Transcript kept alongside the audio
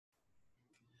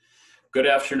Good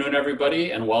afternoon,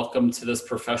 everybody, and welcome to this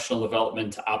professional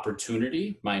development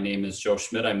opportunity. My name is Joe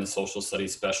Schmidt. I'm the Social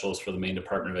Studies Specialist for the Maine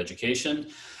Department of Education.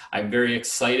 I'm very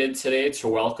excited today to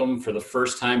welcome for the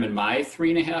first time in my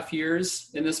 3.5 years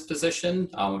in this position,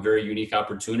 a very unique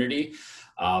opportunity.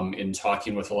 In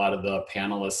talking with a lot of the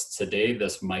panelists today,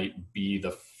 this might be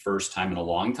the first time in a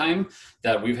long time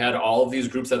that we've had all of these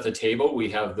groups at the table. We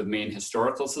have the Maine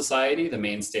Historical Society, the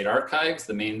Maine State Archives,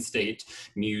 the Maine State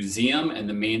Museum, and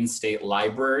the Maine State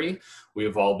Library.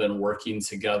 We've all been working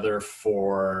together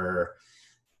for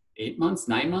 8 months,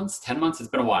 9 months, 10 months, it's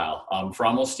been a while, for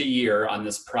almost a year on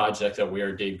this project that we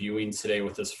are debuting today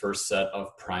with this first set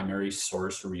of primary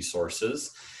source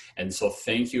resources. And so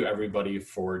thank you everybody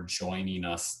for joining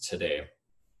us today.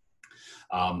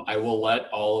 I will let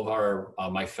all of our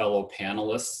my fellow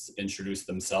panelists introduce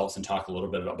themselves and talk a little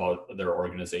bit about their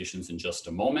organizations in just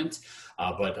a moment.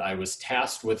 But I was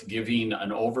tasked with giving an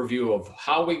overview of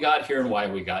how we got here and why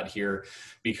we got here,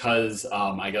 because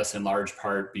I guess in large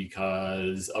part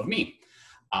because of me.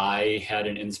 I had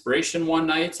an inspiration one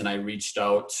night and I reached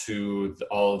out to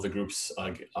all of the groups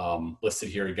listed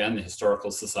here again, the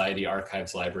Historical Society,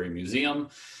 Archives, Library, Museum.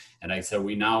 And I said,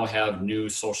 we now have new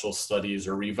social studies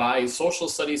or revised social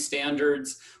studies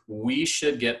standards. We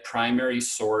should get primary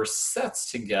source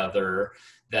sets together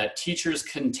that teachers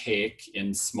can take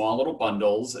in small little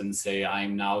bundles and say,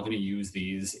 I'm now going to use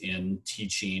these in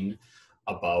teaching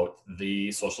about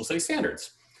the social studies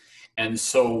standards. And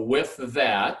so with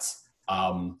that,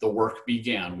 the work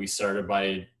began. We started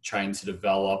by trying to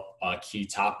develop key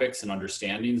topics and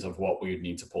understandings of what we would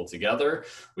need to pull together.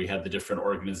 We had the different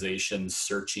organizations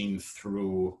searching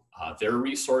through their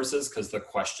resources, because the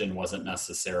question wasn't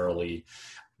necessarily,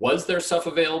 was there stuff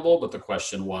available? But the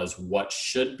question was, what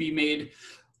should be made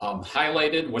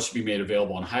highlighted, what should be made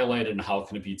available and highlighted, and how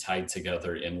can it be tied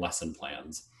together in lesson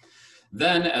plans?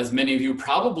 Then, as many of you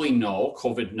probably know,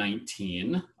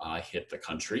 COVID-19 hit the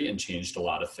country and changed a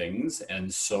lot of things. And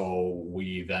so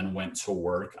we then went to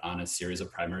work on a series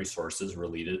of primary sources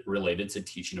related to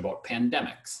teaching about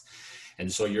pandemics.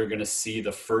 And so you're going to see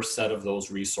the first set of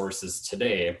those resources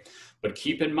today. But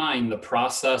keep in mind, the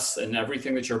process and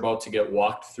everything that you're about to get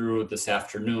walked through this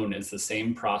afternoon is the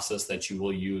same process that you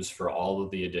will use for all of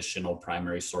the additional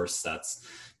primary source sets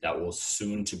that will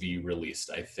soon to be released.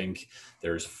 I think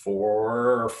there's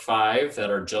 4 or 5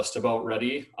 that are just about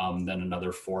ready, then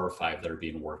another 4 or 5 that are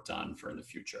being worked on for in the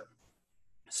future.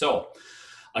 So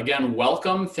again,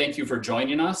 welcome. Thank you for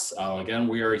joining us. Again,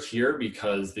 we are here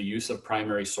because the use of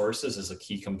primary sources is a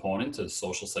key component of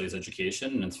social studies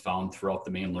education, and it's found throughout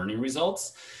the Maine learning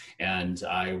results. And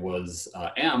I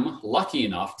am lucky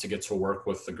enough to get to work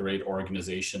with the great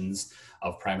organizations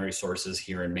of primary sources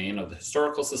here in Maine, of the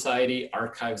Historical Society,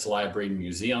 Archives, Library,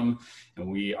 Museum.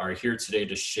 And we are here today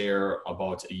to share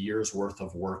about a year's worth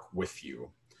of work with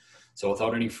you. So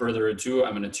without any further ado,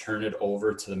 I'm going to turn it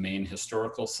over to the Maine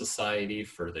Historical Society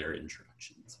for their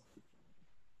introductions.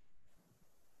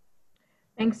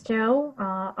 Thanks, Joe.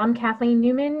 I'm Kathleen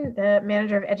Newman, the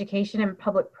Manager of Education and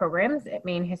Public Programs at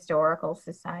Maine Historical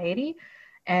Society.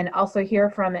 And also here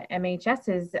from MHS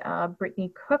is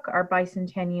Brittany Cook, our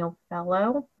Bicentennial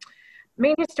Fellow.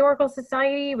 Maine Historical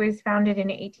Society was founded in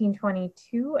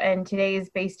 1822 and today is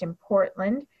based in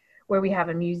Portland, where we have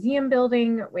a museum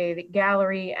building with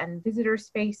gallery and visitor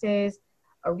spaces,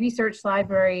 a research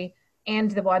library,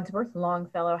 and the Wadsworth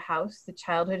Longfellow House, the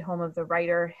childhood home of the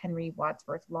writer Henry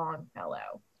Wadsworth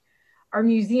Longfellow. Our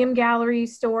museum, gallery,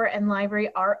 store, and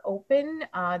library are open,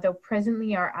 though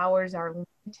presently our hours are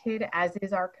limited, as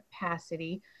is our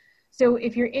capacity. So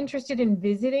if you're interested in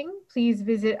visiting, please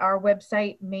visit our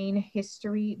website,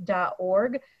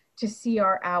 mainehistory.org, to see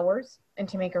our hours and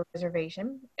to make a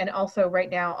reservation. And also right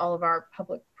now, all of our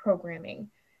public programming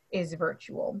is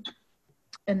virtual.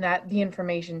 And that the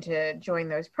information to join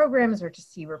those programs or to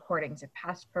see recordings of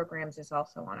past programs is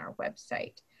also on our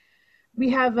website. We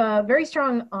have a very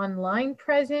strong online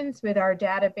presence with our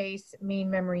database Maine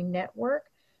Memory Network,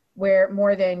 where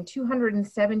more than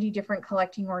 270 different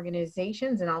collecting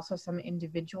organizations and also some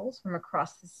individuals from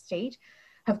across the state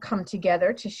have come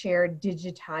together to share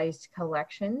digitized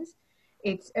collections.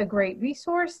 It's a great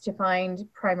resource to find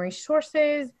primary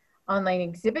sources, online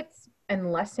exhibits,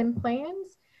 and lesson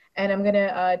plans. And I'm going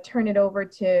to turn it over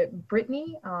to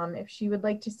Brittany if she would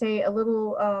like to say a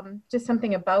little, just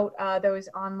something about those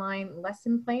online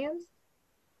lesson plans.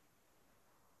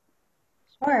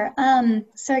 Sure.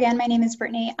 So again, my name is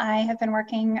Brittany. I have been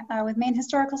working with Maine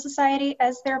Historical Society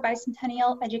as their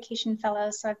Bicentennial Education Fellow.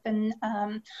 So I've been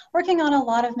working on a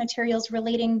lot of materials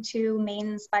relating to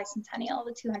Maine's bicentennial,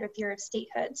 the 200th year of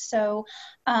statehood. So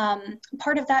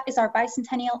part of that is our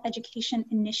Bicentennial Education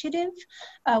Initiative,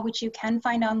 which you can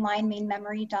find online,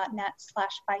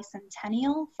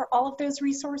 mainmemory.net/bicentennial, for all of those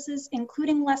resources,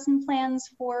 including lesson plans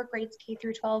for grades K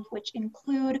through 12, which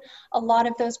include a lot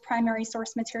of those primary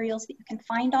source materials that you can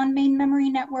find on Maine Memory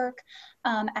Network,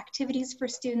 activities for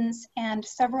students, and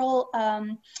several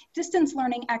distance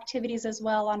learning activities as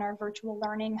well on our virtual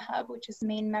learning hub, which is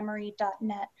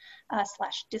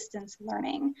mainmemory.net/distance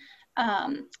learning.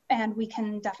 And we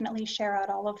can definitely share out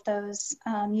all of those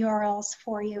URLs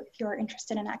for you if you're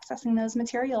interested in accessing those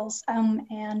materials.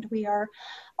 And we are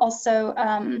also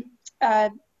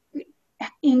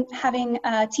in having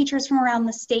teachers from around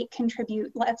the state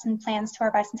contribute lesson plans to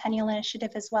our Bicentennial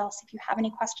Initiative as well. So if you have any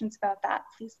questions about that,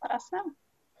 please let us know.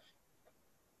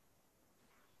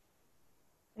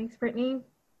 Thanks, Brittany.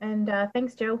 And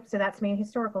thanks, Joe. So that's Maine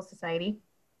Historical Society.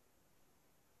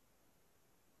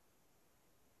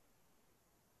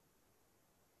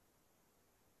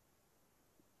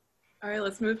 All right,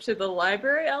 let's move to the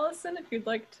library. Allison, if you'd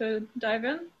like to dive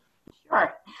in.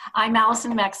 Sure. I'm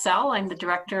Allison Maxell. I'm the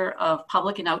Director of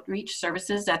Public and Outreach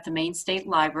Services at the Maine State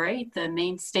Library. The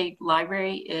Maine State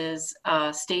Library is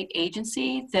a state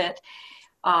agency that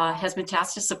has been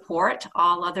tasked to support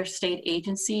all other state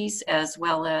agencies, as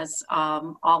well as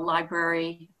all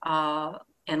library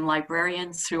and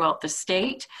librarians throughout the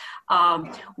state.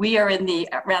 We are in the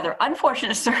rather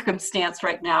unfortunate circumstance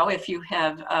right now, if you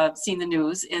have seen the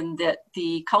news, in that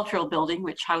the cultural building,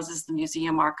 which houses the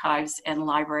museum, archives, and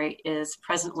library, is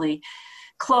presently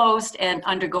closed and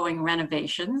undergoing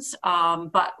renovations.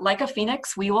 But like a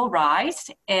phoenix, we will rise,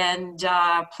 and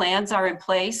plans are in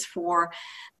place for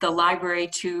the library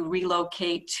to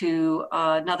relocate to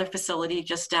another facility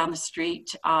just down the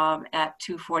street at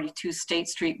 242 State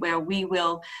Street, where we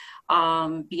will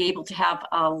be able to have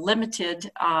a limited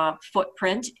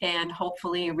footprint and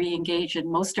hopefully re-engage in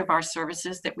most of our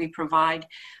services that we provide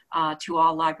to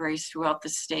all libraries throughout the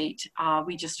state.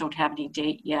 We just don't have any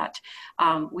date yet.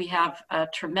 We have a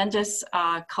tremendous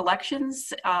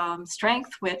collections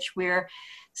strength, which we're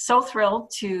so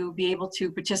thrilled to be able to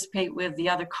participate with the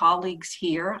other colleagues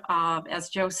here. As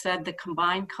Joe said, the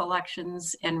combined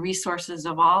collections and resources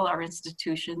of all our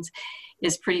institutions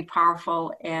is pretty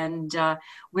powerful, and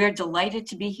we're delighted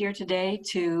to be here today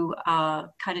to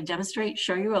kind of demonstrate,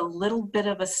 show you a little bit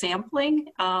of a sampling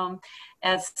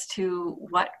as to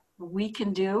what we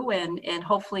can do, and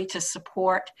hopefully to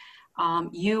support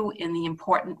you in the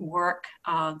important work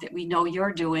that we know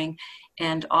you're doing,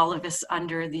 and all of us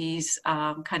under these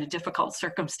kind of difficult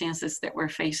circumstances that we're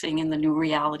facing in the new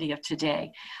reality of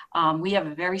today. We have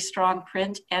a very strong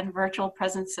print and virtual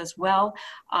presence as well.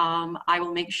 I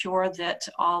will make sure that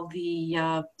all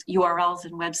the URLs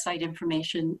and website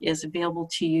information is available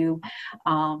to you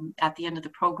at the end of the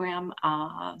program.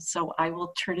 So I will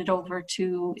turn it over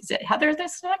to, is it Heather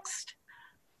that's next?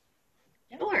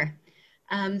 Sure.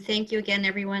 Thank you again,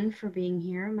 everyone, for being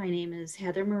here. My name is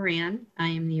Heather Moran. I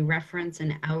am the Reference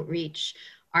and Outreach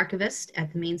Archivist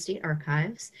at the Maine State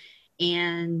Archives.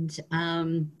 And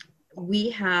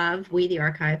we, the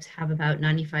archives, have about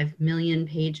 95 million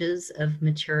pages of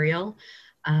material.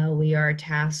 We are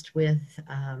tasked with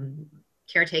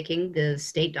caretaking the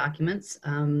state documents,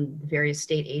 various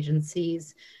state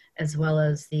agencies, as well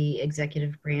as the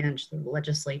executive branch, the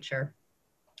legislature,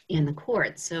 and the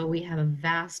courts. So we have a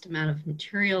vast amount of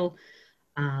material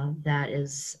that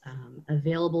is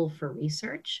available for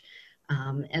research.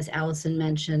 As Allison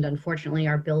mentioned, unfortunately,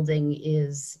 our building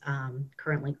is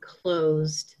currently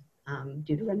closed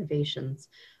due to renovations,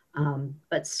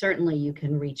 but certainly you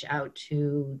can reach out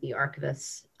to the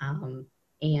archivists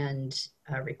and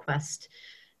request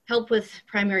help with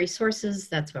primary sources.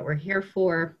 That's what we're here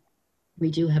for.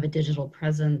 We do have a digital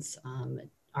presence.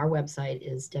 Our website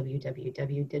is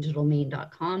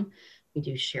www.digitalmaine.com. We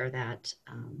do share that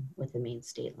with the Maine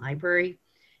State Library,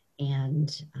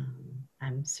 and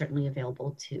I'm certainly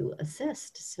available to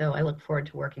assist. So I look forward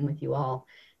to working with you all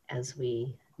as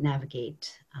we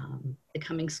navigate the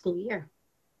coming school year.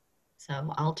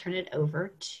 So I'll turn it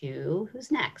over to,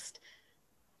 who's next?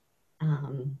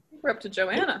 We're up to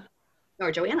Joanna.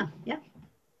 Or Joanna, yeah.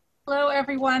 Hello,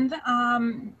 everyone.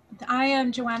 I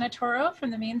am Joanna Toro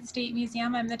from the Maine State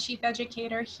Museum. I'm the chief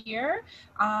educator here,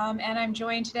 and I'm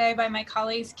joined today by my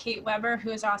colleagues Kate Weber,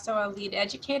 who is also a lead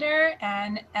educator,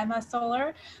 and Emma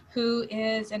Solar, who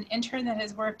is an intern that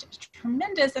has worked a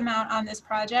tremendous amount on this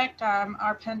project,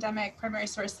 our pandemic primary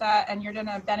source set, and you're going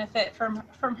to benefit from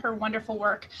her wonderful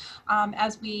work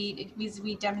as we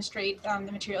demonstrate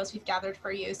the materials we've gathered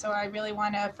for you. So I really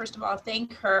want to, first of all,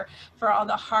 thank her for all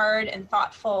the hard and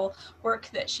thoughtful work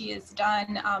that she has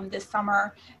done this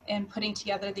summer in putting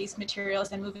together these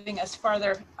materials and moving us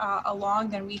farther along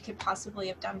than we could possibly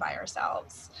have done by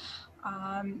ourselves.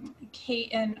 Kate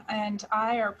and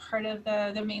I are part of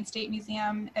the Maine State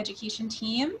Museum education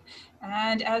team.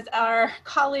 And as our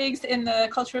colleagues in the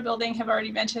cultural building have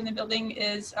already mentioned, the building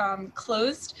is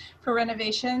closed for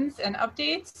renovations and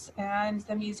updates. And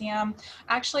the museum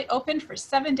actually opened for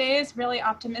 7 days, really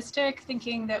optimistic,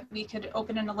 thinking that we could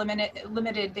open on a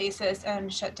limited basis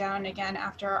and shut down again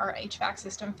after our HVAC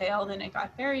system failed and it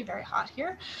got very, very hot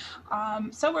here.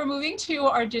 So we're moving to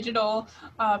our digital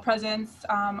presence.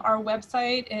 Our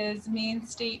website is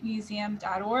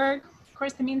mainstatemuseum.org. Of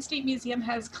course, the Maine State Museum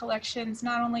has collections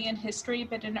not only in history,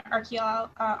 but in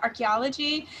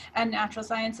archaeology and natural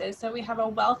sciences. So we have a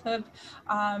wealth of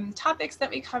topics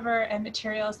that we cover and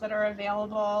materials that are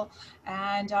available.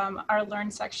 And our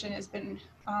Learn section has been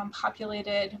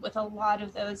populated with a lot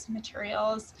of those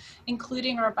materials,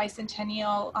 including our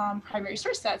bicentennial primary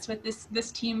source sets, with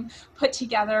this team put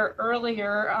together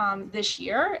earlier this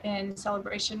year in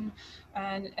celebration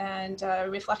and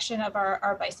reflection of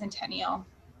our bicentennial.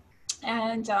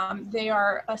 And they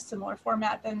are a similar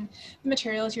format than the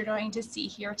materials you're going to see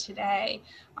here today.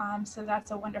 So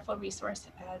that's a wonderful resource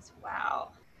as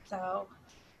well. So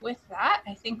with that,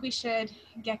 I think we should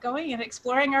get going and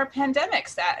exploring our pandemic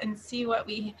set and see what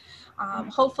we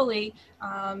hopefully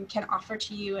can offer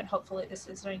to you. And hopefully this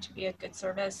is going to be a good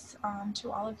service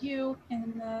to all of you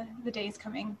in the days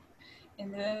coming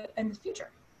in the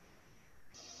future.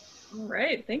 All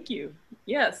right, thank you.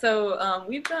 Yeah, so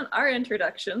we've done our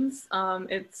introductions.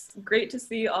 It's great to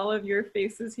see all of your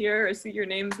faces here, or see your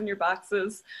names in your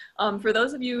boxes. For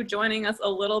those of you joining us a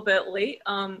little bit late,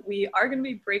 we are going to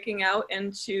be breaking out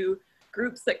into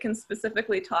groups that can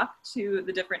specifically talk to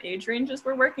the different age ranges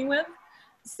we're working with.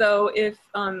 So if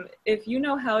you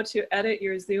know how to edit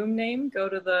your Zoom name, go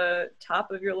to the top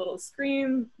of your little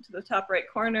screen, to the top right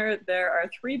corner. There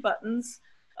are 3 buttons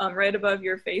right above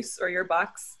your face or your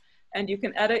box. And you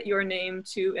can edit your name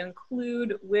to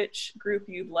include which group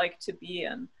you'd like to be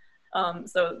in.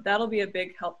 So that'll be a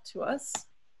big help to us.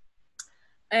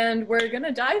 And we're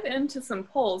gonna dive into some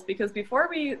polls, because before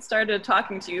we started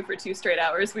talking to you for 2 straight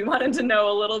hours, we wanted to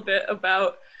know a little bit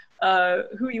about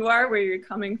who you are, where you're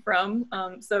coming from.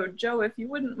 So Joe, if you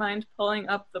wouldn't mind pulling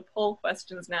up the poll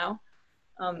questions now.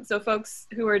 So folks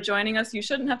who are joining us, you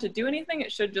shouldn't have to do anything.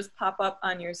 It should just pop up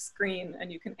on your screen and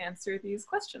you can answer these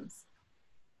questions.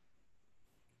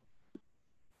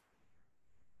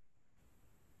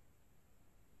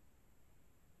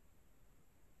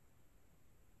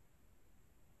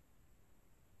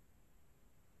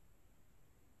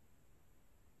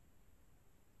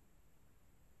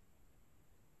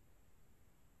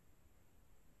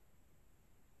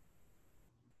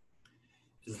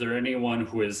 Is there anyone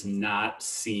who has not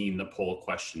seen the poll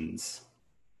questions?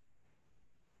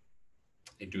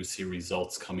 I do see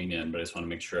results coming in, but I just want to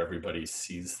make sure everybody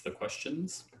sees the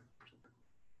questions.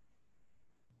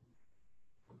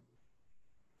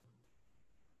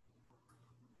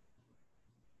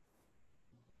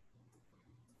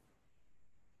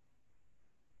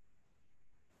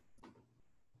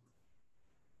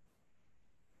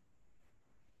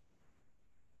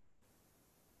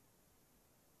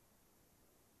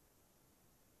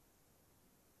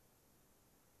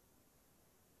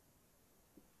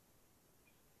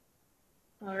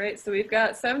 All right, so we've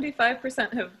got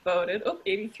 75% have voted,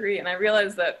 83, and I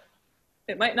realize that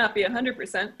it might not be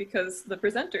 100% because the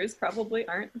presenters probably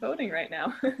aren't voting right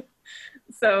now.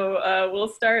 So we'll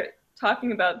start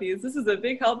talking about these. This is a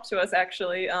big help to us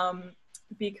actually,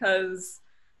 because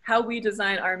how we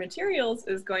design our materials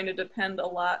is going to depend a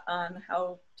lot on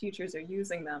how teachers are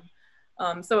using them.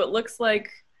 So it looks like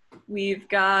we've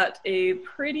got a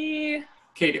pretty...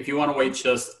 Kate, if you want to wait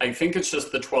I think it's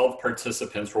just the 12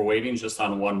 participants. We're waiting just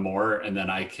on one more, and then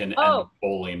I can end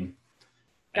polling.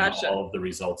 Gotcha. And all of the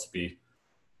results be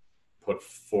put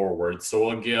forward. So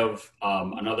we'll give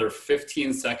another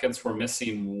 15 seconds. We're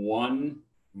missing 1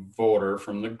 voter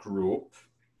from the group.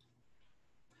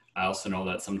 I also know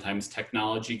that sometimes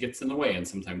technology gets in the way and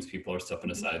sometimes people are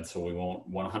stepping aside. So we won't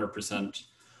 100%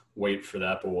 wait for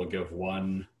that, but we'll give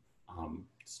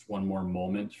just one more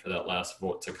moment for that last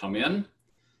vote to come in.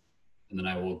 And then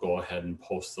I will go ahead and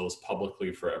post those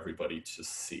publicly for everybody to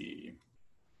see.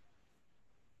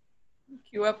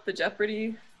 Cue up the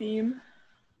Jeopardy theme.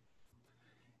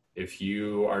 If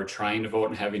you are trying to vote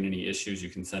and having any issues, you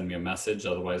can send me a message.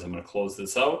 Otherwise, I'm going to close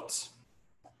this out.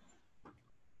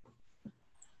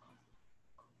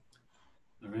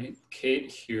 All right, Kate,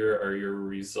 here are your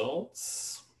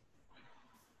results.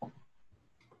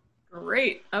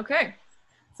 Great, okay.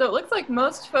 So it looks like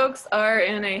most folks are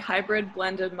in a hybrid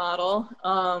blended model.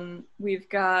 We've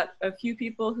got a few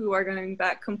people who are going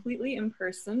back completely in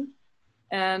person,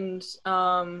 and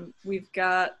we've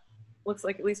got, looks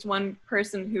like at least one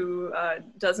person who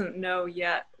doesn't know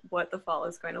yet what the fall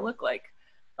is going to look like.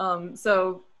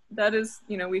 So that is,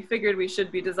 you know, we figured we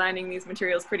should be designing these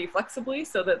materials pretty flexibly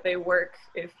so that they work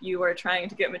if you are trying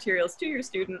to get materials to your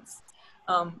students,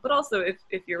 but also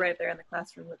if you're right there in the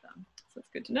classroom with them. So it's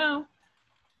good to know.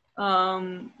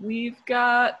 We've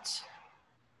got,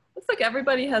 looks like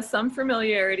everybody has some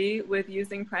familiarity with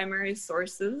using primary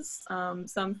sources.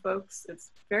 Some folks,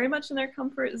 it's very much in their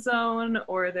comfort zone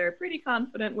or they're pretty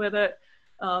confident with it.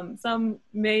 Some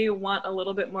may want a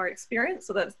little bit more experience,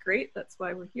 so that's great. That's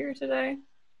why we're here today.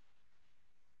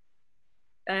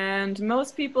 And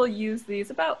most people use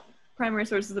these primary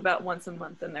sources about once a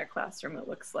month in their classroom, it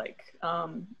looks like.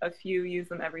 A few use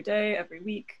them every day, every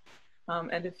week.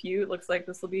 And a few, it looks like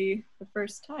this will be the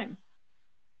first time.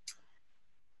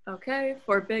 Okay,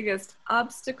 for biggest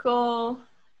obstacle,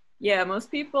 yeah, most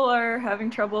people are having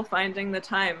trouble finding the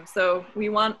time. So we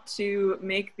want to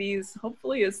make these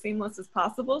hopefully as seamless as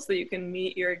possible so you can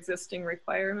meet your existing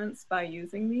requirements by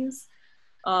using these.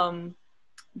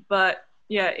 But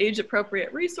yeah,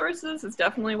 age-appropriate resources is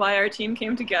definitely why our team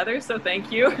came together, so thank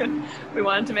you. We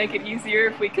wanted to make it easier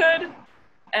if we could.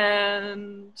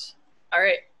 And all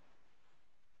right.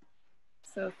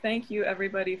 So thank you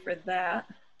everybody for that.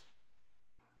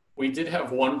 We did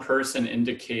have one person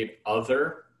indicate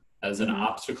other as an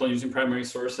obstacle using primary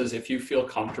sources. If you feel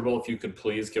comfortable, if you could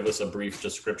please give us a brief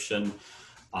description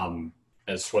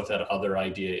as to what that other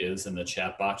idea is in the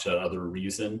chat box, that other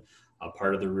reason.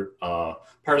 Part of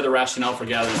the rationale for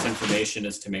gathering this information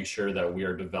is to make sure that we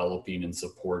are developing and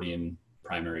supporting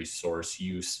primary source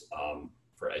use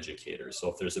for educators. So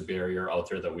if there's a barrier out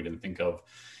there that we didn't think of,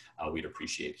 we'd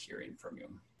appreciate hearing from you.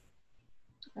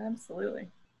 Absolutely.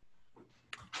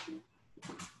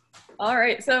 All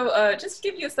right, so just to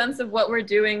give you a sense of what we're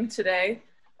doing today,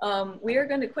 we are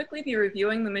going to quickly be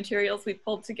reviewing the materials we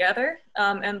pulled together,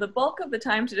 and the bulk of the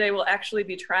time today will actually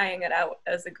be trying it out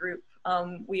as a group.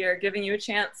 We are giving you a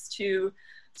chance to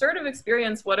sort of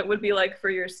experience what it would be like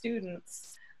for your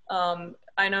students.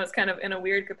 I know it's kind of in a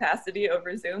weird capacity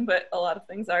over Zoom, but a lot of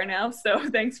things are now, so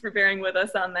thanks for bearing with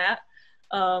us on that.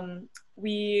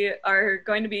 We are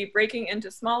going to be breaking into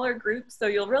smaller groups, so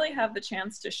you'll really have the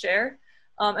chance to share.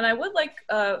 And I would like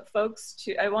folks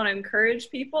to, I want to encourage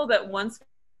people that once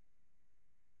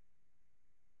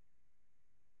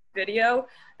video,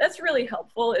 that's really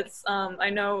helpful. It's, I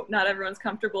know not everyone's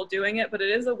comfortable doing it, but it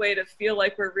is a way to feel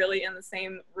like we're really in the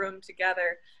same room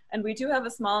together. And we do have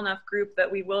a small enough group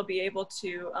that we will be able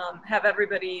to have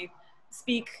everybody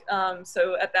speak.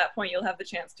 So at that point, you'll have the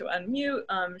chance to unmute,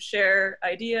 share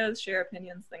ideas, share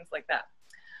opinions, things like that.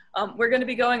 We're going to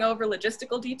be going over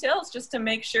logistical details just to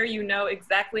make sure you know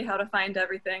exactly how to find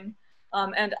everything.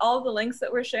 And all the links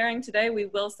that we're sharing today, we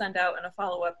will send out in a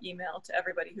follow-up email to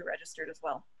everybody who registered as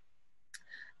well.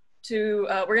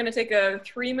 We're going to take a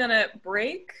 3-minute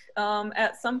break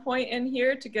at some point in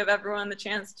here to give everyone the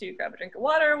chance to grab a drink of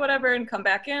water or whatever and come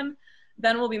back in.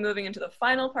 Then we'll be moving into the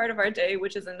final part of our day,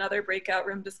 which is another breakout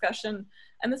room discussion.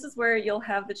 And this is where you'll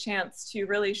have the chance to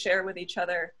really share with each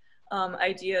other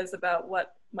ideas about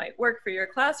what might work for your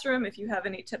classroom. If you have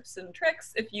any tips and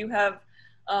tricks, if you have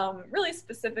really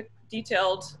specific,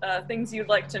 detailed things you'd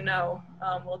like to know,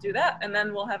 we'll do that. And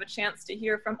then we'll have a chance to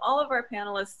hear from all of our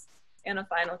panelists in a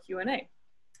final Q&A.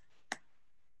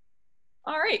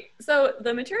 All right, so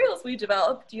the materials we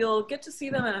developed, you'll get to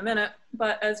see them in a minute,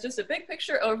 but as just a big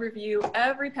picture overview,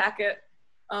 every packet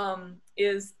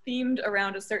is themed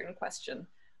around a certain question.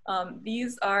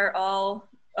 These are all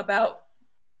about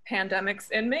pandemics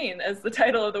in Maine, as the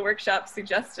title of the workshop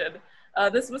suggested.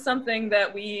 This was something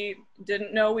that we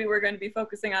didn't know we were going to be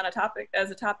focusing on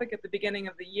as a topic at the beginning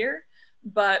of the year,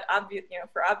 but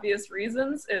for obvious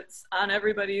reasons, it's on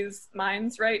everybody's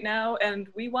minds right now, and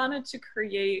we wanted to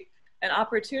create an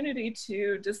opportunity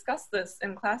to discuss this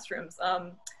in classrooms.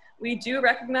 We do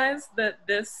recognize that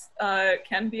this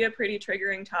can be a pretty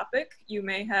triggering topic. You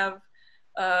may have,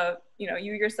 you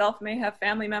yourself may have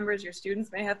family members, your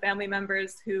students may have family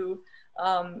members who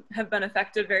have been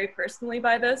affected very personally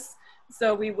by this.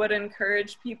 So we would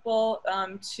encourage people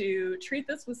to treat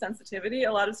this with sensitivity.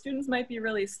 A lot of students might be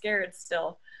really scared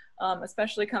still,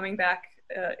 especially coming back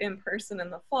in person in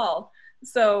the fall.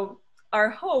 So our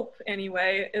hope,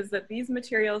 anyway, is that these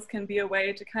materials can be a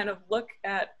way to kind of look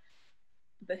at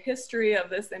the history of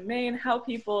this in Maine, how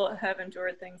people have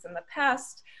endured things in the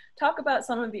past, talk about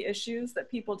some of the issues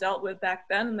that people dealt with back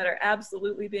then and that are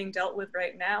absolutely being dealt with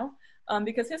right now,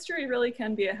 because history really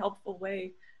can be a helpful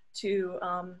way to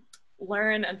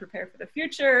learn and prepare for the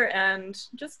future and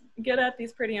just get at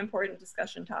these pretty important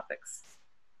discussion topics.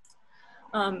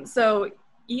 So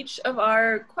each of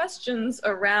our questions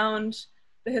around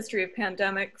the history of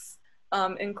pandemics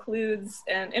includes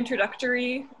an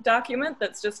introductory document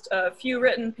that's just a few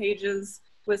written pages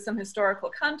with some historical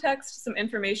context, some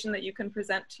information that you can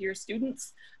present to your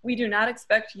students. We do not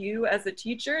expect you as a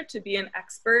teacher to be an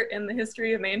expert in the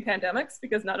history of Maine pandemics,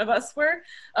 because none of us were.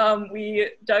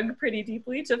 We dug pretty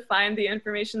deeply to find the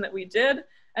information that we did,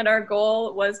 and our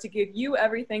goal was to give you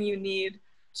everything you need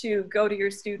to go to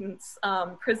your students,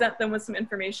 present them with some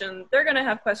information. They're gonna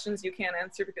have questions you can't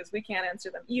answer because we can't answer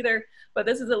them either, but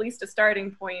this is at least a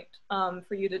starting point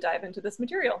for you to dive into this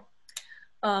material.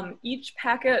 Each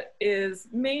packet is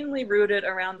mainly rooted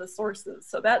around the sources.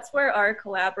 So that's where our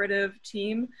collaborative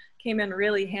team came in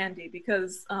really handy,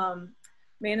 because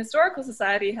Maine Historical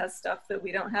Society has stuff that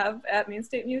we don't have at Maine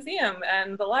State Museum,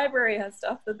 and the library has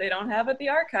stuff that they don't have at the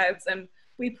archives. And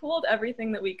we pulled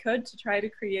everything that we could to try to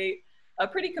create a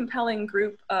pretty compelling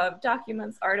group of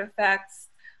documents, artifacts,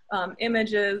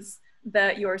 images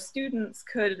that your students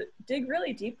could dig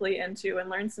really deeply into and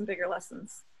learn some bigger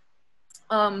lessons.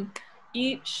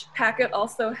 Each packet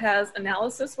also has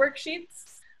analysis worksheets.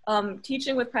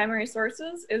 Teaching with primary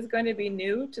sources is going to be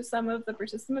new to some of the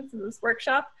participants in this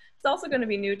workshop. It's also going to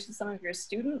be new to some of your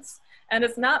students. And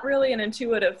it's not really an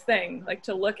intuitive thing, like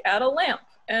to look at a lamp.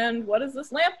 And what does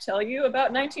this lamp tell you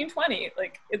about 1920?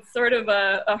 Like, it's sort of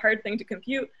a hard thing to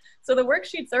compute. So the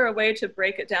worksheets are a way to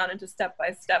break it down into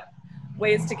step-by-step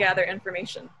ways to gather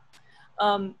information.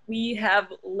 We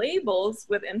have labels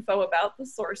with info about the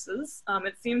sources.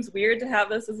 It seems weird to have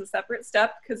this as a separate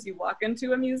step because you walk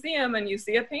into a museum and you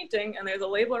see a painting and there's a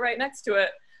label right next to it.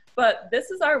 But this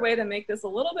is our way to make this a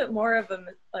little bit more of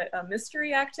a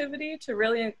mystery activity, to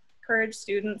really encourage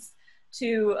students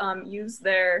to use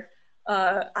their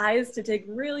eyes to dig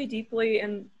really deeply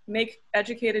and make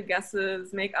educated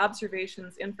guesses, make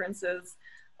observations, inferences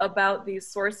about these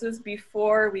sources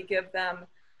before we give them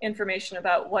information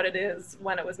about what it is,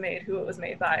 when it was made, who it was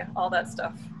made by, all that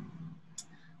stuff.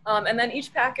 And then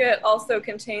each packet also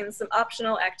contains some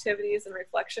optional activities and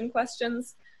reflection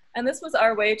questions. And this was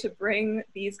our way to bring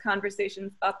these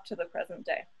conversations up to the present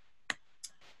day.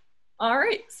 All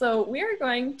right, so we are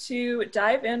going to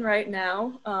dive in right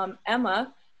now.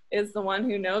 Emma is the one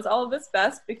who knows all of this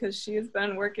best because she has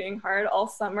been working hard all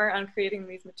summer on creating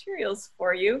these materials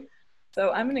for you.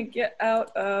 So I'm gonna get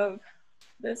out of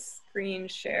this screen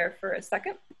share for a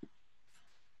second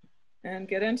and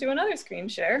get into another screen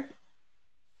share.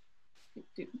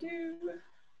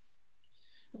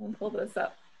 I'll pull this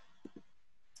up.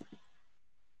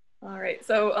 All right,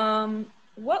 so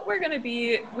what we're gonna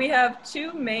be, we have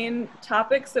two main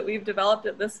topics that we've developed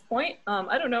at this point.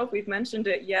 I don't know if we've mentioned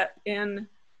it yet in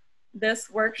this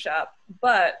workshop,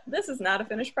 but this is not a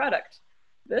finished product.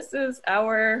 This is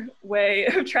our way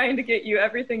of trying to get you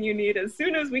everything you need as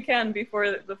soon as we can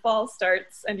before the fall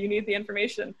starts and you need the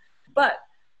information. But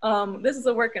this is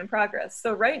a work in progress.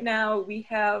 So right now we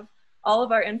have all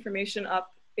of our information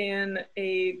up in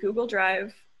a Google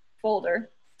Drive folder.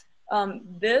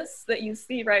 This that you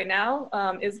see right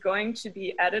now is going to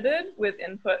be edited with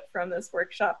input from this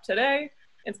workshop today.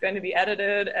 It's going to be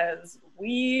edited as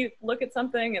we look at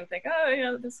something and think, oh, you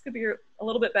know, this could be a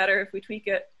little bit better if we tweak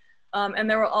it. And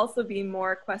there will also be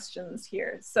more questions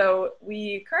here. So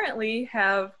we currently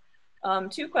have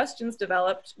 2 questions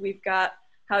developed. We've got,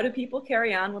 how do people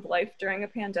carry on with life during a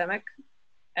pandemic?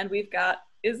 And we've got,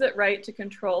 is it right to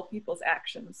control people's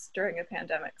actions during a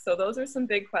pandemic? So those are some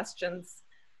big questions.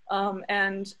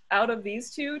 And out of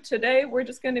these 2, today, we're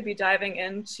just going to be diving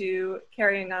into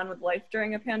carrying on with life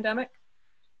during a pandemic.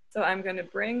 So I'm going to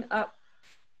bring up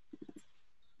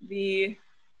the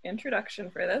introduction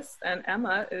for this, and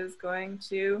Emma is going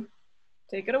to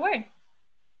take it away.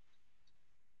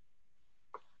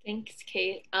 Thanks,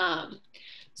 Kate.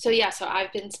 So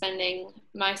I've been spending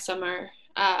my summer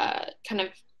kind of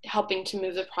helping to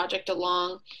move the project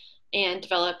along and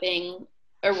developing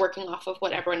or working off of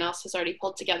what everyone else has already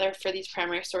pulled together for these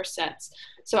primary source sets.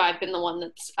 So I've been the one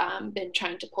that's been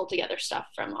trying to pull together stuff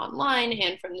from online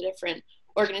and from the different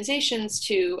organizations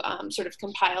to sort of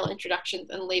compile introductions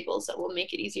and labels that will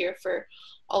make it easier for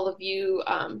all of you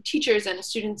teachers and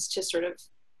students to sort of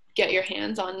get your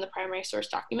hands on the primary source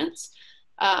documents.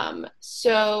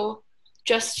 So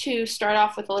just to start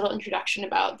off with a little introduction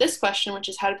about this question, which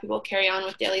is how do people carry on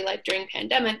with daily life during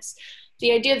pandemics?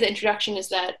 The idea of the introduction is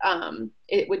that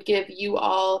it would give you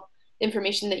all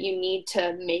information that you need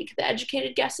to make the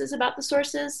educated guesses about the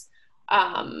sources.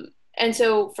 And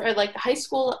so for like the high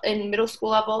school and middle school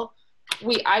level,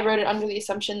 I wrote it under the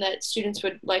assumption that students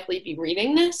would likely be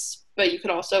reading this, but you could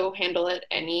also handle it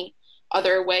any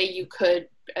other way you could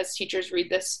as teachers read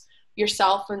this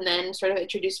yourself and then sort of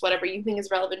introduce whatever you think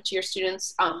is relevant to your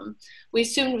students. We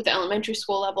assumed with the elementary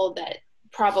school level that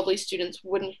probably students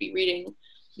wouldn't be reading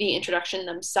the introduction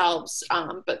themselves,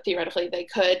 but theoretically they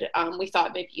could. We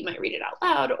thought maybe you might read it out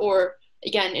loud or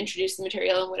again, introduce the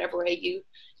material in whatever way you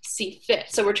see fit.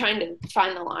 So we're trying to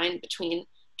find the line between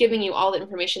giving you all the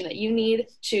information that you need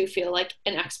to feel like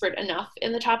an expert enough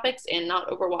in the topics and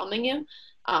not overwhelming you.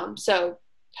 So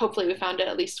hopefully we found it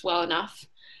at least well enough.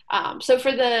 So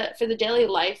for the daily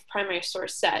life primary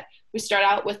source set, we start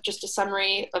out with just a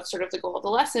summary of sort of the goal of the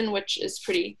lesson, which is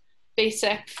pretty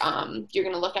basic. You're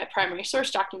going to look at primary source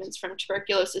documents from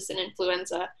tuberculosis and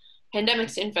influenza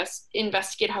pandemics to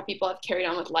investigate how people have carried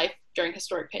on with life during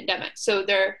historic pandemics. So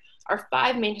there are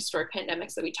 5 main historic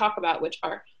pandemics that we talk about, which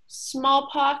are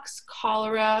smallpox,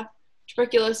 cholera,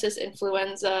 tuberculosis,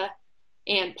 influenza,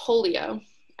 and polio.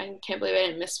 I can't believe I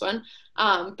didn't miss one.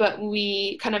 But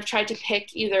we kind of tried to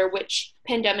pick either which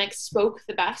pandemics spoke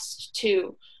the best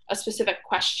to a specific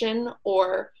question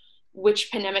or which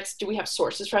pandemics do we have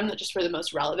sources from that just were the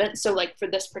most relevant. So like for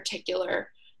this particular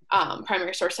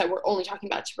primary source set, we're only talking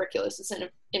about tuberculosis and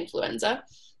influenza.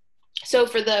 So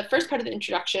for the first part of the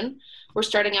introduction, we're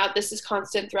starting out, this is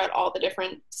constant throughout all the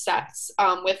different sets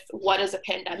with what is a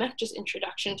pandemic, just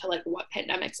introduction to like what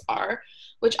pandemics are,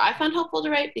 which I found helpful to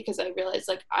write because I realized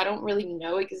like I don't really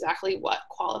know exactly what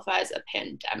qualifies a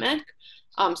pandemic.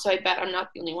 So I bet I'm not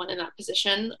the only one in that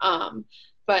position.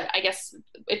 But I guess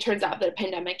it turns out that a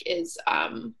pandemic is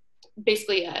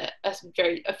basically a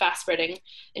fast-spreading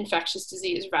infectious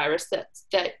disease virus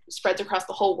that spreads across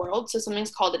the whole world. So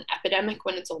something's called an epidemic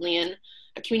when it's only in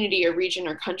a community or region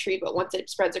or country, but once it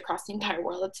spreads across the entire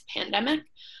world, it's a pandemic.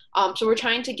 So we're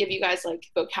trying to give you guys like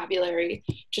vocabulary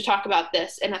to talk about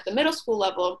this. And at the middle school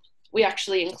level, we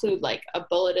actually include like a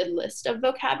bulleted list of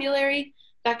vocabulary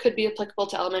that could be applicable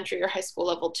to elementary or high school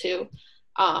level too.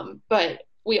 But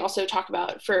we also talk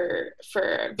about for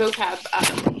vocab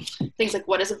things like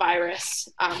what is a virus,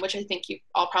 which I think you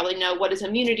all probably know. What is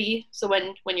immunity? So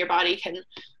when your body can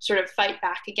sort of fight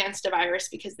back against a virus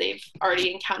because they've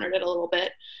already encountered it a little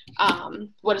bit.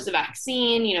 What is a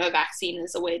vaccine? You know, a vaccine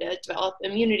is a way to develop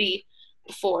immunity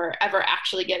before ever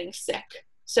actually getting sick.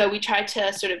 So we try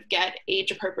to sort of get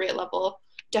age appropriate level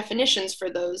definitions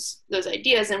for those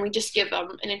ideas, and we just give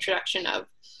them an introduction of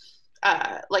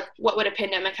like what would a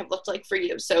pandemic have looked like for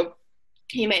you. So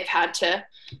you may have had to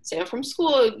stay home from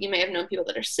school, you may have known people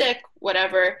that are sick,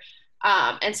 whatever.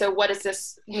 And so what does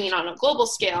this mean on a global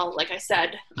scale? Like I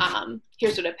said,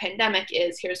 here's what a pandemic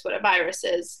is, here's what a virus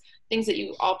is, things that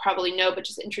you all probably know, but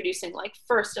just introducing like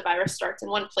first a virus starts in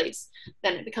one place,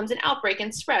 then it becomes an outbreak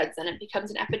and spreads, then it becomes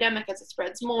an epidemic as it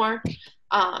spreads more.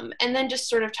 And then just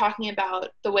sort of talking about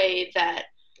the way that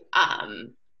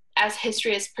as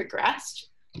history has progressed,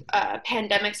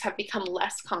 pandemics have become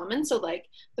less common. So like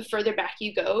the further back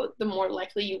you go, the more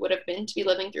likely you would have been to be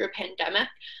living through a pandemic.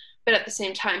 But at the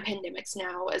same time, pandemics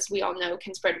now, as we all know,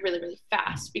 can spread really, really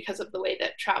fast because of the way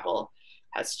that travel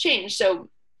has changed. So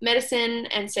medicine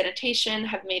and sanitation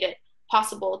have made it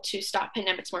possible to stop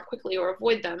pandemics more quickly or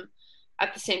avoid them.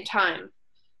 At the same time,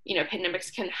 you know,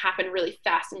 pandemics can happen really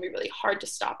fast and be really hard to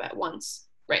stop at once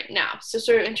right now. So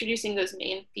sort of introducing those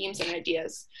main themes and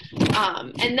ideas.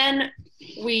 And then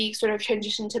we sort of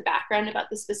transition to background about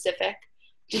the specific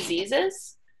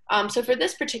diseases. So for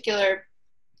this particular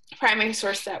primary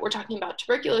source set, we're talking about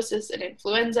tuberculosis and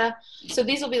influenza. So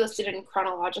these will be listed in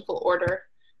chronological order.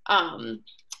 And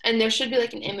there should be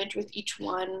like an image with each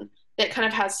one that kind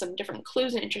of has some different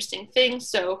clues and interesting things.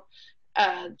 So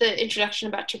the introduction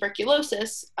about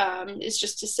tuberculosis is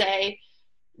just to say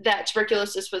that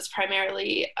tuberculosis was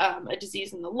primarily a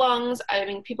disease in the lungs. I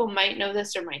mean, people might know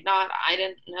this or might not. I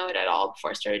didn't know it at all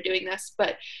before I started doing this,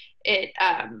 but it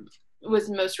was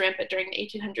most rampant during the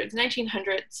 1800s,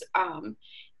 1900s.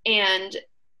 And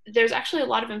there's actually a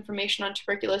lot of information on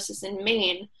tuberculosis in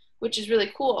Maine, which is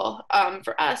really cool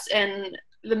for us. And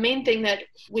the main thing that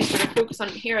we sort of focus on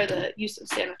here are the use of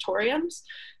sanatoriums.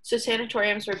 So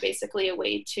sanatoriums were basically a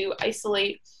way to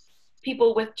isolate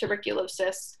people with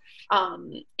tuberculosis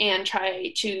and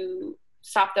try to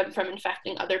stop them from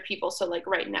infecting other people. So like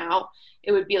right now,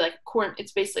 it would be like,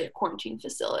 it's basically a quarantine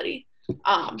facility.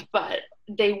 But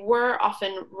they were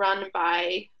often run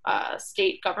by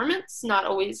state governments, not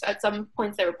always. At some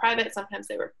points they were private, sometimes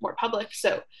they were more public.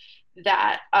 So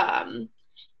that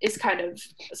is kind of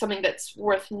something that's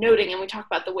worth noting. And we talk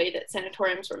about the way that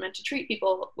sanatoriums were meant to treat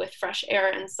people with fresh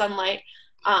air and sunlight.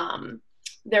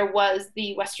 There was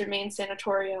the Western Maine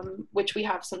Sanatorium, which we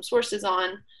have some sources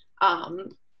on.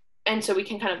 And so we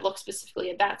can kind of look specifically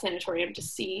at that sanatorium to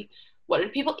see, what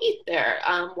did people eat there?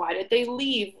 Why did they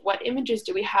leave? What images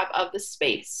do we have of the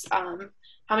space? How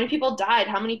many people died?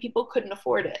 How many people couldn't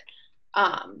afford it?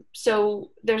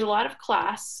 So there's a lot of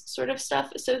class sort of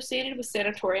stuff associated with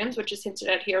sanatoriums, which is hinted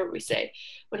at here, where we say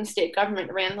when the state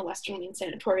government ran the Western Maine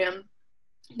Sanatorium,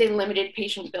 they limited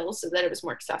patient bills so that it was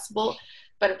more accessible.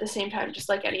 But at the same time, just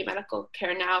like any medical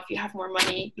care now, if you have more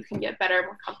money, you can get better,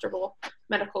 more comfortable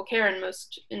medical care in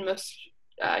most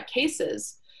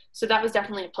cases. So that was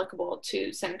definitely applicable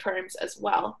to sanatoriums as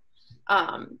well.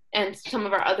 And some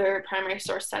of our other primary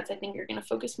source sets, I think, are going to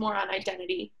focus more on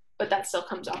identity, but that still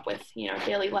comes up with,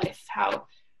 daily life. How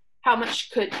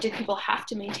much did people have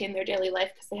to maintain their daily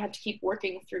life because they had to keep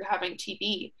working through having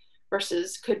TB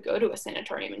versus could go to a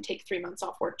sanatorium and take 3 months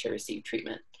off work to receive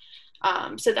treatment.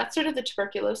 So that's sort of the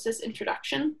tuberculosis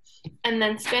introduction. And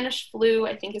then Spanish flu,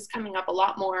 I think, is coming up a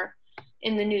lot more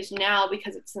in the news now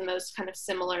because it's the most kind of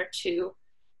similar to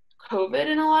COVID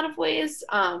in a lot of ways.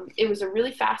 It was a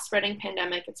really fast spreading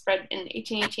pandemic. It spread in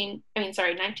 1918,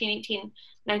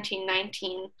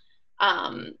 1919,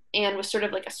 and was sort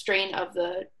of like a strain of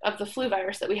the flu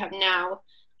virus that we have now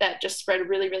that just spread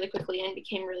really, really quickly and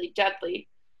became really deadly.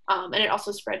 And it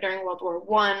also spread during World War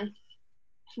I,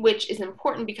 which is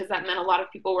important because that meant a lot of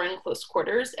people were in close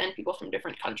quarters and people from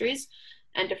different countries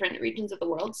and different regions of the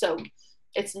world. So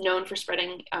it's known for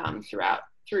spreading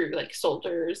through like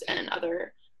soldiers and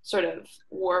other sort of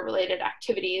war-related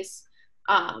activities.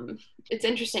 It's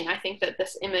interesting. I think that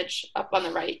this image up on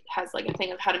the right has like a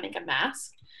thing of how to make a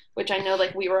mask, which I know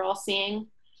like we were all seeing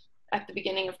at the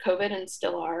beginning of COVID and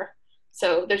still are.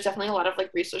 So there's definitely a lot of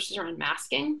like resources around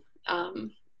masking,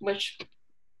 which,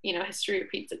 history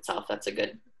repeats itself. That's a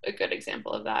good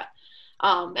example of that.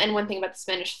 And one thing about the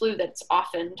Spanish flu that's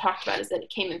often talked about is that it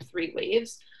came in 3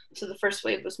 waves. So the first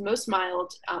wave was most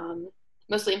mild,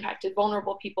 mostly impacted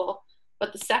vulnerable people,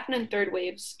 but the second and third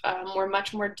waves were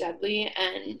much more deadly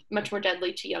and much more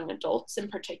deadly to young adults in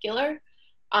particular.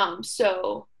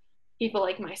 So people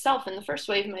like myself in the first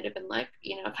wave might have been like,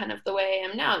 kind of the way I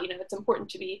am now. It's important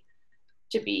to be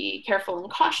careful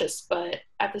and cautious, but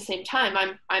at the same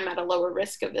time, I'm at a lower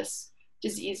risk of this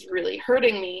disease really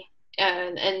hurting me.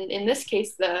 And in this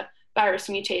case, the virus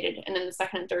mutated, and then the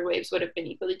second and third waves would have been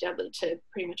equally deadly to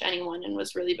pretty much anyone and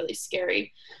was really, really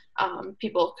scary.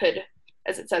 People could,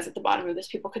 as it says at the bottom of this,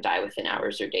 people could die within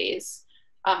hours or days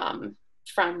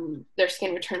from their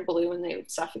skin would turn blue and they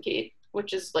would suffocate,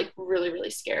 which is like really, really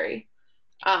scary.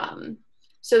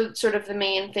 So sort of the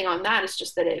main thing on that is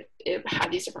just that it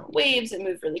had these different waves, it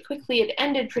moved really quickly, it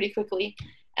ended pretty quickly,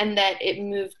 and that it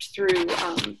moved through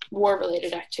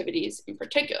war-related activities in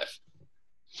particular.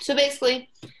 So basically,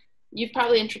 you've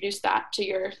probably introduced that to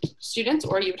your students,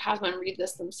 or you would have them read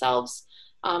this themselves,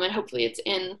 and hopefully it's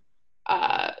in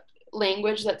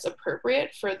language that's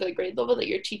appropriate for the grade level that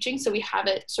you're teaching. So we have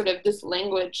it sort of this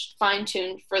language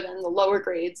fine-tuned for then the lower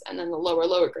grades and then the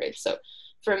lower grades. So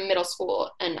for middle school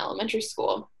and elementary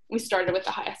school, we started with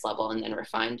the highest level and then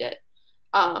refined it.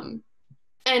 And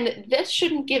this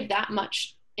shouldn't give that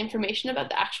much information about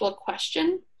the actual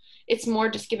question. It's more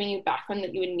just giving you background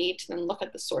that you would need to then look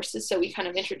at the sources. So we kind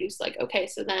of introduce like, okay,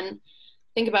 so then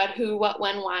think about who, what,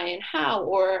 when, why, and how,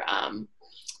 or,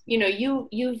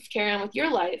 you've carried on with your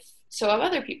life. So have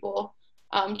other people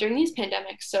during these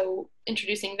pandemics. So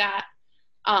introducing that.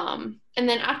 And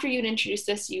then after you'd introduce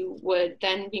this, you would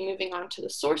then be moving on to the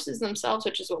sources themselves,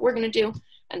 which is what we're going to do,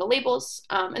 and the labels.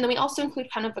 And then we also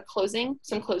include kind of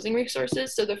some closing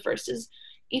resources. So the first is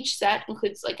each set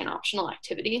includes like an optional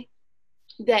activity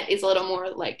that is a little more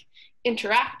like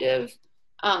interactive.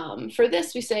 For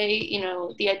this, we say,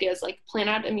 the idea is like plan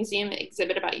out a museum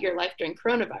exhibit about your life during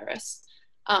coronavirus.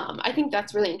 I think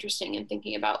that's really interesting in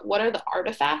thinking about what are the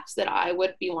artifacts that I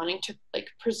would be wanting to like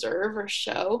preserve or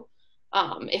show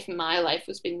if my life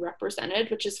was being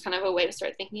represented, which is kind of a way to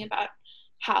start thinking about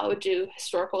how do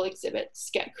historical exhibits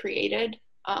get created,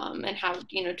 and how,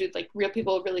 do like real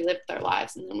people really live their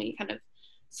lives, and then we kind of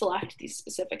select these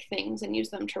specific things and use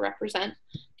them to represent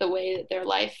the way that their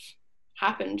life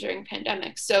happened during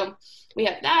pandemics. So we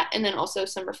have that, and then also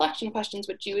some reflection questions,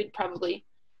 which you would probably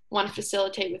want to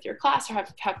facilitate with your class or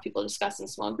have people discuss in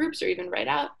small groups or even write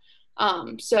out.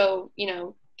 So, you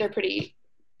know, they're pretty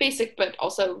basic, but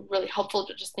also really helpful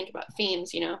to just think about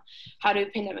themes. You know, how do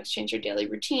pandemics change your daily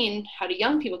routine? How do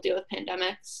young people deal with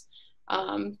pandemics?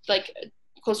 Like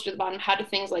closer to the bottom, how do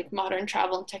things like modern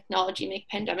travel and technology make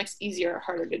pandemics easier or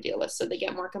harder to deal with so they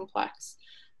get more complex?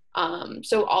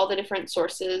 So all the different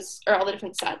sources or all the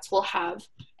different sets will have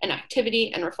an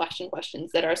activity and reflection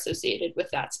questions that are associated with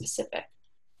that specific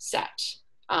set.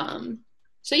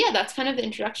 So yeah, that's kind of the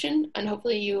introduction, and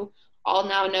hopefully you all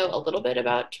now know a little bit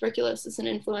about tuberculosis and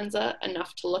influenza,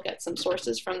 enough to look at some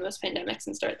sources from those pandemics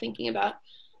and start thinking about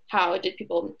how did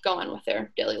people go on with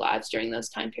their daily lives during those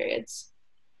time periods.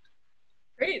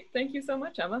 Great, thank you so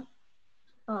much, Emma.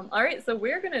 All right, so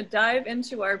we're gonna dive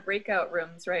into our breakout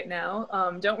rooms right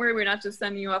now. Don't worry, we're not just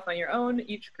sending you off on your own.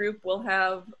 Each group will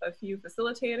have a few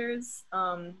facilitators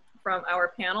from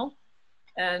our panel,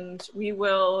 and we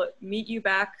will meet you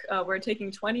back. We're taking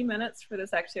 20 minutes for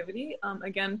this activity.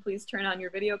 Again, please turn on your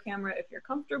video camera if you're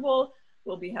comfortable.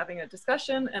 We'll be having a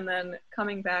discussion and then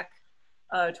coming back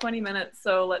 20 minutes.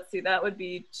 So let's see, that would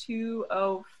be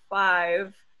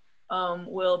 2:05.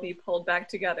 Will be pulled back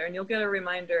together, and you'll get a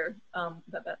reminder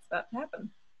that that's about to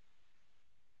happen.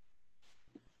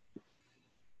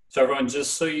 So everyone,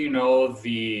 just so you know,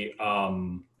 the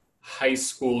high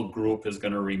school group is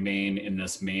going to remain in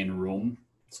this main room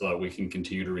so that we can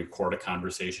continue to record a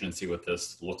conversation and see what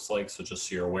this looks like. So just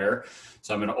so you're aware.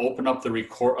 So I'm going to open up the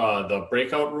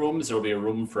breakout rooms. There will be a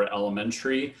room for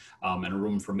elementary and a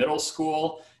room for middle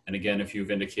school. And again, if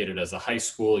you've indicated as a high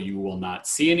school, you will not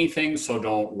see anything. So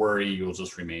don't worry, you'll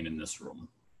just remain in this room.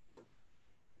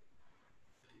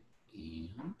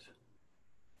 And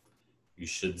you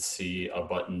should see a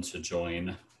button to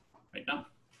join right now.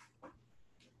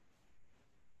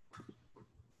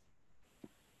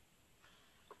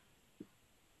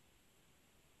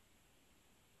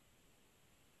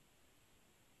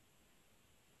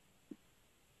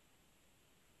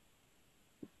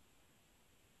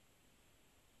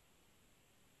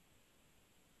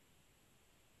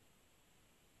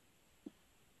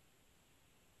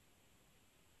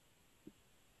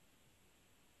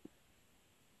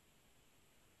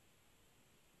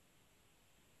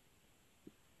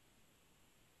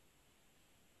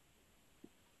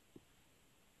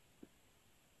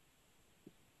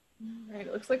 All right,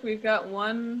 it looks like we've got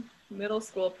one middle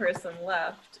school person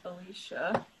left,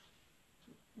 Alicia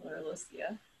or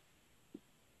Alicia.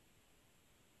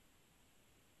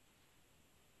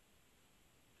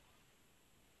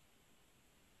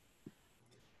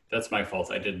 That's my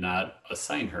fault. I did not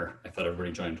assign her. I thought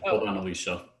everybody joined. Hold on,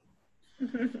 Alicia.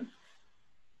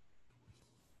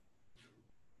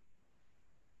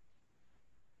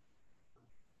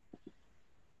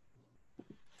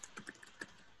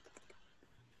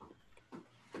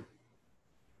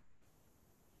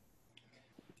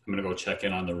 I'm going to go check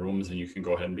in on the rooms, and you can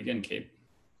go ahead and begin, Kate.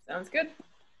 Sounds good.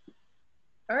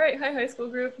 All right, hi high school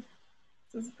group.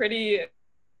 This is pretty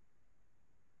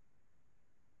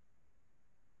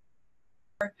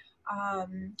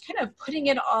kind of putting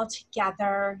it all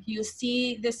together. You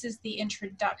see, this is the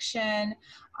introduction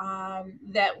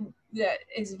that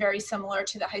is very similar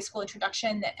to the high school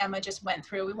introduction that Emma just went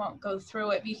through. We won't go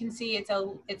through it. You can see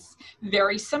it's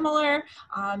very similar.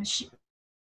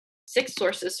 6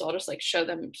 sources, so I'll just like show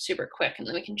them super quick, and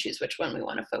then we can choose which one we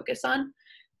want to focus on.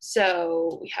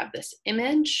 So we have this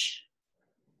image.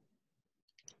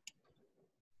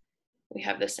 We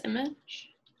have this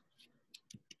image.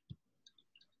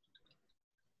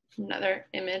 Another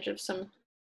image of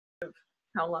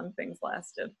how long things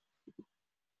lasted.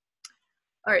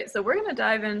 All right, so we're going to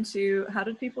dive into how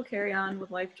did people carry on with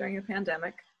life during a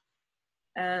pandemic,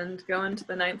 and go into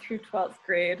the 9th through 12th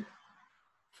grade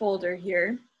folder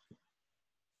here.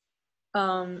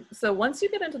 So once you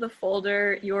get into the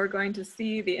folder, you're going to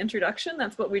see the introduction.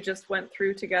 That's what we just went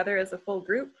through together as a full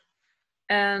group.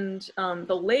 And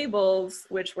the labels,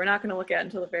 which we're not going to look at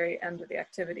until the very end of the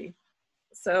activity.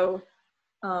 So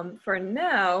for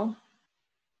now,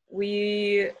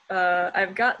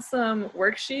 I've got some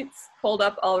worksheets pulled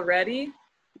up already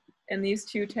in these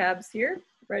 2 tabs here,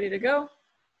 ready to go.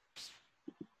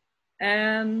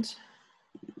 And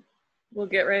we'll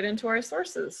get right into our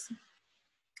sources.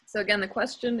 So again, the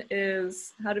question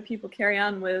is, how do people carry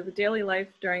on with daily life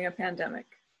during a pandemic?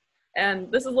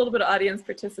 And this is a little bit of audience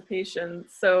participation.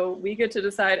 So we get to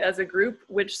decide as a group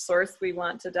which source we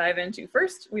want to dive into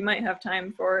first. We might have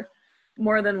time for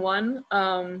more than one.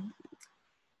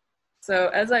 So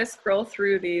as I scroll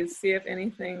through these, see if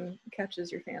anything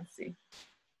catches your fancy.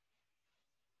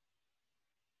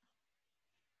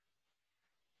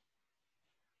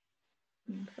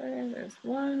 Okay, there's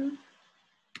one.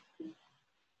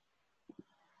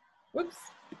 Whoops.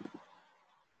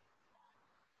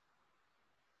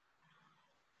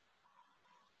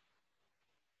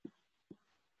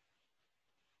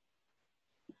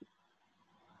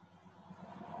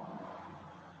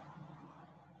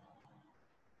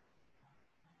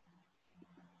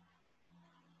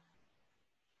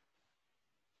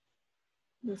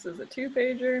 This is a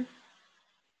 2-pager.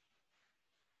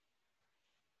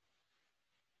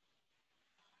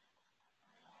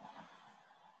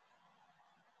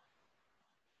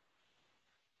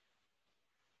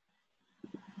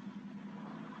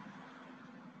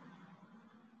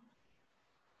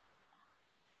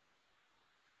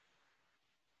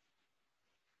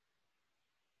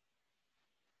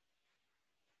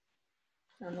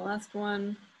 And the last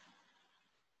one.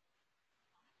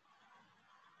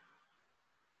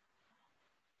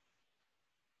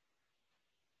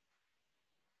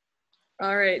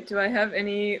 All right, do I have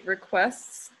any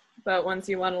requests about ones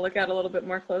you want to look at a little bit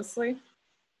more closely?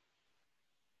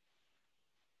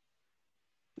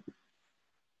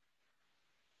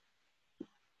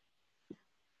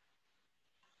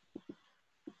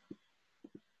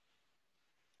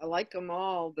 I like them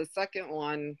all. The second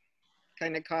one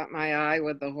kind of caught my eye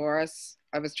with the horse.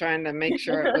 I was trying to make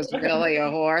sure it was really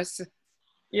a horse.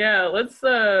 Yeah, let's,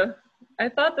 I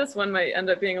thought this one might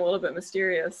end up being a little bit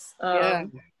mysterious. Yeah.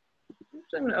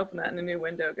 I'm gonna open that in a new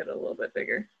window, get it a little bit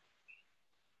bigger.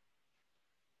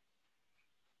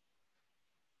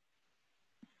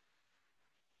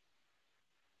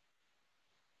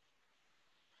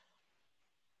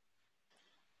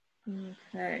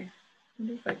 Okay, I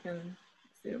wonder if I can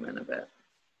zoom in a bit.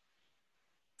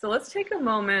 So let's take a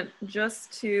moment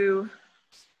just to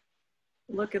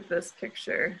look at this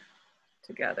picture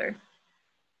together.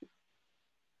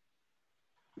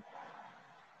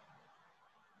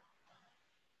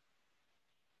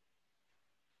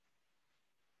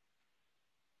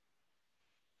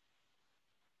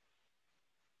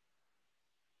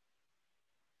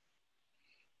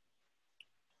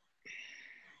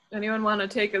 Anyone want to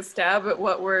take a stab at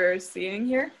what we're seeing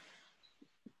here?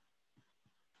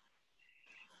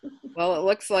 Well, it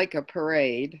looks like a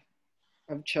parade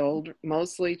of children,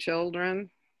 mostly children.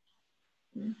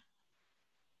 Looks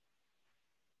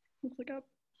like a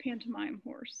pantomime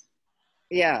horse.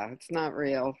 Yeah, it's not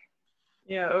real.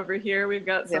 Yeah, over here we've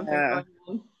got something going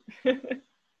on.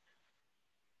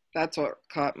 That's what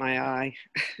caught my eye.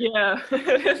 Yeah,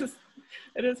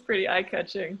 it is pretty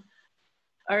eye-catching.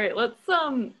 All right,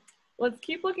 let's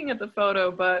keep looking at the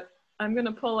photo, but I'm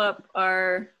gonna pull up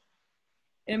our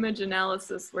image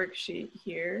analysis worksheet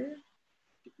here.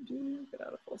 Get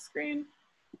out of full screen.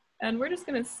 And we're just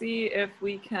gonna see if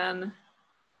we can,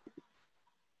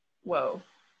 whoa,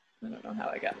 I don't know how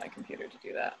I got my computer to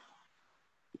do that.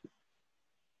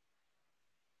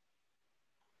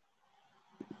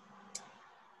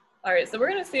 All right, so we're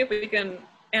gonna see if we can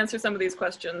answer some of these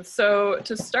questions. So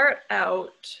to start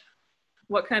out,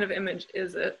 what kind of image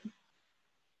is it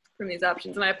from these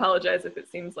options? And I apologize if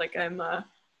it seems like I'm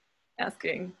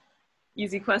asking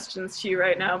easy questions to you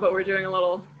right now, but we're doing a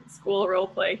little school role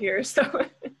play here, so.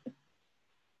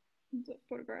 It's a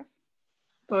photograph.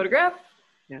 Photograph?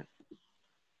 Yeah.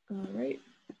 All right.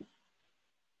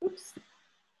 Oops.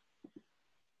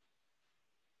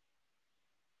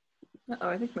 Uh-oh,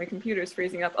 I think my computer's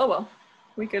freezing up. Oh well,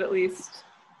 we could at least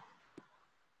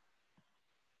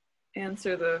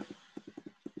answer the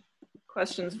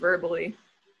questions verbally,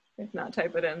 if not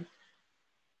type it in.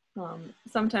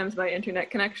 Sometimes my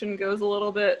internet connection goes a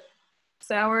little bit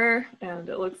sour, and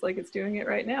it looks like it's doing it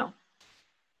right now.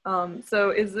 So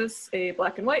is this a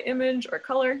black and white image or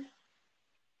color?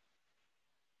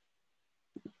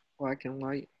 Black and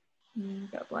white.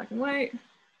 Got black and white.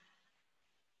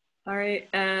 All right,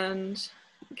 and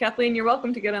Kathleen, you're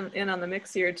welcome to get in on the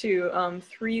mix here too.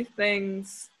 3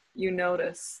 things you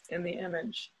notice in the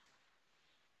image.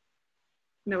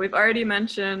 You know, we've already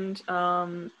mentioned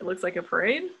it looks like a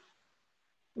parade.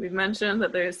 We've mentioned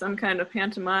that there's some kind of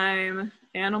pantomime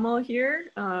animal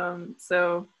here.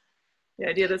 So the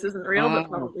idea this isn't real, but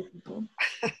probably people.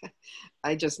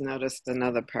 I just noticed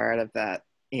another part of that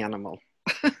animal.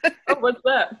 Oh, what's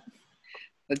that?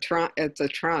 The trunk, it's a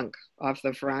trunk off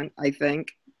the front, I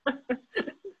think.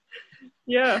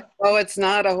 Yeah. Oh, it's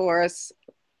not a horse.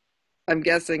 I'm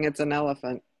guessing it's an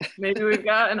elephant. Maybe we've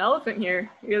got an elephant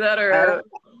here. Either that or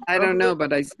I don't know,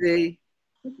 but I see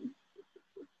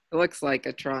it looks like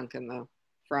a trunk in the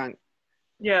front.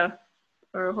 Yeah.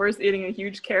 Or a horse eating a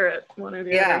huge carrot, one or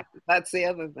the other. Yeah, that's the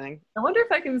other thing. I wonder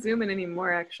if I can zoom in any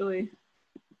more, actually.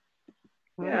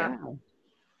 Oh, yeah.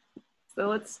 So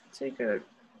let's take a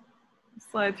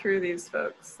slide through these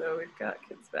folks. So we've got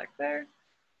kids back there.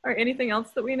 All right, anything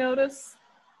else that we notice?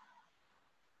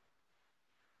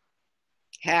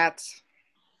 Hats.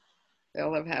 They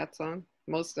all have hats on.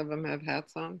 Most of them have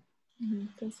hats on.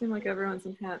 Does seem like everyone's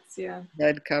in hats, yeah.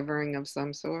 Head covering of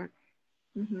some sort.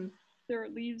 There are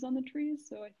leaves on the trees,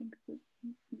 so I think that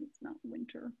it's not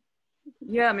winter.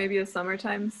 Yeah, maybe a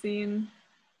summertime scene.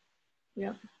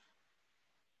 Yep.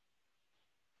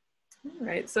 All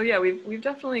right, so yeah, we've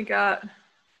definitely got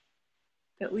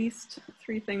at least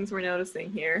 3 things we're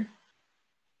noticing here.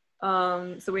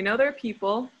 So we know they're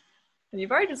people, and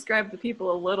you've already described the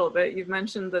people a little bit. You've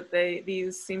mentioned that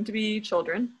these seem to be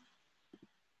children,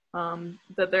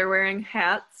 that they're wearing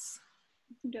hats.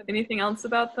 Anything else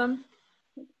about them?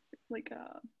 Like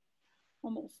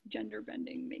almost gender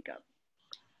bending makeup.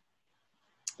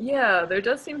 Yeah, there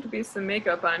does seem to be some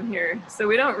makeup on here. So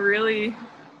we don't really,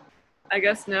 I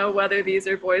guess, know whether these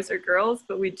are boys or girls,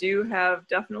 but we do have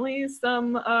definitely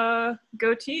some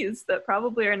goatees that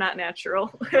probably are not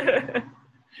natural.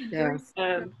 Yeah.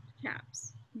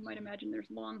 Caps. You might imagine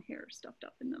there's long hair stuffed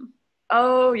up in them.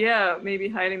 Oh yeah, maybe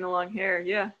hiding the long hair,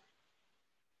 yeah.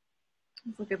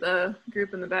 Let's look at the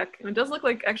group in the back. And it does look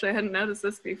like, actually I hadn't noticed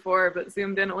this before, but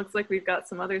zoomed in, it looks like we've got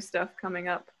some other stuff coming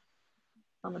up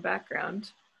on the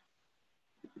background.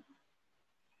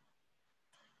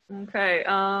 Okay,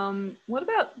 what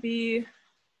about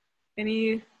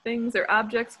any things or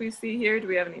objects we see here? Do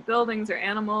we have any buildings or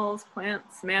animals,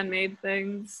 plants, man-made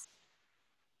things?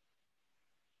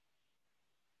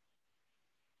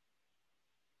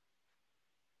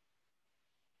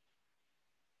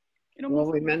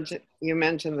 Well, you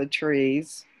mentioned the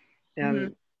trees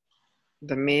and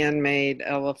the man-made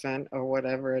elephant or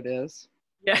whatever it is.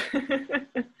 Yeah.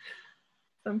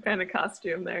 Some kind of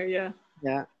costume there, yeah.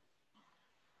 Yeah.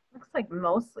 Looks like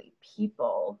mostly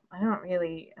people. I don't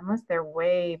really, unless they're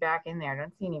way back in there, I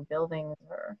don't see any buildings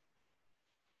or.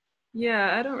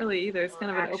 Yeah, I don't really either. It's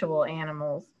kind of actual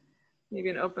animals. Maybe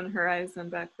an open horizon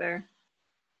back there.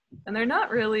 And they're not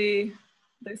really,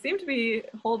 they seem to be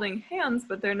holding hands,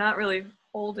 but they're not really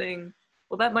holding,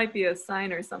 well, that might be a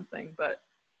sign or something, but.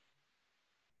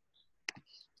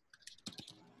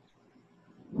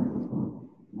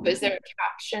 Is there a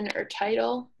caption or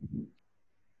title?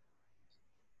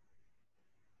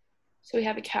 So we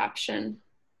have a caption.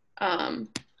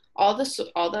 All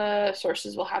the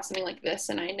sources will have something like this,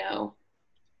 and I know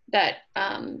that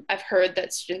I've heard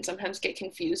that students sometimes get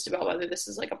confused about whether this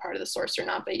is like a part of the source or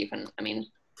not, but you can, I mean,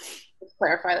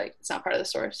 clarify like it's not part of the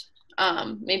source.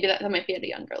 Maybe that might be at a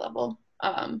younger level.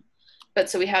 But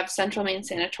so we have Central Maine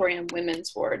Sanatorium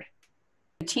Women's Ward.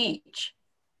 Teach.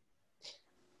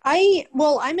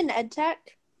 I'm an ed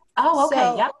tech. Oh,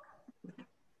 okay, yep.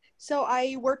 So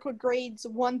I work with grades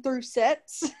 1 through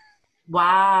 6.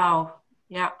 Wow,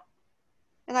 yeah.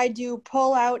 And I do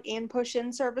pull out and push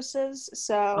in services,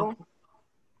 so. Okay.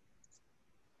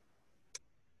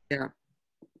 Yeah.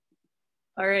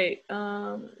 All right,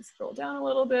 scroll down a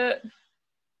little bit.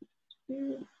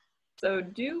 So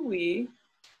do we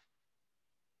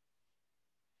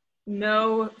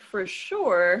know for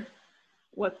sure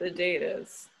what the date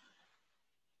is?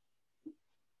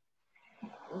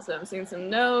 So I'm seeing some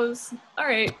no's. All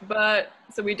right, but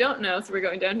so we don't know, so we're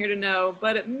going down here to no,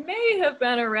 but it may have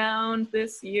been around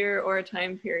this year or a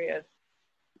time period.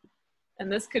 And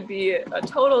this could be a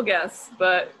total guess,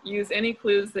 but use any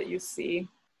clues that you see.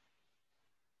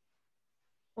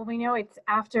 Well, we know it's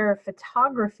after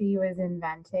photography was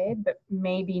invented, but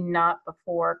maybe not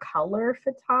before color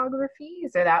photography.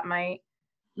 So that might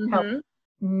help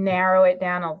narrow it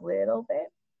down a little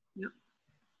bit. Yep.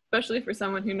 Especially for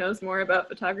someone who knows more about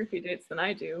photography dates than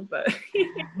I do, but.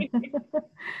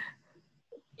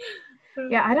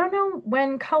 Yeah, I don't know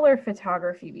when color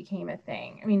photography became a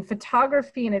thing. I mean,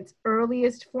 photography in its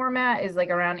earliest format is like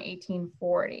around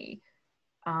 1840.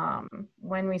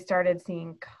 When we started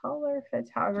seeing color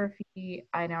photography,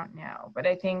 I don't know, but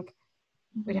I think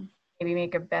we'd have to maybe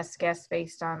make a best guess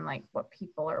based on like what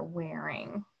people are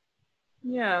wearing.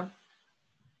 Yeah,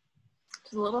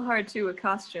 it's a little hard too with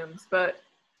costumes, but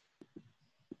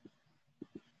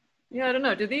yeah, I don't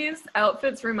know. Do these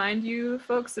outfits remind you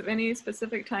folks of any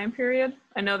specific time period?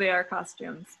 I know they are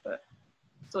costumes, but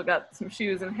still got some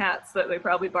shoes and hats that they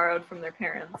probably borrowed from their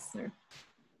parents. Or...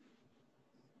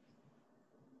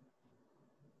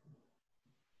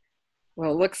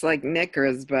 Well, it looks like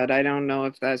knickers, but I don't know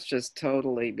if that's just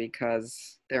totally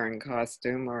because they're in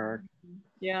costume or.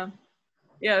 Yeah.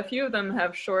 Yeah, a few of them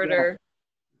have shorter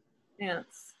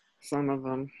pants. Some of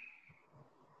them.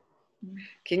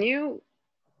 Can you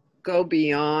go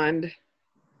beyond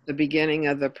the beginning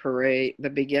of the parade, the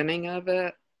beginning of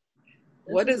it?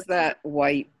 What is that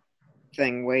white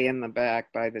thing way in the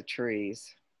back by the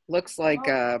trees? Looks like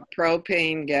a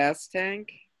propane gas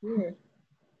tank.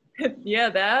 Yeah,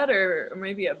 that or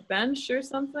maybe a bench or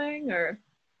something, or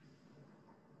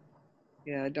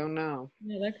Yeah, I don't know.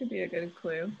 yeah, that could be a good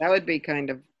clue. That would be kind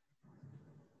of,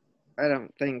 I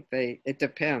don't think it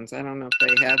depends. I don't know if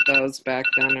they had those back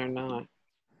then or not,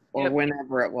 or Yep.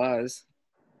 whenever it was.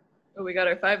 Oh, we got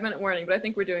our 5-minute warning, but I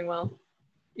think we're doing well.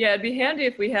 Yeah, it'd be handy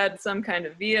if we had some kind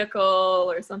of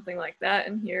vehicle or something like that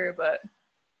in here, but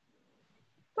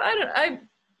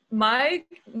my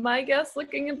guess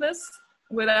looking at this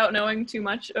without knowing too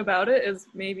much about it is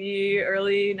maybe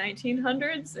early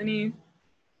 1900s. Does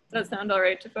that sound all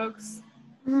right to folks?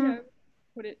 Yeah, I would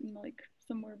put it in like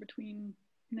somewhere between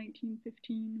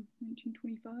 1915,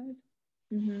 1925.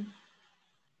 Mm-hmm.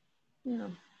 Yeah.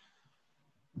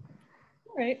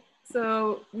 All right,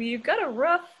 so we've got a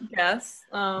rough guess.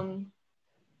 No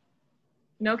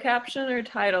caption or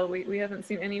title. We haven't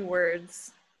seen any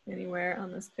words anywhere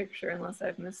on this picture unless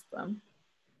I've missed them.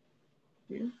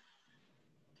 So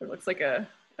it looks like a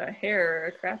hair or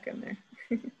a crack in there.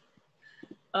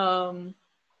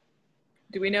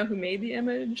 Do we know who made the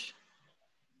image?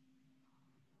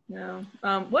 No.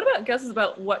 What about guesses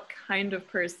about what kind of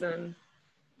person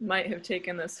might have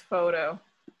taken this photo?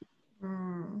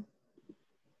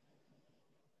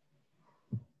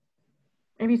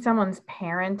 Maybe someone's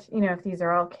parent, you know, if these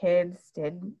are all kids,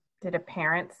 did a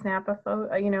parent snap a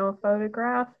photo, you know, a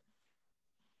photograph?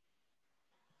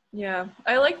 Yeah,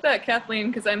 I like that,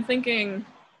 Kathleen, because I'm thinking,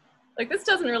 like, this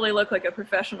doesn't really look like a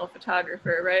professional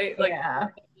photographer, right? Like, Yeah.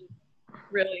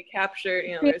 really capture,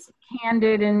 you know, It's there's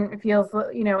candid and it feels,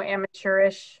 you know,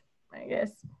 amateurish, I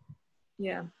guess.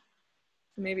 Yeah.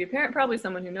 So maybe a parent, probably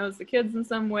someone who knows the kids in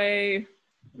some way.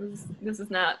 This is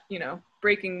not, you know,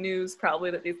 breaking news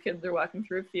probably that these kids are walking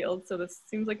through a field. So this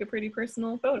seems like a pretty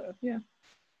personal photo. Yeah.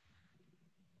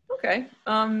 Okay.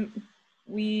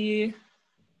 We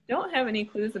don't have any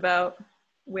clues about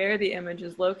where the image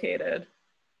is located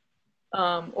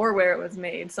or where it was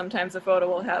made. Sometimes a photo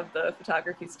will have the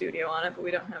photography studio on it, but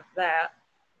we don't have that.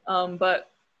 But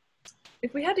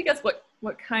if we had to guess what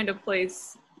kind of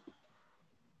place,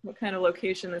 what kind of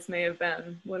location this may have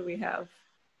been, what do we have?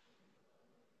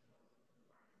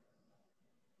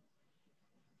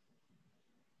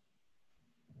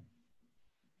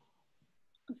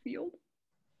 A field?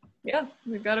 Yeah,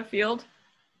 we've got a field.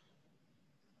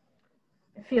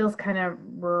 It feels kind of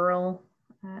rural.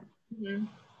 Mm-hmm.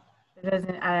 It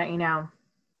doesn't, you know,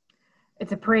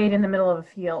 it's a parade in the middle of a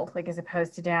field, like as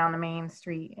opposed to down the main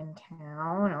street in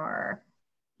town, or,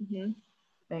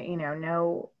 but, you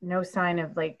know, no sign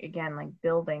of like, again, like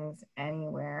buildings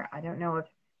anywhere. I don't know if,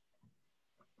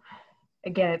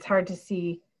 again, it's hard to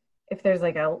see if there's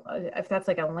like if that's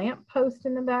like a lamp post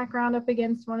in the background up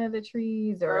against one of the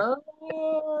trees, or I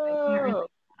can't really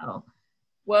tell.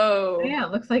 Whoa. But yeah,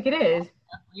 it looks like it is.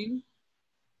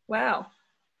 Wow.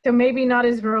 So maybe not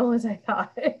as rural as I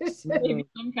thought. Maybe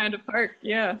some kind of park,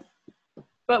 yeah.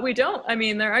 But we don't, I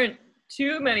mean, there aren't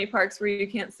too many parks where you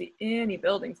can't see any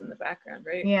buildings in the background,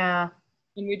 right? Yeah.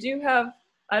 And we do have,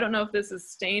 I don't know if this is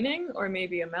staining or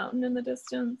maybe a mountain in the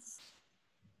distance.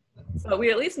 So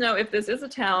we at least know if this is a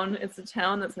town, it's a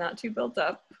town that's not too built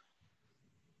up.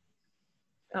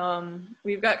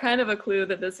 We've got kind of a clue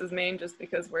that this is Maine just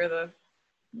because we're the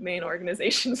main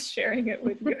organizations sharing it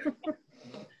with you.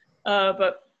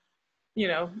 But, you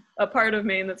know, a part of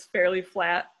Maine that's fairly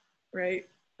flat, right?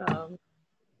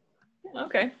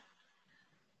 Okay.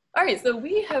 All right, so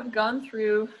we have gone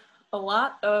through a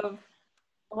lot of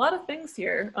things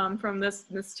here from this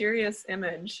mysterious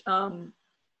image.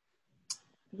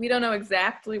 We don't know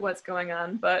exactly what's going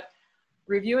on, but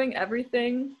reviewing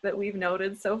everything that we've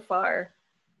noted so far,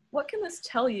 what can this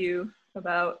tell you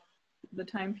about the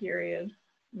time period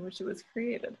in which it was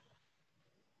created?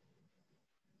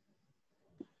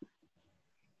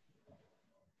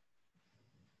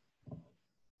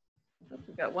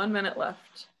 We've got 1 minute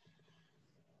left.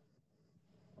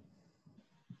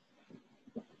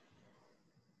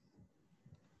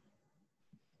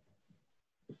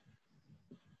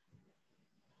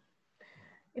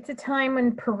 It's a time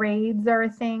when parades are a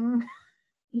thing.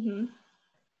 Mm-hmm.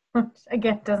 Which,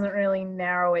 again, doesn't really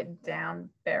narrow it down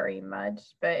very much,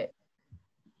 but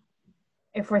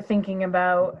if we're thinking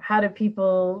about how do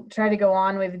people try to go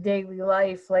on with daily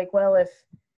life, like, well, if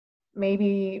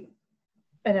maybe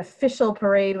an official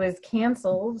parade was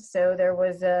canceled, so there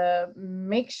was a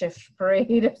makeshift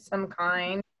parade of some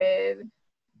kind with,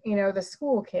 you know, the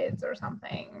school kids or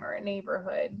something, or a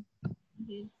neighborhood.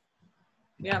 Mm-hmm.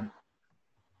 Yeah.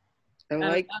 I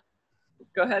like,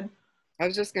 go ahead. I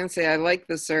was just going to say, I like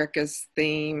the circus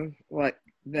theme, what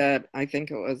that I think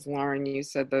it was Lauren, you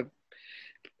said the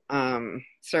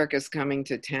circus coming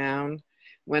to town.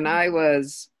 When I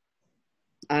was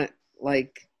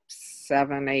like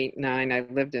 7, 8, 9, I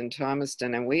lived in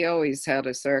Thomaston, and we always had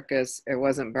a circus. It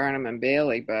wasn't Burnham and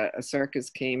Bailey, but a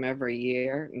circus came every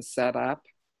year and set up.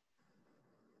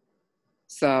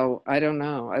 So I don't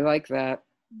know. I like that.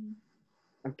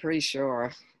 I'm pretty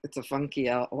sure it's a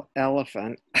funky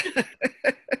elephant.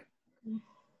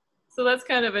 So that's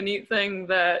kind of a neat thing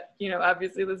that, you know,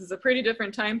 obviously this is a pretty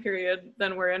different time period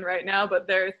than we're in right now, but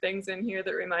there are things in here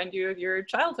that remind you of your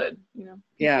childhood, you know.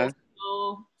 Yeah.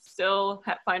 Still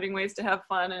finding ways to have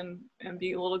fun and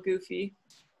be a little goofy,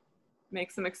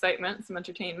 make some excitement, some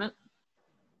entertainment.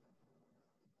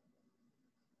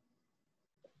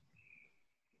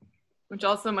 Which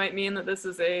also might mean that this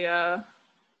is a,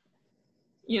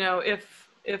 you know,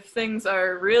 if things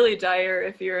are really dire,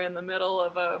 if you're in the middle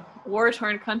of a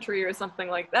war-torn country or something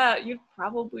like that, you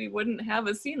probably wouldn't have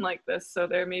a scene like this. So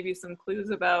there may be some clues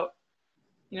about,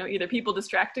 you know, either people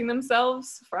distracting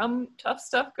themselves from tough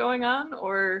stuff going on,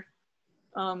 or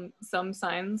some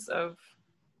signs of,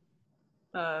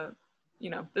 you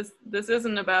know, this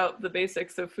isn't about the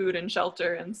basics of food and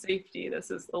shelter and safety.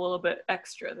 This is a little bit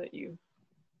extra that you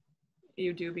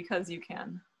do because you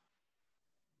can.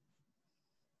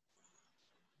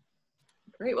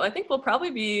 Great, well, I think we'll probably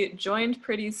be joined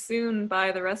pretty soon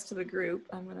by the rest of the group.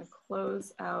 I'm gonna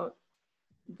close out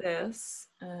this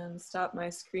and stop my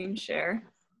screen share.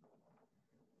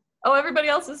 Oh, everybody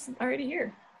else is already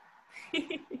here.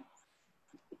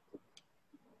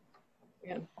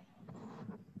 Yeah.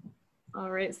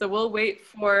 All right, so we'll wait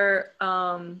for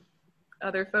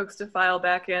other folks to file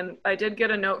back in. I did get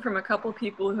a note from a couple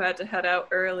people who had to head out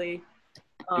early.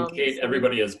 And Kate,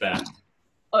 everybody is back.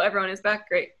 Oh, everyone is back,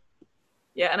 great.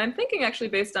 Yeah, and I'm thinking actually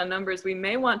based on numbers, we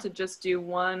may want to just do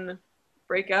one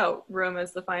breakout room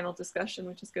as the final discussion,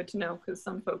 which is good to know because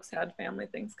some folks had family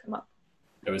things come up.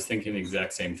 I was thinking the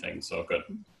exact same thing, so good.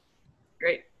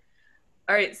 Great.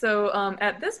 All right, so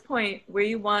at this point,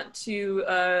 we want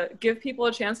to give people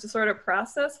a chance to sort of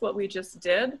process what we just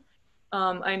did.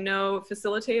 I know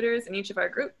facilitators in each of our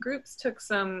groups took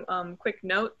some quick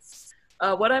notes.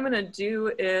 What I'm gonna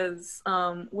do is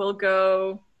we'll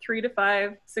go 3 to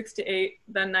 5, 6 to 8,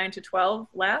 then 9 to 12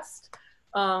 last.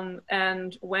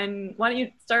 And why don't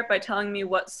you start by telling me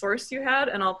what source you had,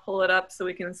 and I'll pull it up so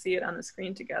we can see it on the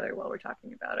screen together while we're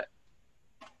talking about it.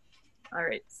 All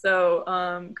right,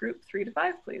 so group 3 to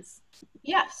 5, please.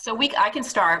 Yeah, so I can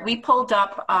start. We pulled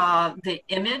up the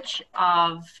image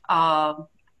of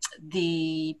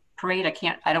the parade.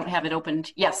 I don't have it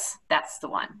opened. Yes, that's the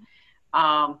one.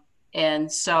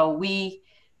 And so we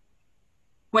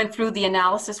went through the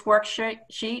analysis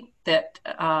worksheet that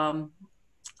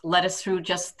led us through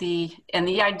just the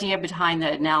idea behind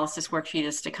the analysis worksheet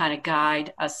is to kind of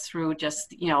guide us through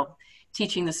just, you know,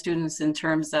 teaching the students in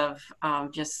terms of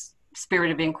just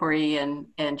spirit of inquiry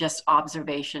and just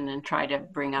observation, and try to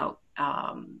bring out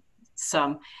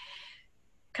some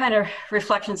kind of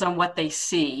reflections on what they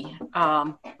see.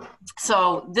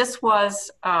 So this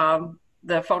was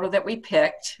the photo that we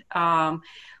picked.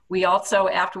 We also,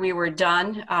 after we were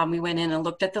done, we went in and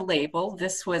looked at the label.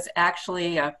 This was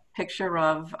actually a picture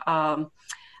of a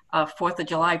 4th of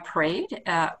July parade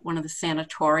at one of the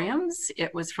sanatoriums.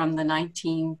 It was from the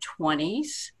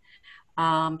 1920s,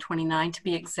 29 to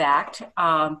be exact.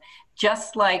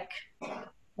 Just like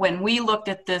when we looked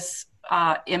at this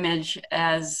image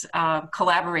as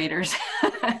collaborators,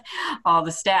 all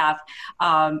the staff,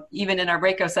 even in our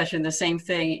breakout session, the same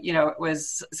thing, you know, it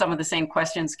was some of the same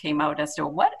questions came out as to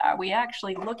what are we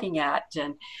actually looking at,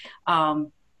 and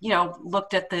you know,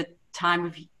 looked at the time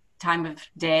of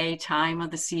day, time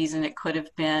of the season it could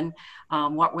have been,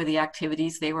 what were the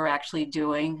activities they were actually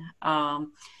doing.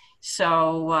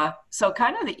 So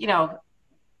kind of, you know,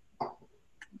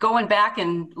 going back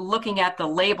and looking at the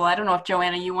label, I don't know if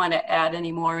Joanna, you want to add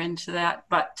any more into that,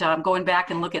 but going back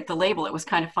and look at the label, it was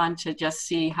kind of fun to just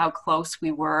see how close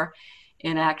we were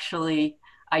in actually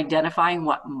identifying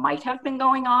what might have been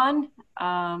going on.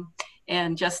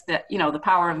 And just that, you know, the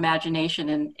power of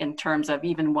imagination in terms of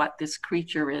even what this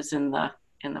creature is in the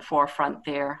forefront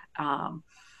there,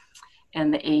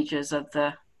 and the ages of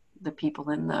the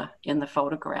people in the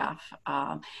photograph.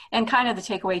 And kind of the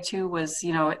takeaway too was,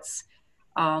 you know, it's,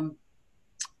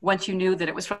 once you knew that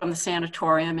it was from the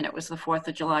sanatorium and it was the 4th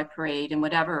of July parade and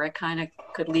whatever, it kind of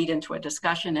could lead into a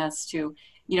discussion as to,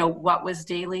 you know, what was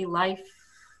daily life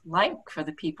like for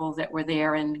the people that were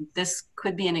there. And this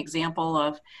could be an example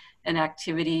of an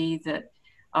activity that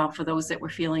for those that were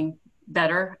feeling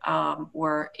better,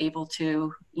 were able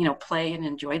to, you know, play and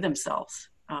enjoy themselves.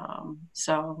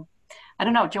 So I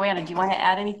don't know, Joanna, do you want to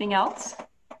add anything else?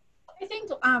 I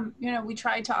think, you know, we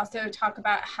tried to also talk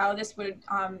about how this would,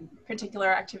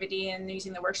 particular activity and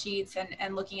using the worksheets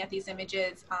and looking at these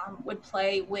images would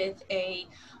play with a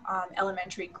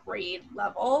elementary grade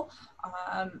level,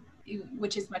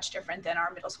 which is much different than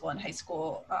our middle school and high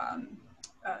school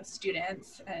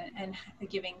students, and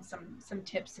giving some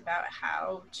tips about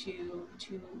how to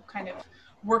kind of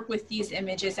work with these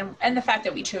images, and the fact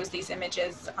that we chose these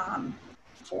images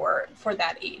for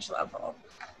that age level.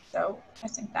 So I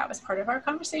think that was part of our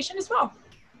conversation as well.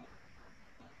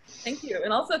 Thank you.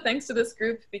 And also thanks to this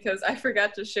group, because I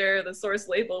forgot to share the source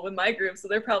label with my group. So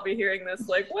they're probably hearing this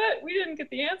like, what? We didn't get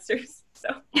the answers. So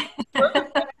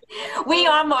we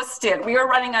almost did. We were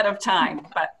running out of time,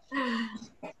 but.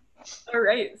 All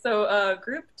right. So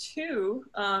group 2,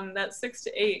 that's 6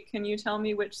 to 8. Can you tell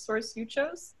me which source you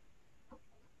chose?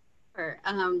 Sure.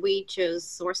 We chose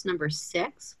source number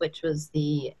 6, which was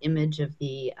the image of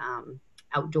the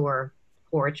outdoor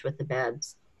porch with the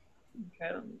beds.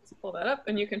 Okay, let's pull that up,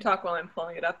 and you can talk while I'm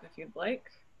pulling it up if you'd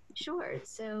like. Sure.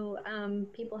 So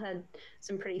people had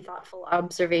some pretty thoughtful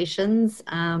observations.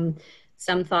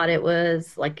 Some thought it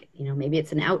was like, you know, maybe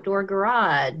it's an outdoor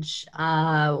garage.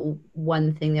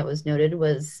 One thing that was noted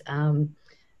was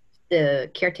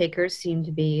the caretakers seemed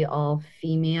to be all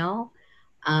female.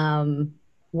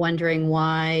 Wondering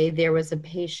why there was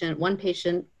one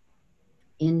patient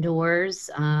indoors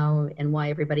and why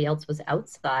everybody else was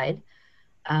outside.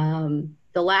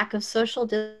 The lack of social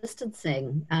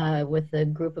distancing with a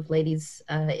group of ladies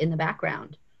in the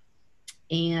background.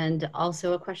 And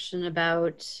also a question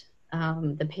about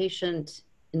the patient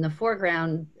in the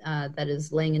foreground that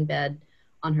is laying in bed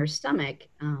on her stomach.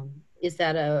 Was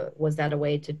that a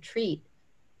way to treat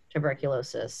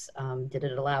tuberculosis? Did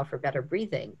it allow for better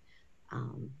breathing?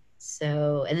 And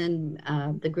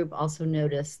then the group also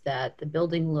noticed that the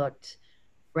building looked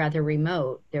rather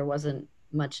remote. There wasn't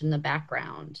much in the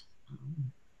background.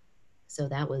 So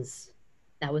that was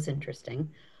interesting.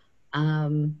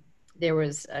 There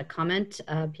was a comment,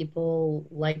 people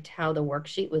liked how the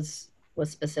worksheet was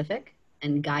specific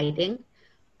and guiding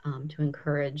to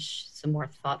encourage some more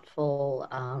thoughtful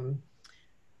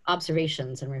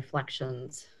observations and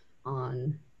reflections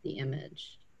on the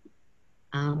image.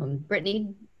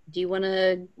 Brittany, do you want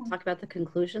to talk about the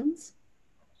conclusions?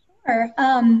 Sure.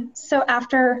 So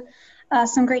after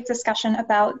some great discussion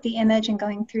about the image and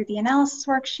going through the analysis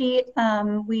worksheet,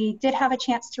 we did have a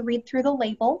chance to read through the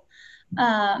label.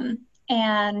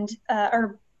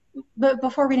 But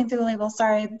before reading through the label,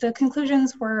 sorry, the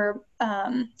conclusions were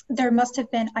there must have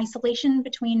been isolation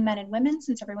between men and women,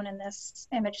 since everyone in this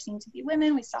image seemed to be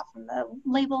women. We saw from the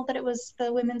label that it was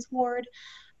the women's ward.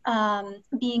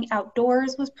 Being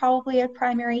outdoors was probably a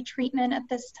primary treatment at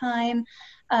this time.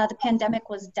 The pandemic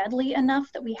was deadly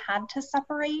enough that we had to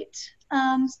separate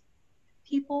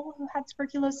people who had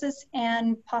tuberculosis,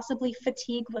 and possibly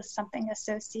fatigue was something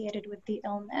associated with the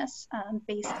illness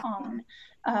based on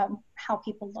how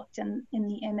people looked in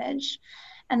the image.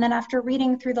 And then after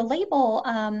reading through the label,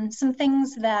 some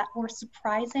things that were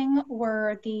surprising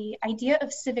were the idea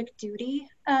of civic duty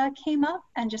came up,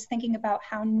 and just thinking about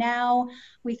how now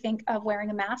we think of wearing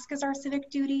a mask as our civic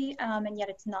duty, and yet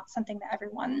it's not something that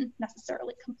everyone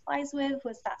necessarily complies with.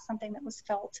 Was that something that was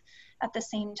felt at the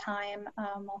same time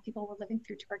while people were living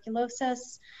through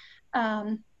tuberculosis?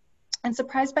 And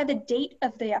surprised by the date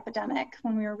of the epidemic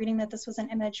when we were reading that this was an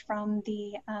image from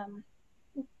the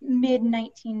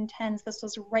mid-1910s. This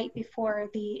was right before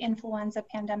the influenza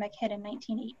pandemic hit in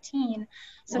 1918.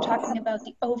 So talking about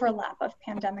the overlap of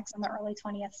pandemics in the early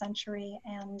 20th century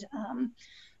and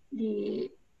the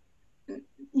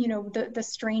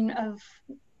strain of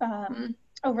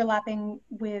overlapping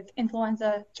with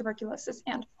influenza, tuberculosis,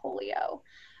 and polio.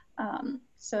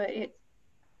 So it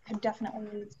could definitely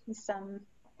lead to some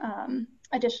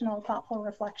additional thoughtful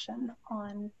reflection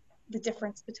on the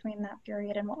difference between that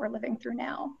period and what we're living through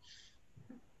now.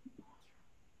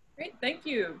 Great, thank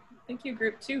you. Thank you,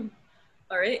 group 2.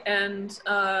 All right, and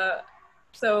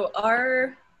so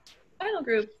our final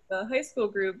group, the high school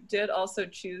group, did also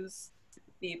choose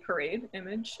the parade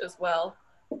image as well.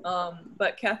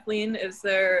 But Kathleen, is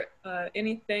there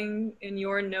anything in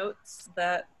your notes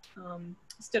that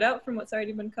stood out from what's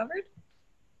already been covered?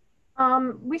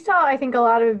 We saw, I think, a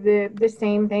lot of the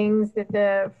same things that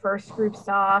the first group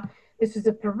saw. This was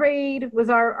a parade, was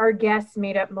our guests,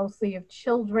 made up mostly of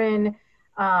children.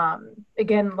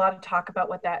 Again, a lot of talk about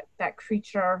what that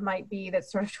creature might be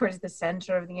that's sort of towards the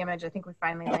center of the image. I think we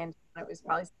finally landed on it was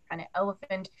probably some kind of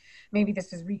elephant. Maybe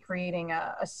this was recreating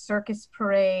a circus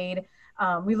parade.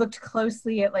 We looked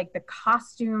closely at like the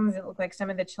costumes. It looked like some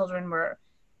of the children were,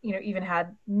 you know, even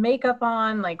had makeup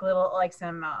on, like little, like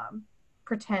some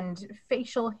pretend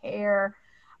facial hair.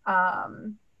 Thought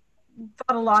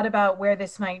a lot about where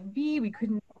this might be. We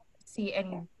couldn't see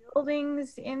any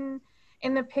buildings in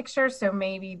the picture, so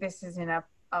maybe this is in a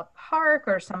park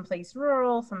or someplace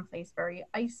rural, someplace very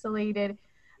isolated.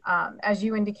 As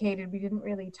you indicated, we didn't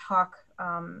really talk,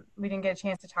 we didn't get a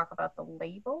chance to talk about the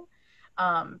label,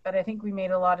 but I think we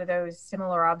made a lot of those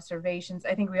similar observations.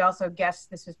 I think we also guessed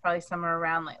this was probably somewhere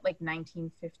around like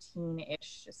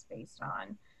 1915-ish, just based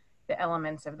on the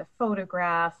elements of the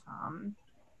photograph,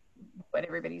 what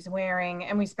everybody's wearing.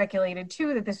 And we speculated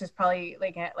too that this was probably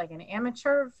like an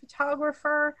amateur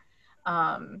photographer,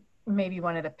 maybe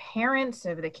one of the parents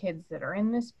of the kids that are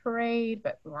in this parade,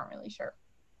 but we weren't really sure.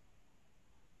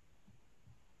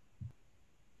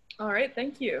 All right,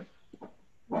 thank you.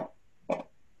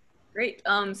 Great.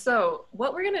 So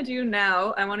what we're gonna do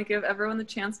now, I wanna give everyone the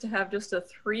chance to have just a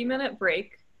 3-minute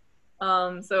break.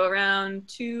 So around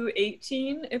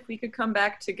 2:18, if we could come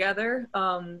back together.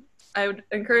 I would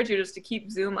encourage you just to keep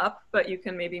Zoom up, but you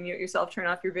can maybe mute yourself, turn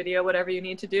off your video, whatever you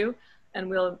need to do, and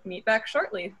we'll meet back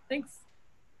shortly. Thanks.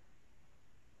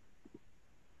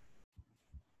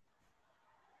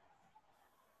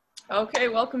 Okay,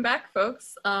 welcome back,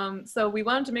 folks. So we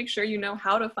wanted to make sure you know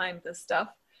how to find this stuff.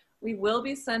 We will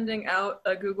be sending out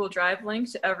a Google Drive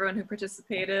link to everyone who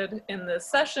participated in this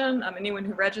session, anyone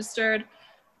who registered.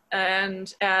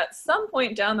 And at some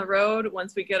point down the road,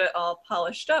 once we get it all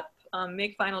polished up,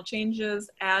 make final changes,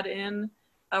 add in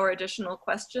our additional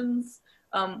questions,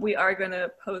 we are going to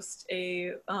post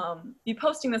be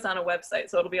posting this on a website.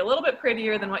 So it'll be a little bit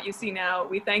prettier than what you see now.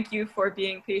 We thank you for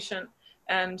being patient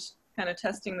and kind of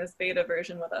testing this beta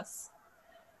version with us.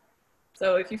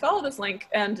 So if you follow this link,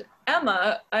 and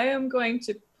Emma, I am going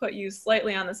to put you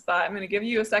slightly on the spot. I'm going to give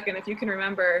you a second if you can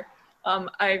remember.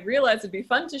 I realized it'd be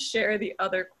fun to share the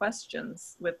other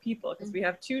questions with people because we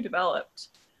have 2 developed.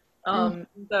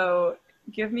 So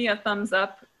give me a thumbs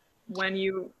up when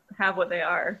you have what they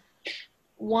are.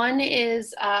 One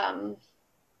is how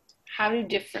do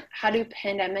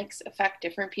pandemics affect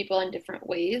different people in different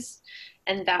ways?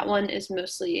 And that one is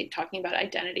mostly talking about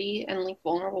identity and like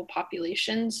vulnerable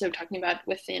populations. So talking about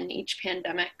within each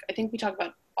pandemic. I think we talk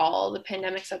about all the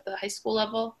pandemics at the high school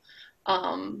level,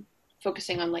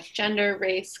 focusing on like gender,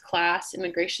 race, class,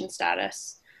 immigration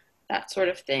status, that sort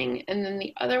of thing. And then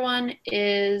the other one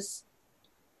is,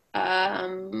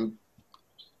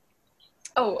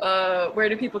 where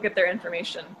do people get their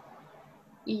information?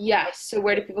 Yes, so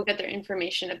where do people get their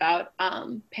information about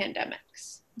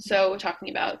pandemics? So we're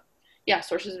talking about,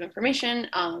 sources of information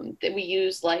that we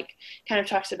use, like kind of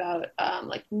talks about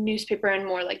like newspaper and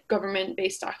more like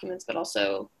government-based documents, but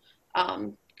also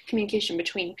communication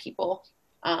between people.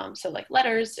 So like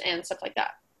letters and stuff like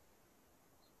that.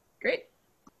 Great.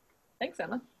 Thanks,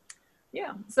 Emma.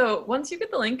 Yeah, so once you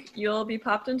get the link, you'll be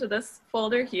popped into this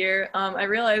folder here. I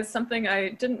realized something I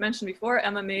didn't mention before.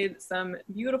 Emma made some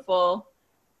beautiful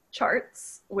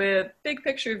charts with big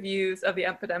picture views of the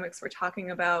epidemics we're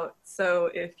talking about. So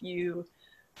if you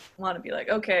want to be like,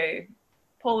 okay,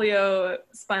 polio,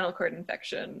 spinal cord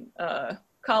infection,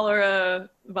 cholera,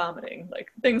 vomiting,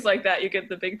 like things like that, you get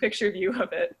the big picture view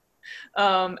of it.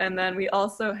 And then we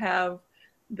also have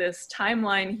this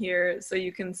timeline here so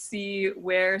you can see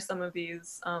where some of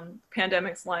these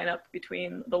pandemics line up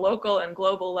between the local and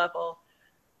global level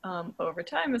over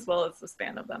time, as well as the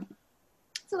span of them.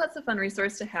 So that's a fun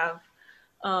resource to have.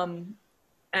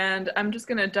 And I'm just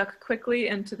gonna duck quickly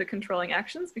into the controlling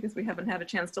actions because we haven't had a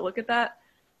chance to look at that.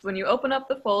 So when you open up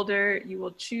the folder, you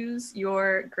will choose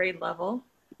your grade level.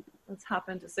 Let's hop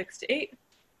into 6 to 8.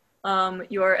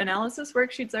 Your analysis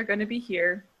worksheets are going to be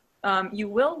here. You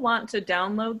will want to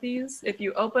download these. If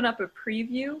you open up a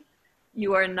preview,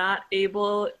 you are not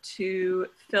able to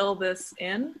fill this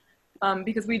in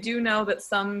because we do know that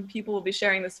some people will be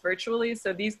sharing this virtually.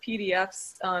 So these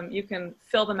PDFs, you can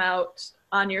fill them out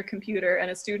on your computer and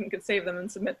a student could save them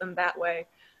and submit them that way.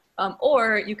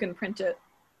 Or you can print it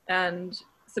and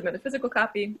submit a physical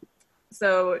copy.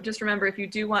 So just remember, if you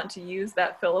do want to use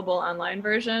that fillable online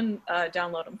version,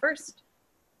 download them first.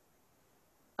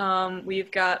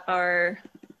 We've got our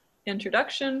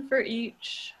introduction for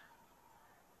each,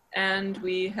 and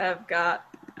we have got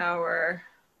our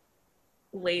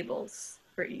labels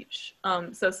for each.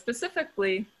 So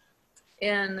specifically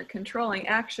in controlling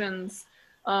actions,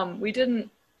 we didn't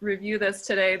review this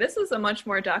today. This is a much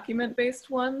more document-based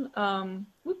one.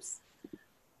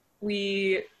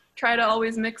 We try to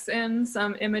always mix in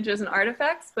some images and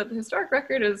artifacts, but the historic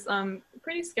record is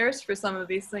pretty scarce for some of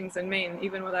these things in Maine,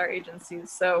 even with our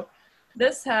agencies. So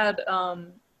this had,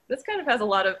 this kind of has a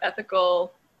lot of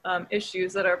ethical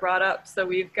issues that are brought up. So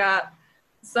we've got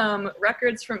some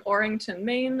records from Orrington,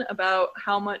 Maine about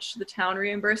how much the town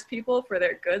reimbursed people for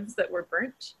their goods that were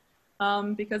burnt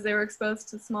because they were exposed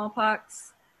to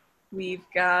smallpox. We've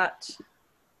got,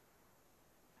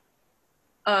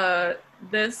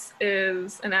 this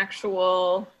is an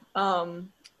actual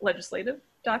legislative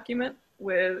document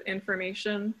with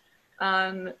information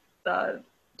on the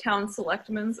town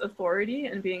selectman's authority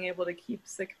and being able to keep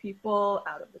sick people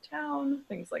out of the town,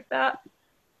 things like that.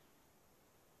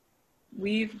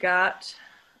 We've got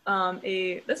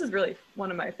this is really one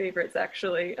of my favorites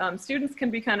actually. Students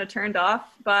can be kind of turned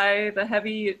off by the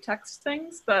heavy text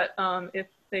things, but if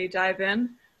they dive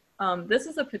in, this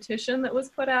is a petition that was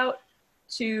put out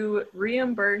to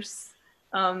reimburse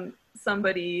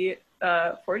somebody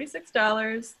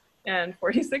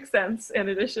 $46.46 in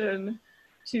addition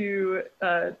to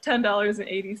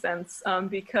 $10.80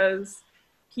 because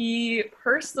he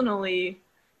personally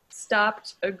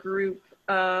stopped a group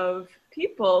of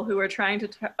people who were trying to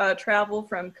travel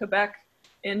from Quebec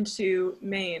into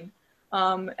Maine.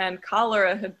 And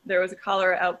cholera, there was a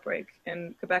cholera outbreak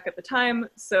in Quebec at the time,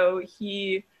 so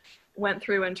he went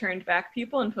through and turned back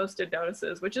people and posted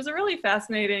notices, which is a really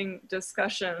fascinating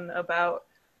discussion about,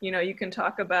 you can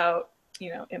talk about,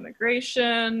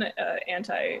 immigration,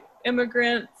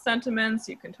 anti-immigrant sentiments,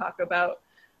 you can talk about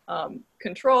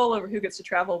control over who gets to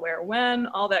travel where, when,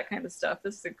 all that kind of stuff.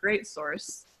 This is a great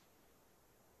source.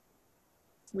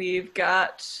 We've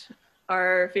got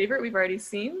our favorite we've already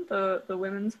seen, the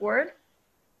women's ward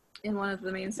in one of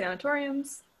the main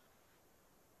sanatoriums.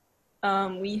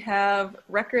 We have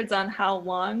records on how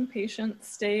long patients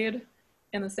stayed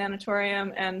in the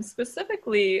sanatorium and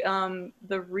specifically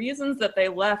the reasons that they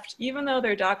left, even though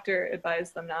their doctor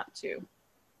advised them not to,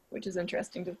 which is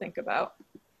interesting to think about.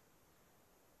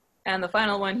 And the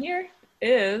final one here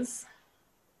is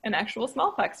an actual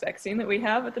smallpox vaccine that we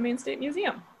have at the Maine State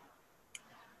Museum.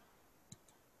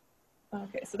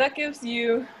 Okay, so that gives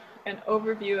you an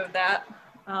overview of that.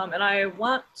 And I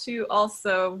want to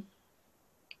also,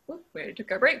 we already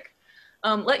took our break,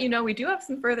 let you know we do have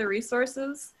some further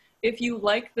resources. If you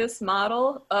like this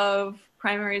model of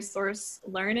primary source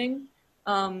learning,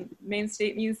 Maine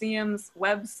State Museum's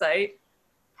website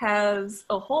has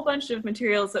a whole bunch of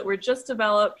materials that were just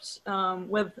developed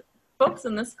with folks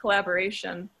in this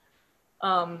collaboration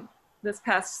this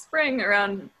past spring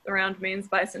around Maine's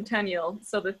bicentennial.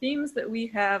 So the themes that we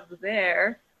have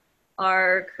there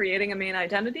are creating a Maine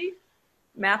identity,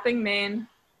 mapping Maine,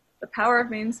 the power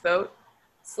of Maine's vote,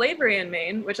 slavery in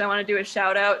Maine, which I want to do a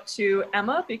shout out to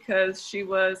Emma because she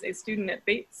was a student at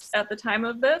Bates at the time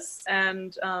of this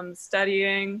and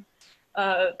studying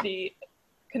the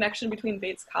connection between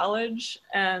Bates College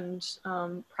and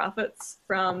profits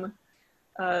from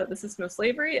the system of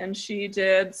slavery, and she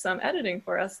did some editing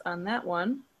for us on that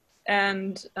one,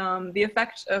 and the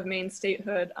effect of Maine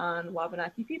statehood on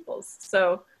Wabanaki peoples.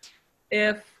 So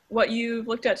if what you've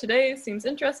looked at today seems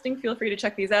interesting, feel free to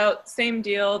check these out. Same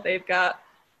deal, they've got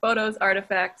photos,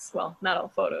 artifacts, well, not all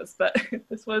photos, but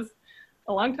this was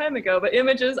a long time ago, but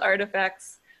images,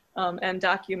 artifacts, and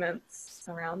documents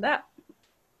around that.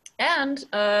 And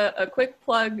a quick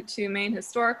plug to Maine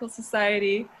Historical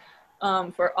Society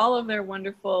for all of their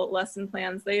wonderful lesson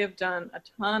plans. They have done a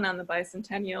ton on the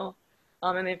bicentennial,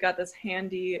 and they've got this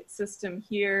handy system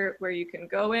here where you can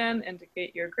go in,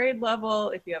 indicate your grade level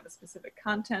if you have a specific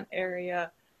content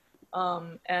area,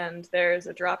 and there's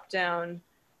a drop down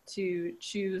to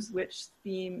choose which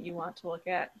theme you want to look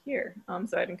at here.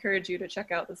 So I'd encourage you to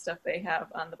check out the stuff they have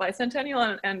on the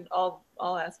bicentennial and all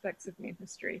aspects of Maine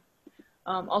history.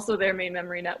 Also, their Maine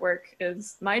Memory Network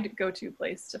is my go-to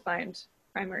place to find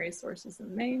primary sources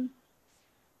in Maine.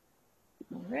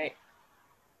 All right,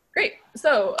 great.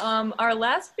 So our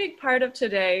last big part of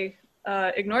today,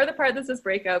 ignore the part that says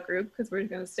breakout group because we're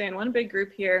going to stay in one big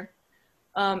group here.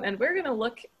 And we're going to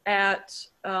look at,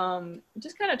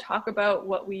 just kind of talk about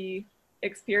what we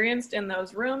experienced in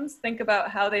those rooms, think about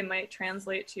how they might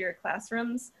translate to your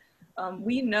classrooms.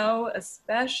 We know,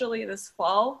 especially this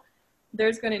fall,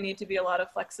 there's going to need to be a lot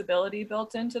of flexibility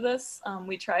built into this.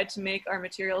 We tried to make our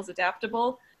materials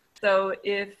adaptable. So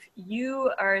if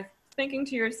you are thinking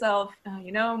to yourself,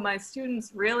 you know, my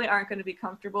students really aren't going to be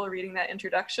comfortable reading that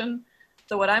introduction,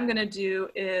 so what I'm going to do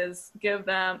is give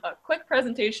them a quick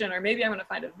presentation, or maybe I'm going to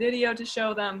find a video to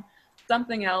show them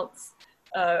something else.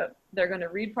 they're going to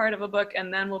read part of a book,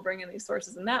 and then we'll bring in these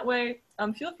sources in that way.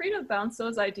 Feel free to bounce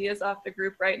those ideas off the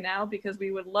group right now, because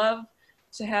we would love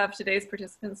to have today's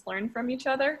participants learn from each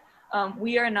other.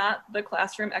 We are not the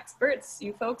classroom experts,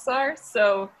 you folks are,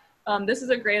 so this is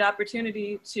a great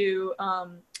opportunity to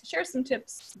share some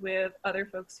tips with other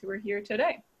folks who are here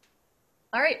today.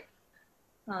 All right,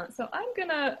 so I'm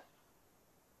gonna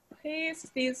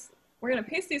paste these, we're gonna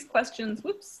paste these questions,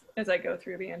 whoops, as I go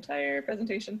through the entire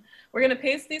presentation. We're gonna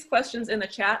paste these questions in the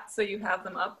chat so you have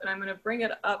them up, and I'm gonna bring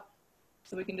it up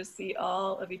so we can just see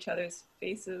all of each other's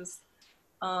faces.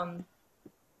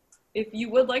 If you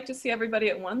would like to see everybody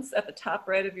at once, at the top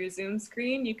right of your Zoom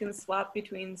screen, you can swap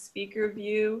between speaker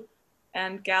view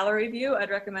and gallery view. I'd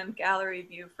recommend gallery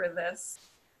view for this.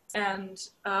 And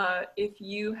if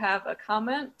you have a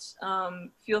comment,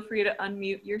 feel free to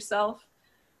unmute yourself.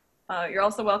 You're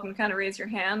also welcome to kind of raise your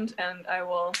hand, and I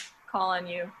will call on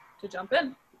you to jump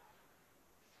in.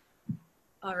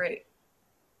 All right.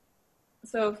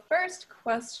 So first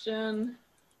question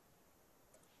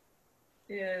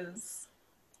is,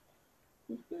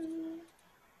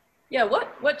 yeah,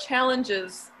 what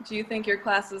challenges do you think your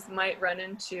classes might run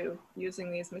into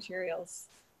using these materials?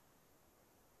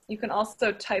 You can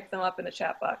also type them up in the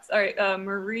chat box. All right,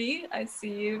 Marie, I see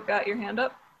you've got your hand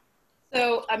up.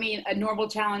 So, I mean, a normal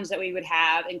challenge that we would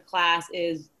have in class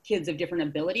is kids of different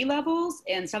ability levels,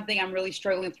 and something I'm really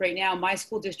struggling with right now, my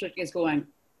school district is going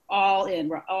all in,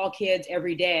 we're all kids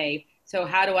every day. So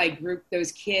how do I group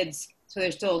those kids so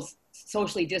they're still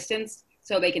socially distanced,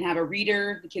 so they can have a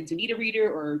reader, the kids who need a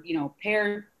reader, or, you know,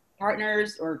 pair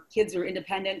partners, or kids who are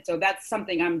independent. So that's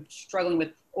something I'm struggling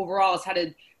with overall, is how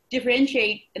to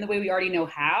differentiate in the way we already know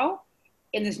how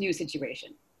in this new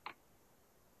situation.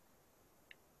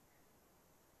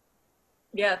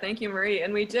 Yeah, thank you, Marie.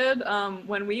 And we did,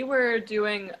 when we were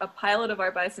doing a pilot of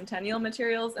our bicentennial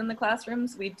materials in the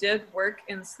classrooms, we did work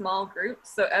in small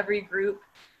groups. So every group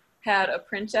had a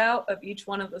printout of each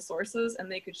one of the sources,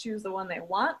 and they could choose the one they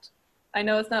want. I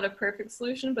know it's not a perfect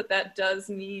solution, but that does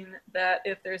mean that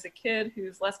if there's a kid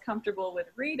who's less comfortable with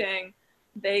reading,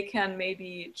 they can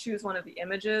maybe choose one of the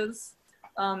images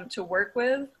to work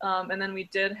with. And then we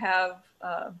did have,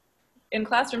 in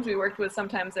classrooms we worked with,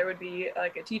 sometimes there would be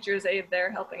like a teacher's aide there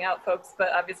helping out folks, but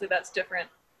obviously that's different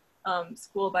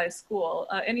school by school.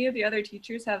 Any of the other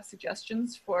teachers have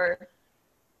suggestions for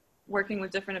working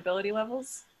with different ability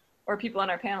levels, or people on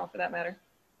our panel for that matter?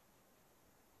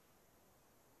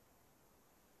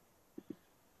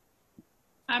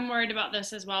 I'm worried about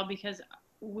this as well, because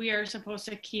we are supposed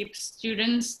to keep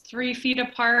students 3 feet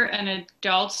apart and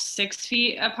adults 6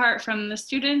 feet apart from the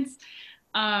students.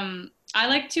 I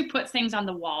like to put things on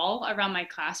the wall around my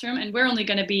classroom, and we're only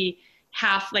going to be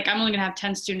half, like I'm only going to have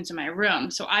 10 students in my room.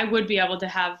 So I would be able to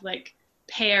have like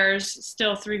pairs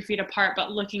still 3 feet apart,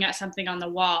 but looking at something on the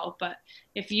wall. But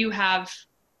if you have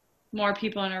more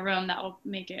people in a room, that will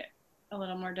make it a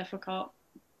little more difficult.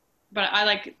 But I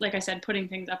like I said, putting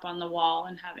things up on the wall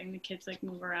and having the kids like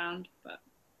move around. But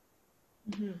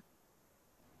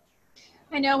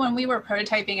I know when we were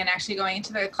prototyping and actually going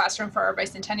into the classroom for our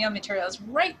bicentennial materials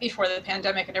right before the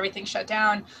pandemic and everything shut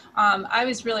down, I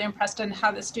was really impressed on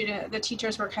how the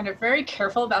teachers were kind of very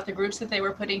careful about the groups that they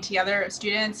were putting together of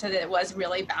students, so that it was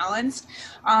really balanced.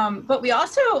 But we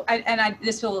also,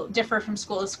 this will differ from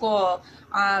school to school,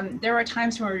 there were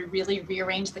times when we really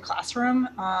rearranged the classroom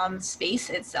space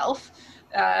itself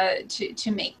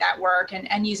to make that work,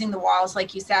 and using the walls,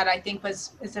 like you said, I think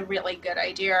is a really good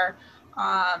idea.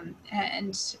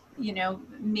 And you know,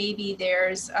 maybe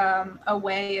there's a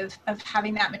way of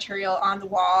having that material on the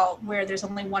wall where there's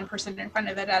only one person in front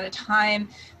of it at a time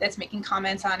that's making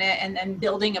comments on it, and then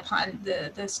building upon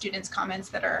the students' comments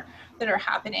that are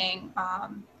happening.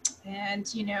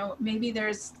 And you know, maybe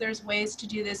there's ways to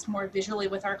do this more visually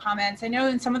with our comments. I know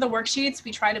in some of the worksheets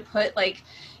we try to put like,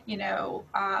 you know,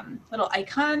 little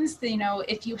icons. You know,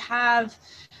 if you have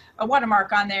a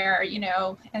watermark on there, you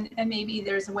know, and maybe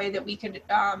there's a way that we could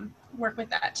work with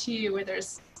that too, where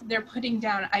they're putting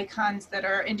down icons that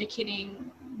are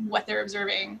indicating what they're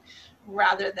observing,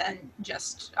 rather than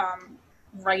just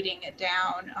writing it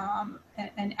down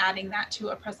and adding that to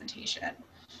a presentation.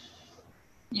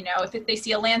 You know, if they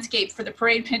see a landscape for the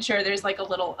parade picture, there's like a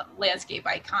little landscape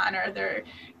icon, or they're,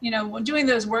 you know, doing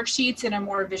those worksheets in a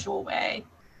more visual way.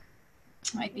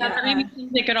 Maybe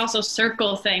they could also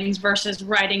circle things versus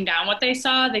writing down what they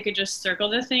saw. They could just circle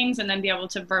the things and then be able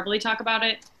to verbally talk about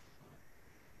it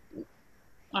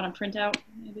on a printout,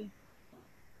 maybe.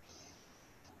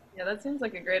 Yeah, that seems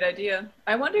like a great idea.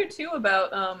 I wonder too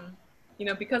about, you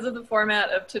know, because of the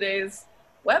format of today's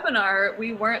webinar,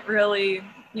 we weren't really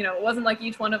you know, it wasn't like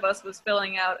each one of us was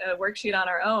filling out a worksheet on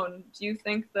our own. Do you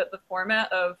think that the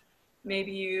format of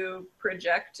maybe you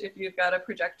project if you've got a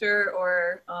projector,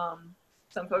 or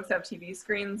some folks have TV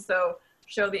screens, so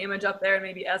show the image up there and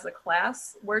maybe as a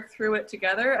class work through it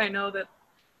together? I know that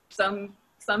some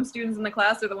students in the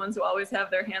class are the ones who always have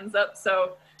their hands up,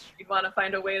 so you'd want to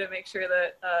find a way to make sure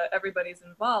that everybody's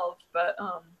involved, but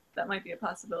that might be a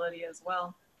possibility as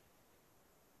well.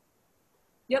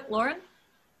 Yep, Lauren?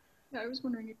 Yeah, I was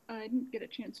wondering if I didn't get a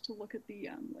chance to look at the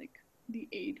like the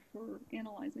aid for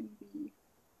analyzing the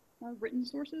written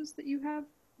sources that you have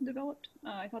developed.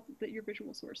 I thought that your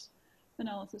visual source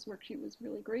analysis worksheet was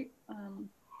really great,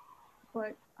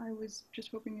 but I was just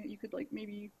hoping that you could like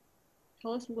maybe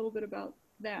tell us a little bit about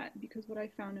that, because what I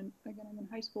found, and again I'm in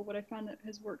high school, what I found that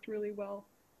has worked really well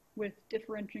with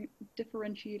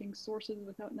differentiating sources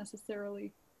without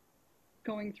necessarily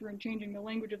going through and changing the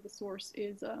language of the source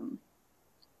is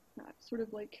sort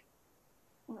of like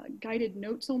guided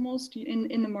notes almost.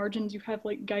 In the margins you have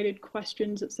like guided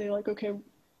questions that say like, okay,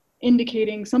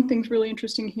 indicating something's really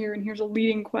interesting here, and here's a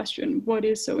leading question. What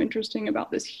is so interesting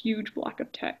about this huge block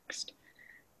of text?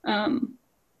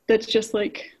 That's just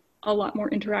like a lot more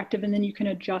interactive, and then you can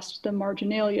adjust the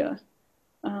marginalia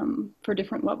for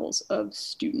different levels of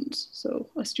students. So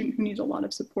a student who needs a lot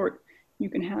of support, you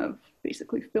can have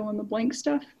basically fill in the blank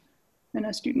stuff, and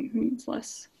a student who needs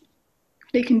less,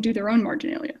 they can do their own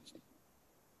marginalia.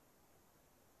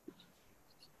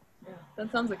 Yeah,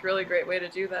 that sounds like a really great way to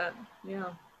do that. Yeah.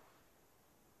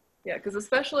 Yeah, because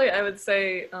especially I would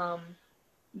say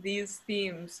these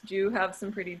themes do have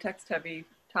some pretty text-heavy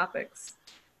topics.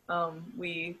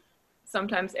 We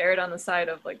sometimes erred on the side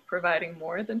of like providing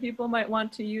more than people might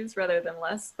want to use rather than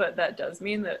less, but that does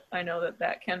mean that I know that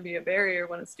that can be a barrier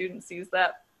when a student sees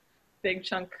that big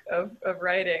chunk of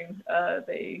writing.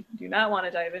 They do not want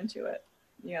to dive into it.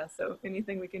 Yeah, so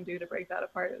anything we can do to break that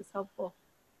apart is helpful.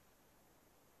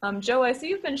 Joe, I see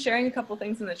you've been sharing a couple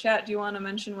things in the chat. Do you want to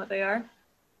mention what they are?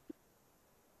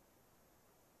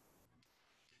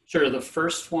 Sure. The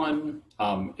first one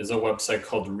is a website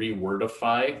called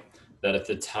Rewordify, that at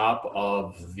the top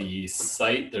of the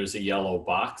site, there's a yellow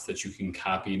box that you can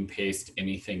copy and paste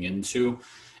anything into,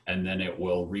 and then it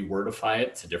will rewordify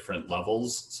it to different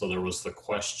levels. So there was the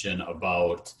question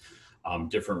about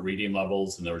different reading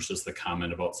levels, and there was just the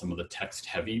comment about some of the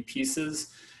text-heavy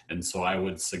pieces. And so I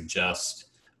would suggest,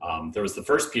 there was the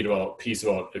first piece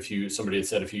about somebody had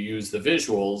said if you use the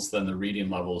visuals, then the reading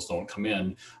levels don't come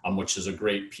in, which is a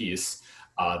great piece.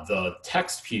 The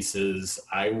text pieces,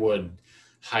 I would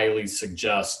highly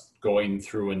suggest going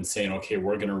through and saying, okay,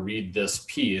 we're going to read this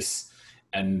piece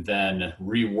and then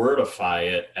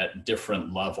rewordify it at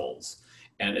different levels.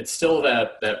 And it's still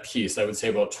that piece. I would say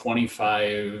about 20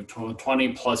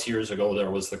 plus years ago,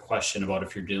 there was the question about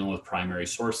if you're dealing with primary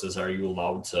sources, are you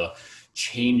allowed to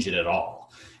change it at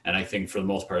all? And I think for the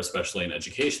most part, especially in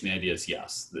education, the idea is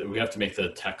yes, we have to make the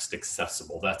text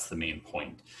accessible. That's the main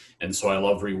point. And so I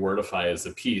love Rewordify as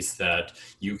a piece that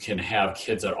you can have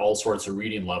kids at all sorts of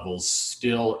reading levels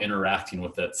still interacting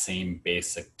with that same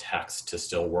basic text to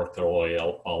still work their way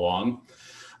along.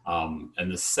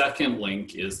 And the second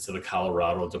link is to the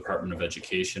Colorado Department of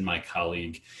Education. My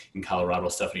colleague in Colorado,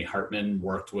 Stephanie Hartman,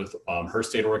 worked with her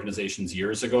state organizations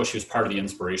years ago. She was part of the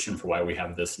inspiration for why we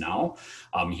have this now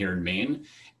here in Maine.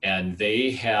 And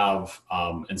they have,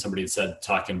 and somebody had said,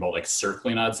 talking about like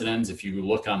circling odds and ends, if you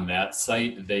look on that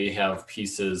site, they have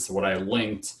pieces, what I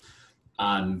linked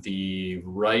on the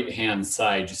right-hand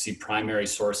side, you see primary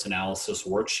source analysis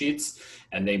worksheets,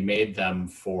 and they made them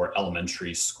for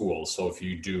elementary schools. So if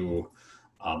you do,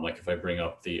 like if I bring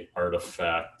up the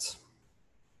artifact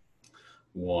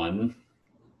one,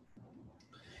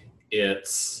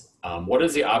 it's what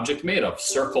is the object made of?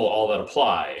 Circle all that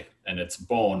apply. And it's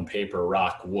bone, paper,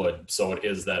 rock, wood. So it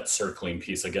is that circling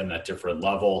piece, again, that different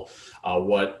level.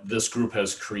 What this group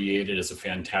has created is a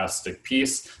fantastic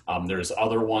piece. There's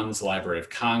other ones, Library of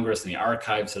Congress and the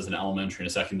Archives has an elementary and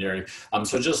a secondary.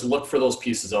 So just look for those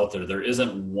pieces out there. There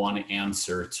isn't one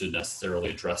answer to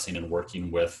necessarily addressing and working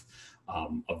with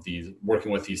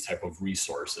these type of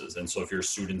resources. And so if your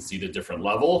students need a different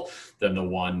level than the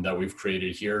one that we've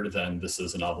created here, then this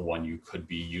is another one you could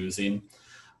be using.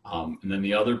 And then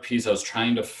the other piece I was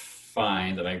trying to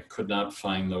find, and I could not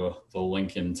find the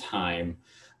link in time,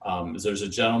 is there's a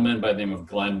gentleman by the name of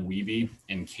Glenn Wiebe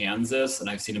in Kansas, and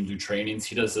I've seen him do trainings.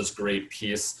 He does this great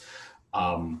piece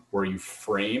where you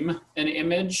frame an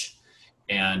image,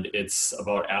 and it's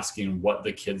about asking what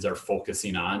the kids are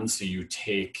focusing on. So you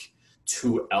take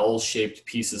two L-shaped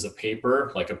pieces of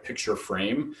paper, like a picture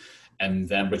frame, And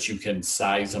then, but you can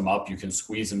size them up, you can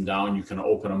squeeze them down, you can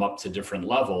open them up to different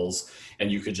levels,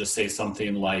 and you could just say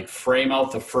something like, frame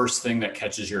out the first thing that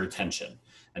catches your attention.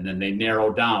 And then they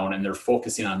narrow down and they're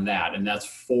focusing on that. And that's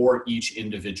for each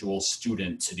individual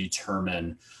student to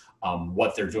determine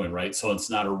what they're doing, right? So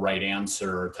it's not a right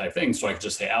answer type thing. So I could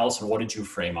just say, Allison, what did you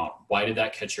frame out? Why did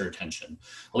that catch your attention?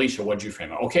 Alicia, what did you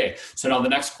frame out? Okay, so now the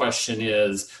next question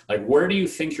is, like, where do you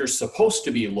think you're supposed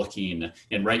to be looking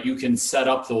in, right? You can set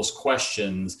up those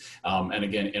questions and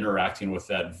again, interacting with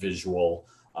that visual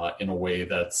in a way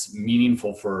that's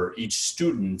meaningful for each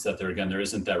student, that there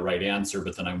isn't that right answer,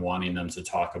 but then I'm wanting them to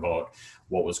talk about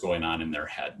what was going on in their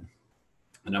head.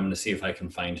 And I'm going to see if I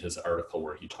can find his article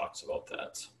where he talks about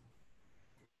that.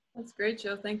 That's great,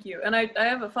 Joe. Thank you. And I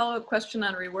have a follow-up question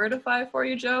on Rewordify for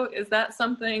you, Joe. Is that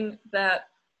something that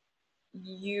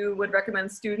you would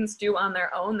recommend students do on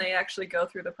their own? They actually go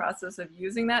through the process of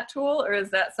using that tool? Or is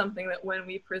that something that when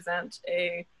we present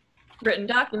a written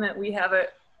document, we have it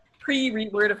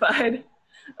pre-rewordified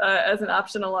as an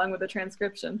option along with the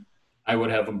transcription? I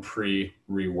would have them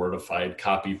pre-rewordified,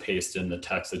 copy paste in the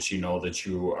text that you know that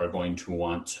you are going to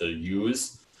want to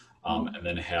use, and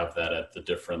then have that at the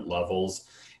different levels.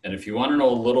 And if you want to know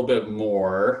a little bit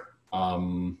more,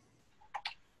 I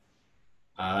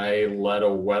led a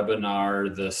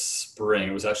webinar this spring.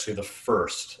 It was actually the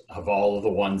first of all of the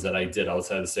ones that I did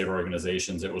outside the state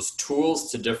organizations. It was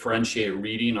tools to differentiate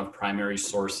reading of primary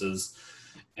sources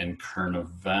and current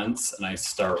events. And I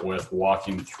start with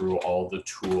walking through all the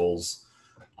tools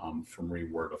from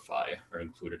Rewordify are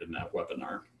included in that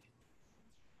webinar.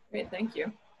 Great, thank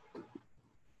you.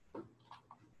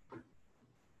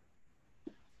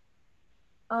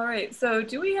 All right, so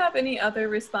do we have any other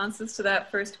responses to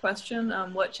that first question?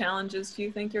 What challenges do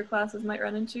you think your classes might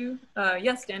run into?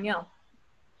 Yes, Danielle.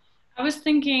 I was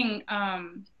thinking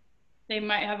they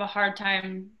might have a hard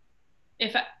time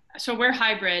so we're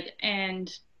hybrid,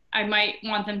 and I might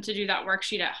want them to do that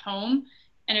worksheet at home,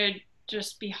 and it would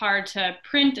just be hard to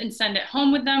print and send it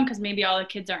home with them because maybe all the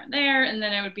kids aren't there, and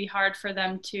then it would be hard for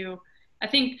them to, I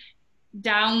think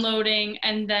downloading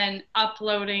and then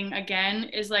uploading again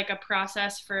is like a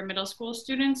process for middle school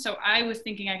students. So I was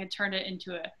thinking I could turn it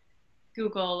into a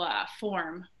Google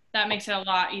form. That makes it a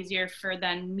lot easier for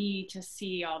then me to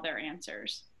see all their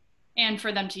answers and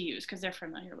for them to use because they're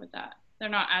familiar with that. They're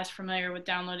not as familiar with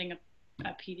downloading a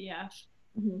PDF.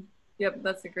 Mm-hmm. Yep,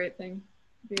 that's a great thing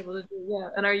to be able to do.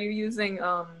 Yeah, and are you using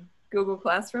Google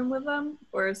Classroom with them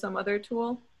or some other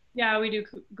tool? Yeah, we do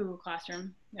Google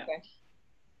Classroom. Yeah. Okay.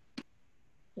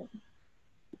 Yeah.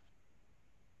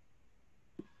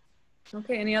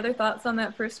 Okay, any other thoughts on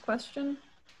that first question?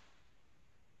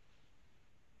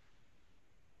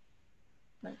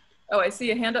 Oh, I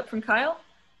see a hand up from Kyle.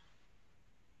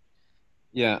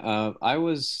 Yeah, I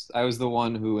was the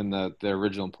one who in the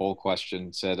original poll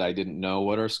question said I didn't know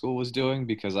what our school was doing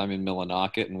because I'm in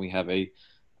Millinocket and we have a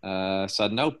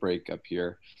sudden outbreak up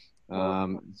here.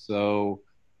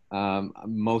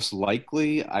 Most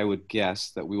likely I would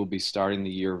guess that we will be starting the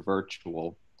year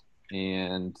virtual,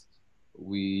 and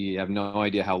we have no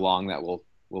idea how long that will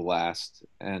last.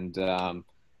 And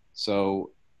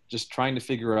so just trying to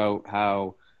figure out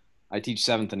how I teach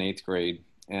 7th and 8th grade,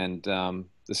 and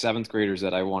the 7th graders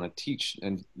that I want to teach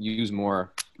and use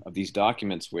more of these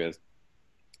documents with.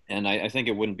 And I think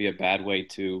it wouldn't be a bad way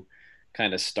to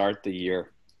kind of start the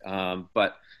year,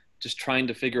 but just trying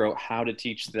to figure out how to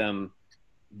teach them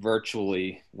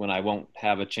virtually when I won't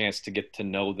have a chance to get to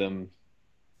know them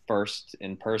first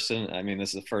in person. I mean,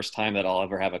 this is the first time that I'll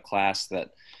ever have a class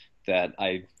that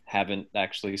I haven't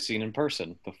actually seen in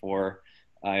person before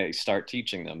I start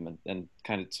teaching them, and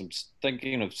kind of some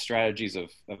thinking of strategies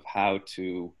of how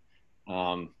to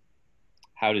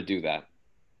do that.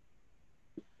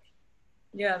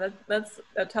 Yeah, that's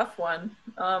a tough one.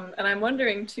 And I'm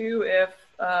wondering too if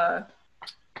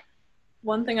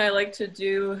one thing I like to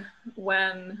do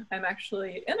when I'm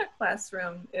actually in a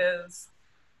classroom is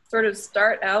sort of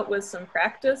start out with some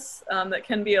practice that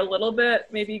can be a little bit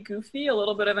maybe goofy, a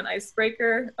little bit of an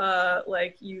icebreaker,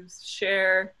 like you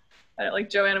share.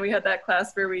 Like Joanna, we had that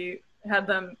class where we had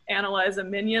them analyze a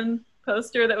Minion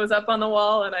poster that was up on the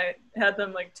wall, and I had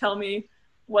them like tell me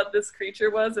what this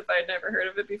creature was if I'd never heard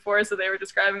of it before. So they were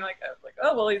describing like,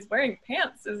 oh, well, he's wearing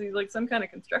pants. Is he like some kind of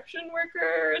construction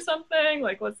worker or something?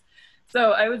 Like what's,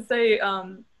 so I would say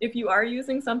if you are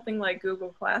using something like Google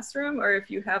Classroom, or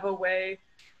if you have a way,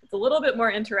 it's a little bit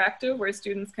more interactive where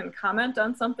students can comment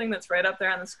on something that's right up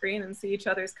there on the screen and see each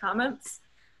other's comments.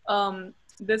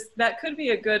 That could be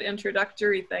a good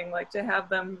introductory thing, like to have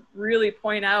them really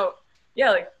point out, yeah,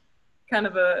 like kind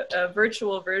of a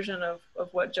virtual version of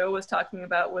what Joe was talking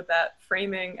about with that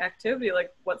framing activity.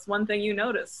 Like, what's one thing you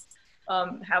notice?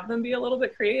 Have them be a little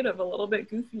bit creative, a little bit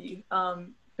goofy.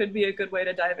 Could be a good way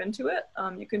to dive into it.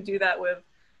 You can do that with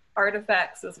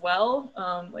artifacts as well.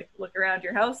 Like, look around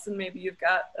your house and maybe you've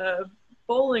got a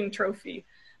bowling trophy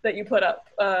that you put up,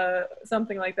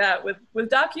 something like that. With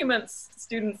documents,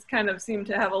 students kind of seem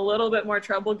to have a little bit more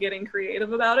trouble getting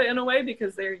creative about it in a way,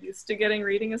 because they're used to getting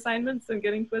reading assignments and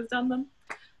getting quizzed on them.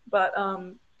 But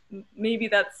maybe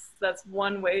that's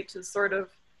one way to sort of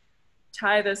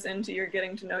tie this into your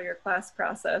getting to know your class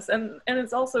process. And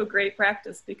it's also great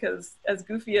practice, because as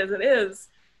goofy as it is,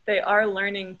 they are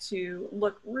learning to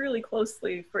look really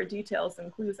closely for details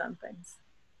and clues on things.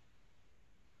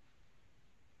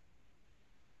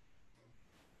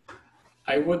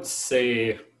 I would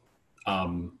say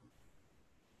that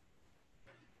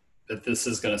this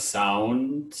is going to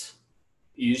sound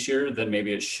easier than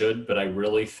maybe it should, but I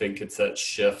really think it's that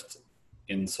shift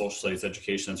in social studies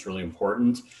education that's really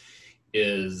important,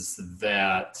 is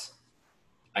that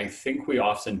I think we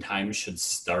oftentimes should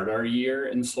start our year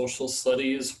in social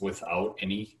studies without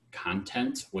any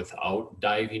content, without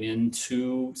diving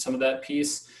into some of that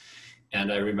piece.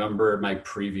 And I remember my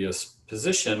previous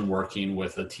position working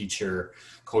with a teacher,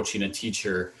 coaching a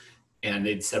teacher, and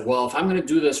they'd said, well, if I'm going to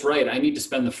do this right, I need to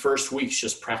spend the first weeks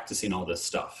just practicing all this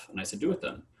stuff. And I said, do it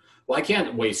then. Well, I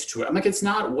can't waste 2 hours. I'm like, it's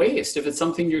not waste if it's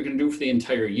something you're going to do for the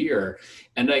entire year.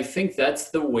 And I think that's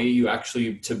the way you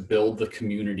actually to build the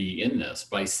community in this,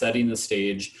 by setting the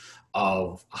stage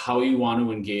of how you want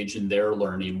to engage in their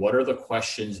learning. What are the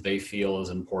questions they feel is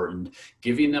important?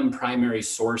 Giving them primary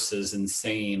sources and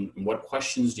saying, what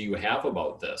questions do you have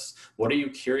about this? What are you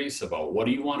curious about? What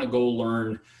do you want to go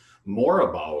learn more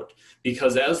about?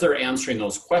 Because as they're answering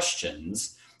those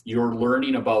questions, you're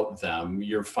learning about them,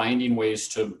 you're finding ways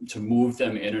to move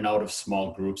them in and out of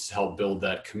small groups to help build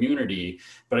that community.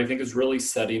 But I think it's really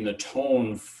setting the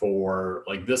tone for,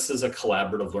 like, this is a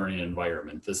collaborative learning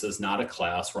environment. This is not a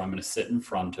class where I'm going to sit in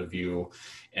front of you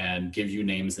and give you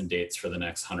names and dates for the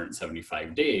next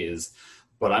 175 days.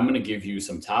 But I'm going to give you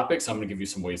some topics. I'm going to give you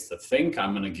some ways to think.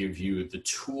 I'm going to give you the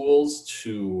tools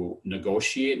to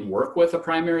negotiate and work with a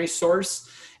primary source.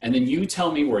 And then you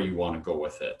tell me where you want to go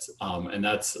with it. And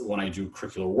that's when I do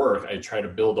curricular work, I try to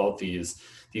build out these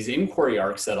inquiry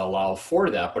arcs that allow for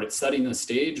that, but it's setting the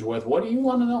stage with, what do you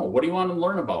want to know? What do you want to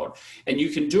learn about? And you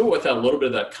can do it with a little bit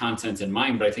of that content in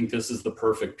mind, but I think this is the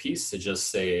perfect piece to just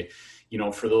say, you know,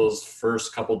 for those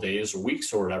first couple days or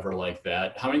weeks or whatever like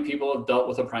that, how many people have dealt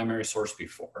with a primary source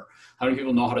before? How many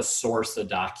people know how to source a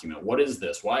document? What is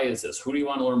this? Why is this? Who do you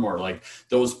want to learn more? Like,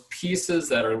 those pieces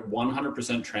that are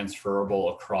 100% transferable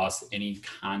across any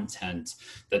content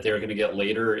that they're going to get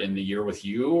later in the year with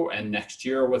you and next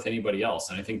year with anybody else.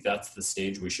 And I think that's the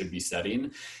stage we should be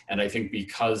setting. And I think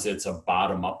because it's a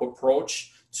bottom-up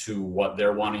approach to what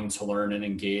they're wanting to learn and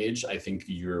engage, I think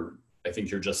you're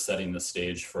just setting the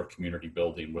stage for community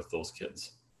building with those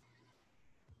kids.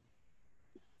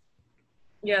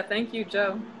 Yeah, thank you,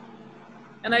 Joe.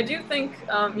 And I do think,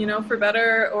 you know, for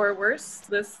better or worse,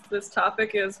 this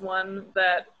topic is one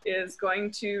that is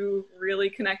going to really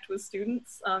connect with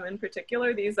students. In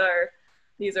particular, these are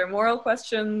moral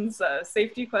questions,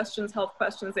 safety questions, health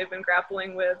questions they've been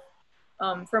grappling with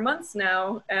for months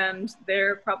now, and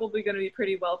they're probably going to be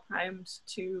pretty well primed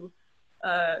to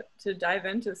dive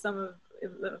into some of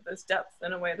this depth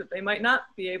in a way that they might not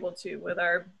be able to with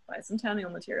our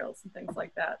bicentennial materials and things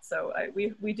like that. So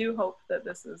we do hope that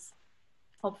this is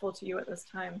helpful to you at this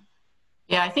time.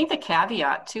 Yeah, I think the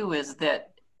caveat too is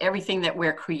that everything that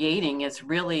we're creating is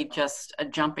really just a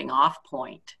jumping off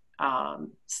point.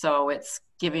 So it's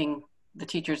giving the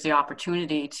teachers the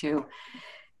opportunity to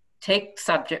take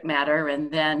subject matter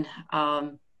and then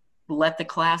let the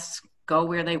class go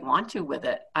where they want to with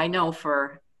it. I know,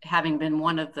 for having been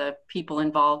one of the people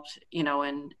involved, you know,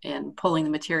 in pulling the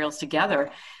materials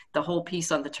together, the whole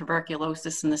piece on the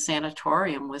tuberculosis in the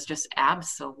sanatorium was just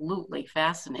absolutely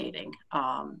fascinating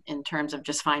in terms of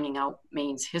just finding out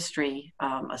Maine's history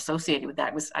associated with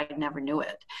that. I never knew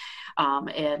it.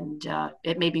 And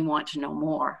it made me want to know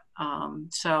more.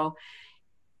 So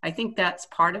I think that's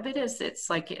part of it. Is it's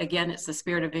like, again, it's the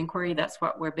spirit of inquiry. That's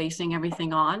what we're basing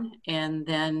everything on. And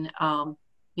then,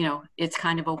 you know, it's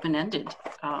kind of open-ended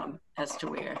as to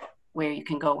where you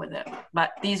can go with it.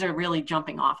 But these are really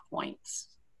jumping off points.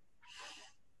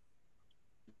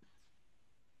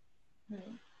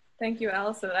 Thank you,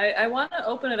 Allison. I want to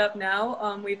open it up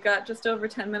now. We've got just over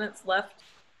 10 minutes left.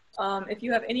 If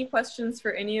you have any questions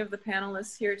for any of the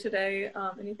panelists here today,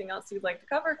 anything else you'd like to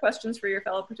cover, questions for your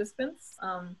fellow participants,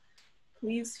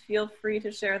 please feel free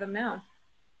to share them now.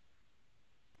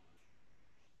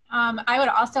 I would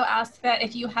also ask that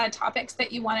if you had topics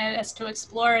that you wanted us to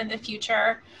explore in the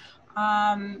future,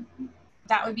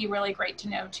 that would be really great to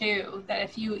know too. That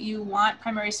if you want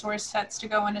primary source sets to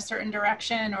go in a certain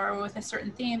direction or with a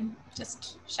certain theme,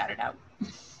 just shout it out.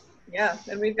 Yeah,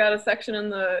 and we've got a section in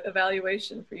the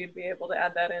evaluation for you to be able to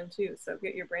add that in too, so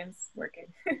get your brains working.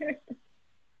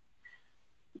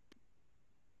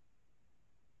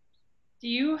 Do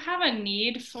you have a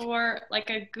need for like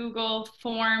a Google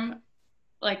form?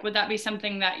 Like, would that be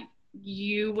something that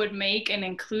you would make and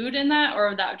include in that, or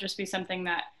would that just be something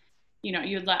that, you know,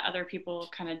 you'd let other people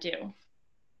kind of do?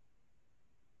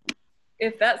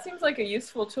 If that seems like a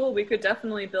useful tool, we could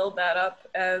definitely build that up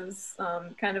as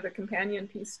kind of a companion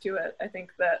piece to it. I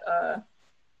think that,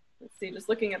 let's see, just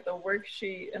looking at the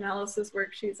worksheet, analysis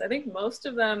worksheets, I think most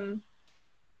of them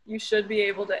you should be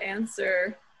able to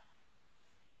answer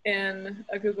in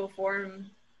a Google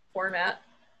format.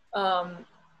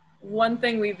 One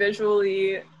thing we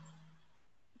visually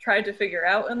tried to figure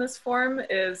out in this form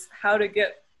is how to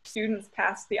get students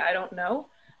past the I don't know.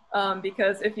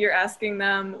 Because if you're asking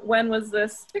them, when was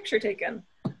this picture taken?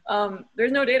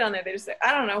 There's no date on there. They just say,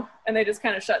 I don't know. And they just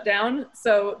kind of shut down.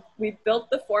 So we built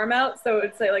the form out so it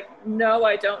would say like, no,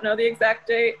 I don't know the exact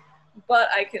date, but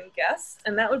I can guess.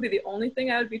 And that would be the only thing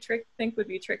I would be think would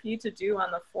be tricky to do on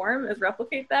the form is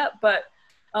replicate that. But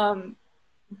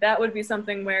that would be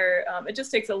something where it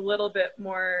just takes a little bit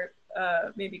more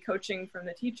maybe coaching from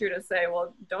the teacher to say,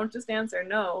 well, don't just answer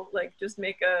no, like just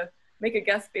make a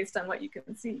guess based on what you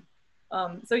can see.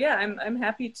 So yeah, I'm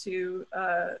happy to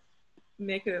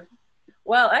make a,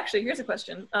 well, actually, here's a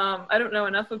question. I don't know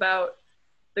enough about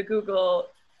the Google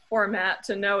format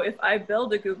to know if I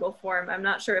build a Google form, I'm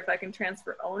not sure if I can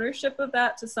transfer ownership of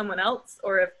that to someone else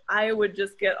or if I would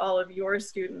just get all of your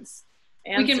students'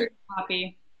 answers. We can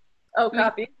copy. Oh,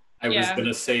 copy. I was going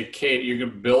to say, Kate, you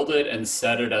can build it and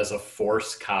set it as a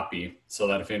force copy so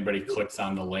that if anybody clicks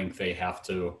on the link, they have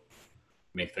to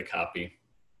make the copy.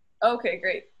 Okay,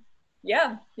 great.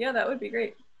 Yeah, that would be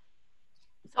great.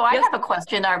 So I have a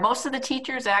question. Are most of the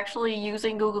teachers actually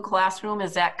using Google Classroom?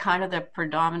 Is that kind of the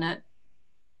predominant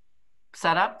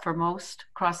setup for most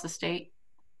across the state?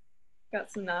 Got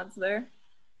some nods there.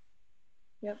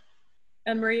 Yep.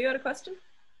 And Marie, you had a question?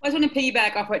 I just want to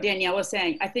piggyback off what Danielle was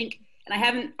saying. I think, and I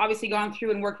haven't obviously gone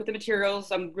through and worked with the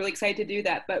materials, I'm really excited to do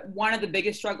that, but one of the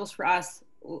biggest struggles for us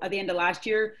at the end of last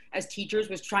year as teachers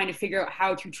was trying to figure out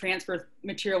how to transfer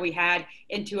material we had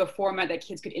into a format that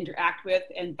kids could interact with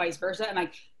and vice versa. And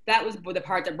like, that was the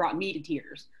part that brought me to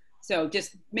tears. So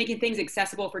just making things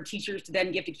accessible for teachers to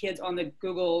then give to kids on the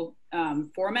Google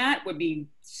format would be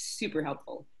super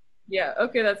helpful. Yeah,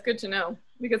 okay, that's good to know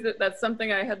because that's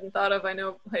something I hadn't thought of. I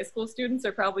know high school students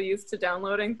are probably used to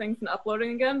downloading things and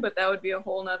uploading again, but that would be a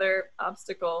whole nother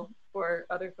obstacle for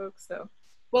other folks, so.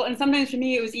 Well, and sometimes for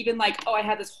me, it was even like, oh, I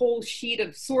had this whole sheet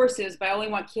of sources, but I only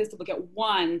want kids to look at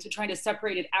one, to trying to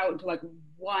separate it out into like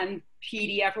one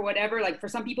PDF or whatever. Like for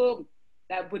some people,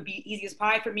 that would be easy as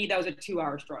pie. For me, that was a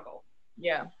 2-hour struggle.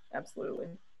 Yeah, absolutely.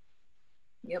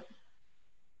 Yep.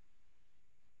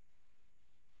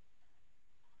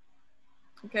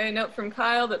 Okay, note from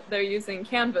Kyle that they're using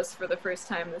Canvas for the first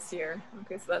time this year.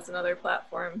 Okay, so that's another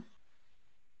platform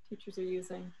teachers are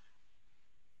using.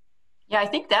 Yeah, I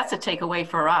think that's a takeaway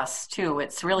for us too.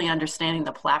 It's really understanding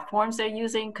the platforms they're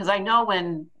using. Because I know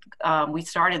when we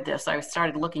started this, I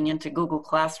started looking into Google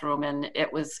Classroom and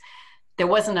there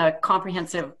wasn't a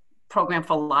comprehensive program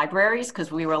for libraries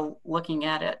because we were looking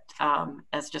at it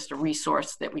as just a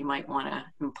resource that we might want to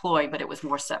employ, but it was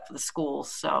more set for the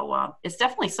schools. So it's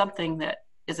definitely something that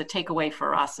is a takeaway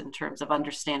for us in terms of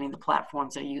understanding the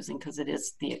platforms they're using because it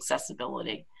is the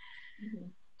accessibility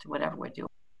to whatever we're doing.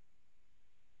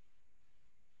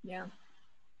 Yeah.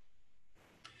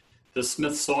 The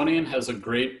Smithsonian has a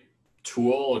great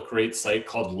tool, a great site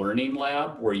called Learning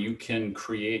Lab, where you can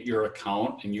create your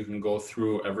account and you can go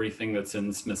through everything that's in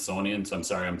the Smithsonian. So I'm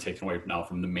sorry, I'm taking away now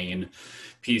from the main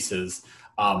pieces,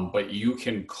 but you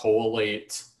can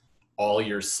collate all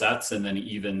your sets and then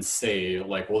even say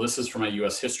like, well, this is for my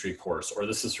US history course, or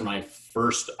this is for my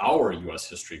first hour US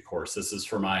history course. This is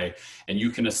for my, and you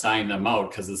can assign them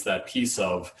out because it's that piece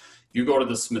of, you go to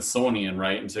the Smithsonian,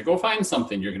 right, and say, go find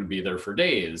something, you're going to be there for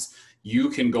days. You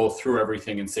can go through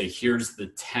everything and say, here's the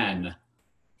 10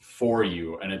 for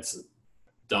you. And it's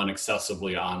done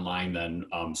accessibly online, then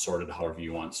sorted however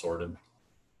you want sorted.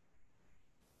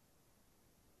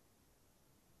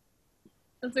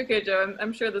 That's okay, Joe.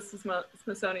 I'm sure the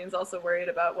Smithsonian's also worried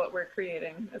about what we're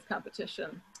creating as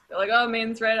competition. They're like, oh,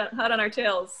 Maine's right hot on our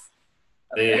tails.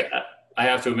 Okay. I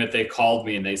have to admit, they called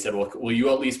me and they said, well, will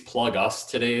you at least plug us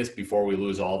today before we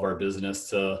lose all of our business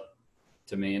to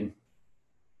to Maine.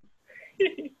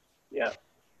 Yeah.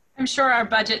 I'm sure our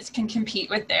budgets can compete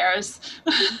with theirs.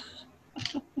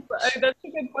 That's a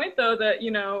good point, though, that,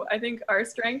 you know, I think our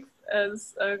strength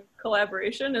as a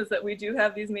collaboration is that we do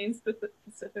have these Maine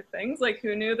specific things. Like,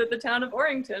 who knew that the town of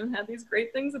Orrington had these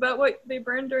great things about what they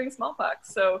burned during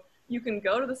smallpox? So you can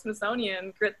go to the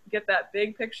Smithsonian, get that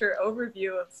big picture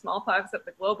overview of smallpox at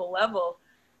the global level,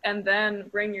 and then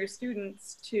bring your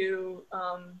students to,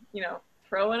 you know,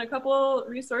 throw in a couple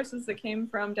resources that came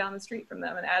from down the street from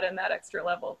them and add in that extra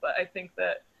level. But I think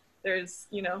that there's,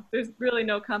 you know, there's really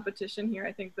no competition here.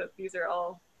 I think that these are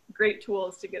all great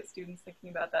tools to get students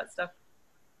thinking about that stuff.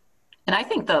 And I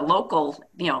think the local,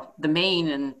 you know, the Maine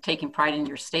and taking pride in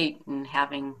your state and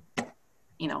having,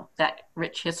 you know, that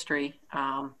rich history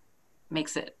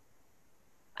makes it,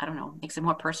 I don't know, makes it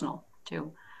more personal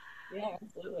too. Yeah,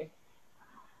 absolutely.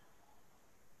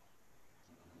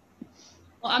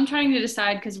 Well, I'm trying to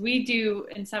decide because we do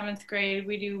in 7th grade,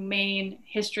 we do Maine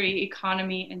history,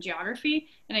 economy, and geography.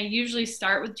 And I usually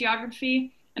start with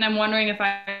geography. And I'm wondering if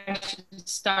I should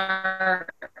start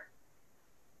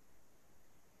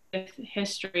with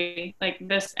history like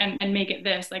this and make it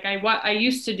this. Like I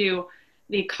used to do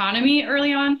the economy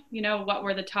early on, you know, what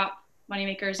were the top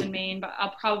moneymakers in Maine, but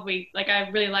I'll probably, like, I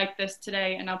really like this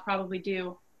today and I'll probably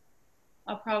do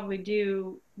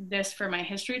this for my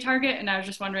history target. And I was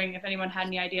just wondering if anyone had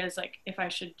any ideas, like if I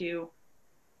should do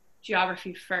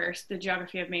geography first, the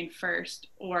geography of Maine first,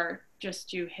 or just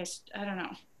do I don't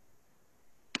know.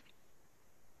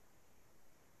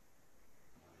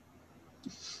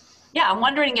 Yeah, I'm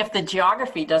wondering if the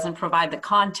geography doesn't provide the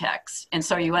context. And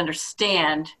so you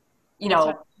understand, you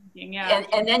know, yeah.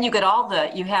 And then you get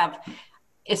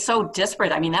it's so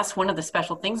disparate. I mean, that's one of the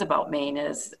special things about Maine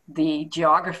is the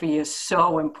geography is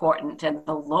so important and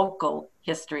the local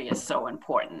history is so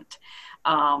important.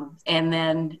 And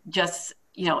then just,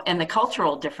 you know, and the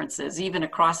cultural differences even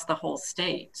across the whole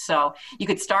state. So you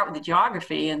could start with the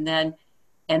geography and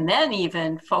then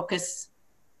even focus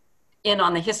in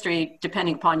on the history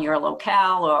depending upon your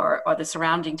locale or the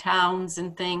surrounding towns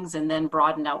and things, and then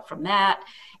broaden out from that,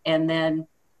 and then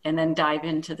dive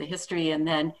into the history. And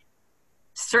then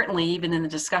certainly even in the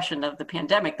discussion of the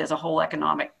pandemic, there's a whole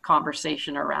economic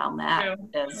conversation around that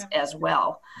as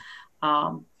well.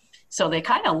 So they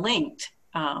kind of linked.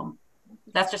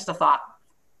 That's just a thought.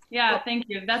 Yeah, thank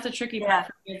you. That's a tricky part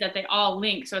for me, is that they all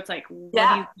link. So it's like, what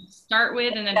do you start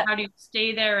with, and then how do you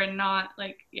stay there and not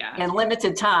like, And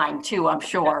limited time too, I'm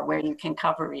sure, where you can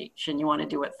cover each, and you want to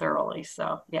do it thoroughly.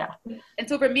 So yeah. And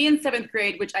so for me in 7th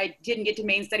grade, which I didn't get to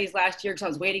Maine studies last year because I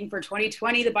was waiting for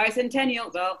 2020, the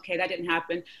bicentennial. Well, okay, that didn't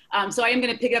happen. So I am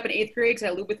going to pick it up in 8th grade because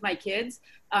I live with my kids.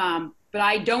 But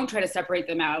I don't try to separate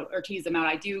them out or tease them out.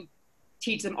 I do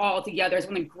teach them all together. It's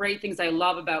one of the great things I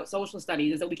love about social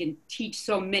studies is that we can teach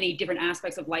so many different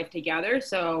aspects of life together.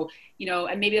 So, you know,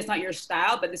 and maybe that's not your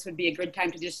style, but this would be a good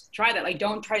time to just try that. Like,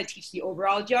 don't try to teach the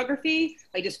overall geography.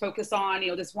 Like, just focus on, you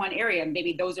know, this one area. And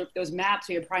maybe those maps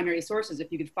are your primary sources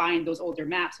if you could find those older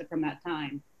maps from that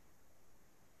time.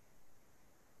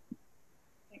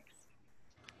 Thanks.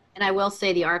 And I will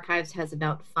say the archives has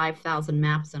about 5,000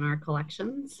 maps in our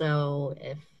collection. So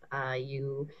if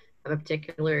you have a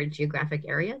particular geographic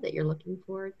area that you're looking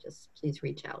for, just please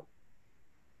reach out.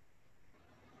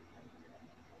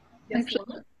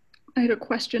 Actually, I had a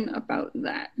question about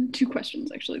that. 2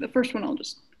 questions, actually. The first one I'll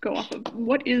just go off of.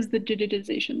 What is the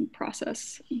digitization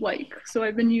process like? So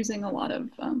I've been using I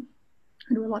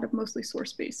do a lot of mostly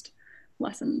source-based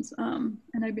lessons, and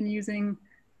I've been using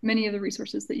many of the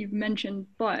resources that you've mentioned,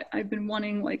 but I've been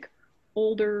wanting like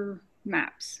older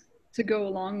maps to go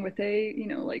along with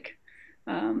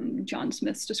John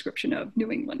Smith's description of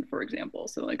New England, for example.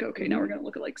 So like, okay, now we're going to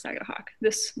look at like Sagadahoc,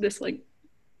 this like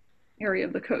area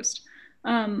of the coast.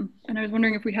 And I was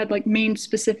wondering if we had like Maine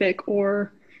specific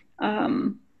or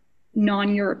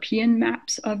non-European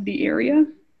maps of the area,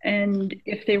 and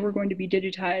if they were going to be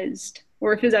digitized,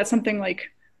 or if is that something like,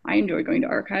 I enjoy going to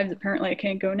archives. Apparently I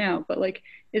can't go now, but like,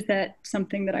 is that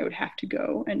something that I would have to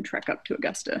go and trek up to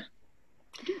Augusta?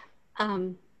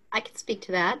 I can speak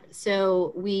to that.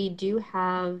 So we do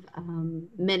have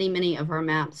many of our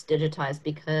maps digitized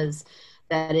because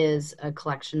that is a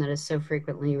collection that is so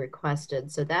frequently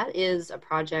requested. So that is a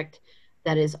project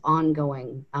that is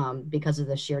ongoing because of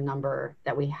the sheer number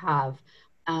that we have.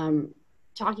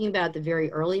 Talking about the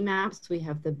very early maps, we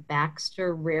have the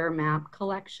Baxter Rare Map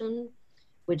Collection,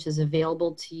 which is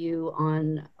available to you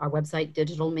on our website,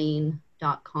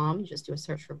 digitalmaine.com. You just do a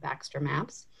search for Baxter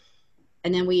Maps.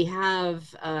 And then we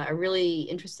have a really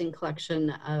interesting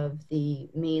collection of the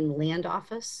Maine Land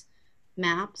Office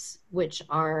maps, which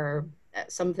are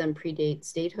some of them predate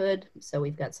statehood. So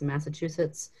we've got some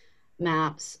Massachusetts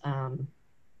maps, and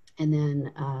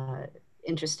then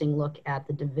interesting look at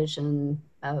the division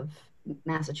of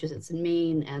Massachusetts and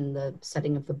Maine and the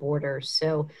setting of the border.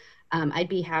 So I'd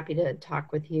be happy to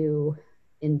talk with you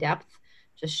in depth.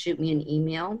 Just shoot me an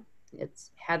email.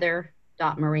 It's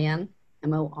heather.moran,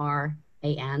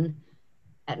 M-O-R-A-N,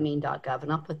 @maine.gov,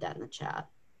 and I'll put that in the chat.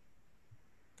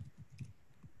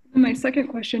 My second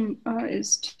question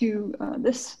is to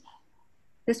this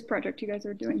project you guys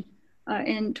are doing,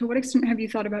 and to what extent have you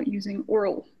thought about using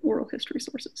oral history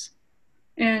sources?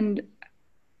 And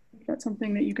if that's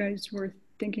something that you guys were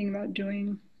thinking about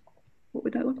doing, what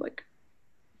would that look like?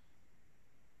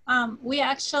 We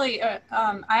actually, I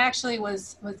actually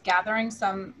was gathering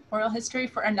some oral history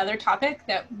for another topic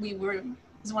that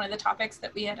was one of the topics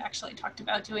that we had actually talked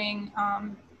about doing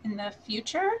in the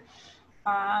future.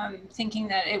 Thinking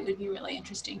that it would be really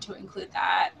interesting to include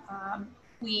that.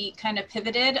 We kind of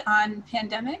pivoted on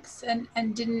pandemics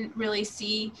and didn't really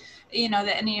see,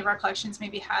 that any of our collections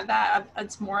maybe had that.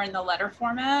 It's more in the letter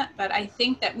format, but I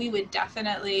think that we would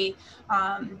definitely,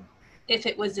 if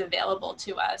it was available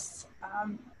to us,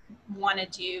 want to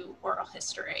do oral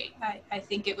history. I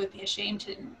think it would be a shame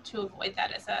to avoid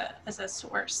that as a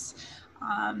source.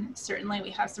 Certainly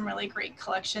we have some really great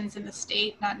collections in the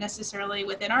state, not necessarily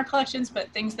within our collections,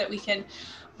 but things that we can,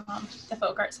 the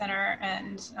Folk Art Center,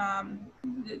 and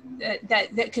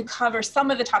that could cover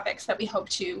some of the topics that we hope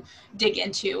to dig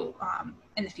into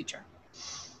in the future.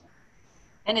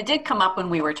 And it did come up when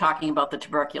we were talking about the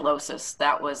tuberculosis.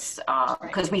 That was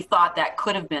because we thought that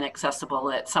could have been accessible,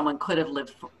 that someone could have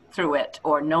lived through it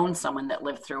or known someone that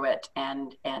lived through it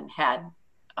and had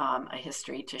a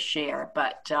history to share.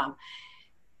 But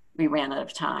we ran out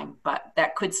of time, but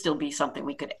that could still be something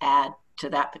we could add to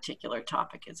that particular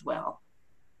topic as well.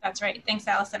 That's right. Thanks,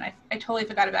 Allison. I totally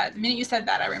forgot about it. The minute you said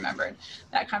that, I remembered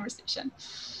that conversation.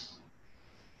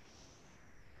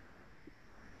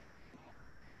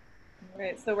 All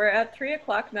right, so we're at 3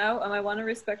 o'clock now. I want to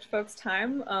respect folks'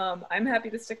 time. I'm happy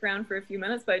to stick around for a few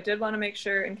minutes, but I did want to make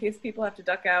sure, in case people have to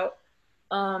duck out,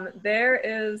 there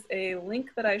is a link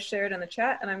that I shared in the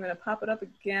chat, and I'm going to pop it up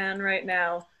again right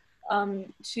now.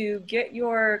 To get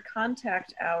your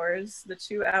contact hours, the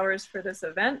 2 hours for this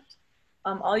event,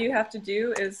 all you have to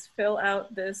do is fill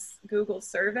out this Google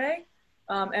survey.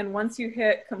 And once you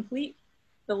hit complete,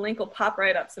 the link will pop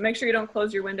right up. So make sure you don't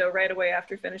close your window right away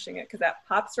after finishing it, because that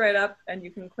pops right up and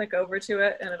you can click over to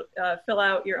it and it'll, fill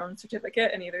out your own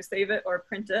certificate and either save it or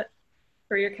print it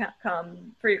for your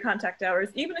contact hours.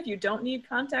 Even if you don't need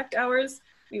contact hours,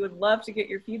 we would love to get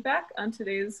your feedback on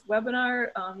today's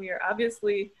webinar. We are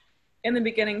obviously in the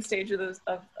beginning stage of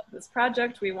this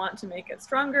project. We want to make it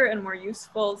stronger and more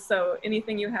useful, so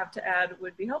anything you have to add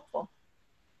would be helpful.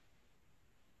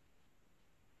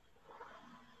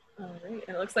 All right,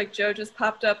 and it looks like Joe just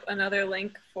popped up another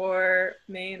link for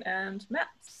Maine and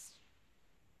maps.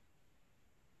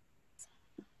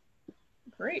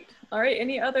 Great. All right,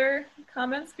 any other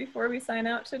comments before we sign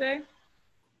out today?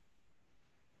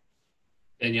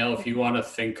 Danielle, if you want to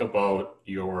think about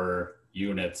your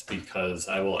units, because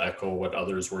I will echo what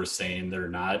others were saying,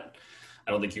 I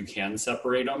don't think you can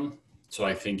separate them. So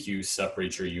I think you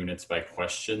separate your units by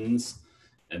questions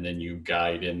and then you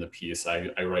guide in the piece. I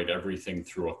write everything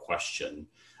through a question.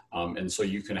 And so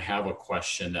you can have a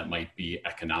question that might be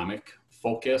economic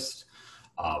focused.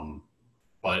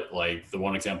 But like the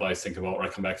one example I think about when I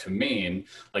come back to Maine,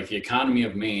 like the economy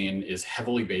of Maine is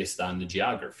heavily based on the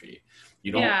geography.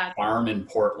 You don't farm in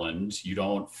Portland, you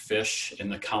don't fish in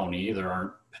the county, there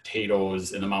aren't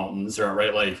potatoes in the mountains,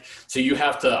 right? Like, so you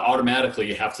have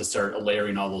to start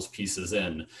layering all those pieces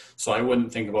in. So I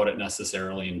wouldn't think about it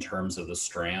necessarily in terms of the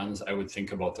strands. I would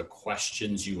think about the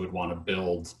questions you would want to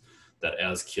build that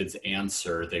as kids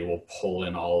answer, they will pull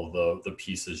in all of the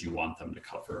pieces you want them to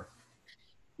cover.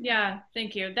 Yeah,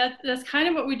 thank you. That's kind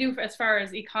of what we do as far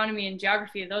as economy and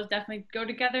geography. Those definitely go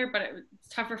together, but it's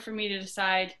tougher for me to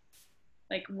decide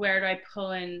like where do I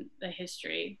pull in the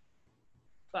history.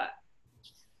 But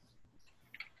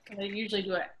I usually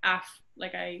do it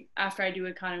after I do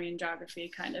economy and geography,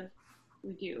 kind of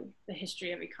we do the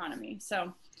history of economy.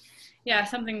 So yeah,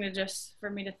 something to just for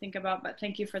me to think about, but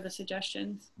thank you for the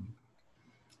suggestions.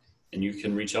 And you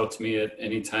can reach out to me at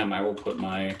any time. I will put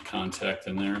my contact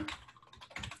in there.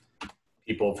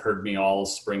 People have heard me all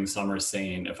spring, summer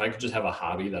saying, if I could just have a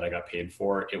hobby that I got paid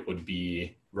for, it would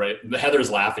be, right? Heather's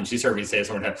laughing. She's heard me say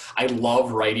so many times. I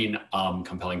love writing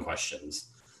compelling questions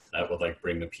that would like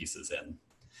bring the pieces in.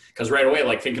 Because right away,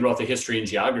 like thinking about the history and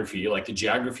geography, like the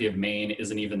geography of Maine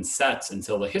isn't even set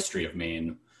until the history of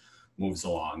Maine moves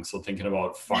along. So thinking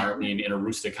about farming in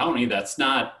Aroostook County, that's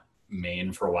not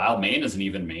Maine for a while. Maine isn't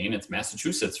even Maine, it's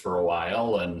Massachusetts for a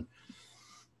while. And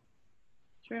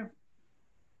True.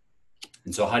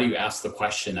 And so how do you ask the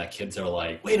question that kids are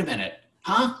like, wait a minute,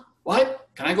 huh? What?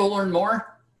 Can I go learn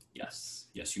more? Yes,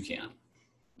 yes, you can.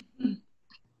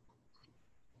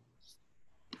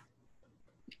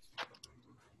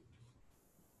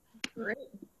 Great.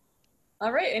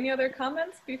 All right, any other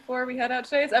comments before we head out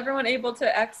today? Is everyone able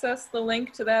to access the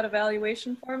link to that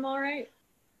evaluation form all right?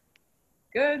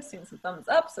 Good, seeing some thumbs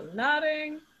up, some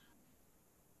nodding.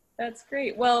 That's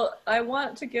great. Well, I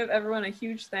want to give everyone a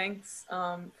huge thanks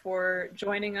for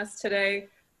joining us today.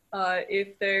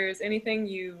 If there's anything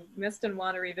you missed and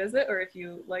want to revisit, or if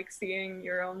you like seeing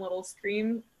your own little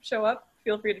screen show up,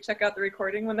 feel free to check out the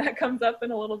recording when that comes up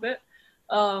in a little bit.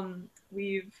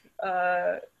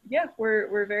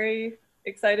 We're very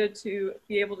excited to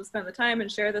be able to spend the time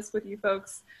and share this with you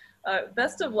folks.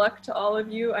 Best of luck to all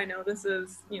of you. I know this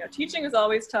is, teaching is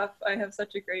always tough. I have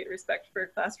such a great respect for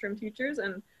classroom teachers,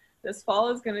 and this fall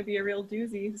is going to be a real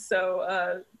doozy.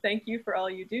 So thank you for all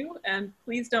you do, and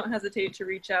please don't hesitate to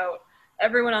reach out.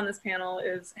 Everyone on this panel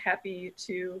is happy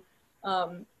to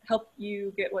help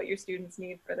you get what your students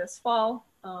need for this fall.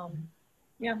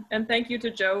 And thank you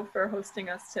to Joe for hosting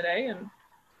us today and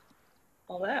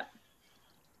all that.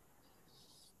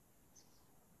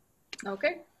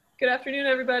 Okay, good afternoon,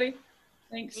 everybody.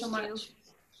 Thanks so much.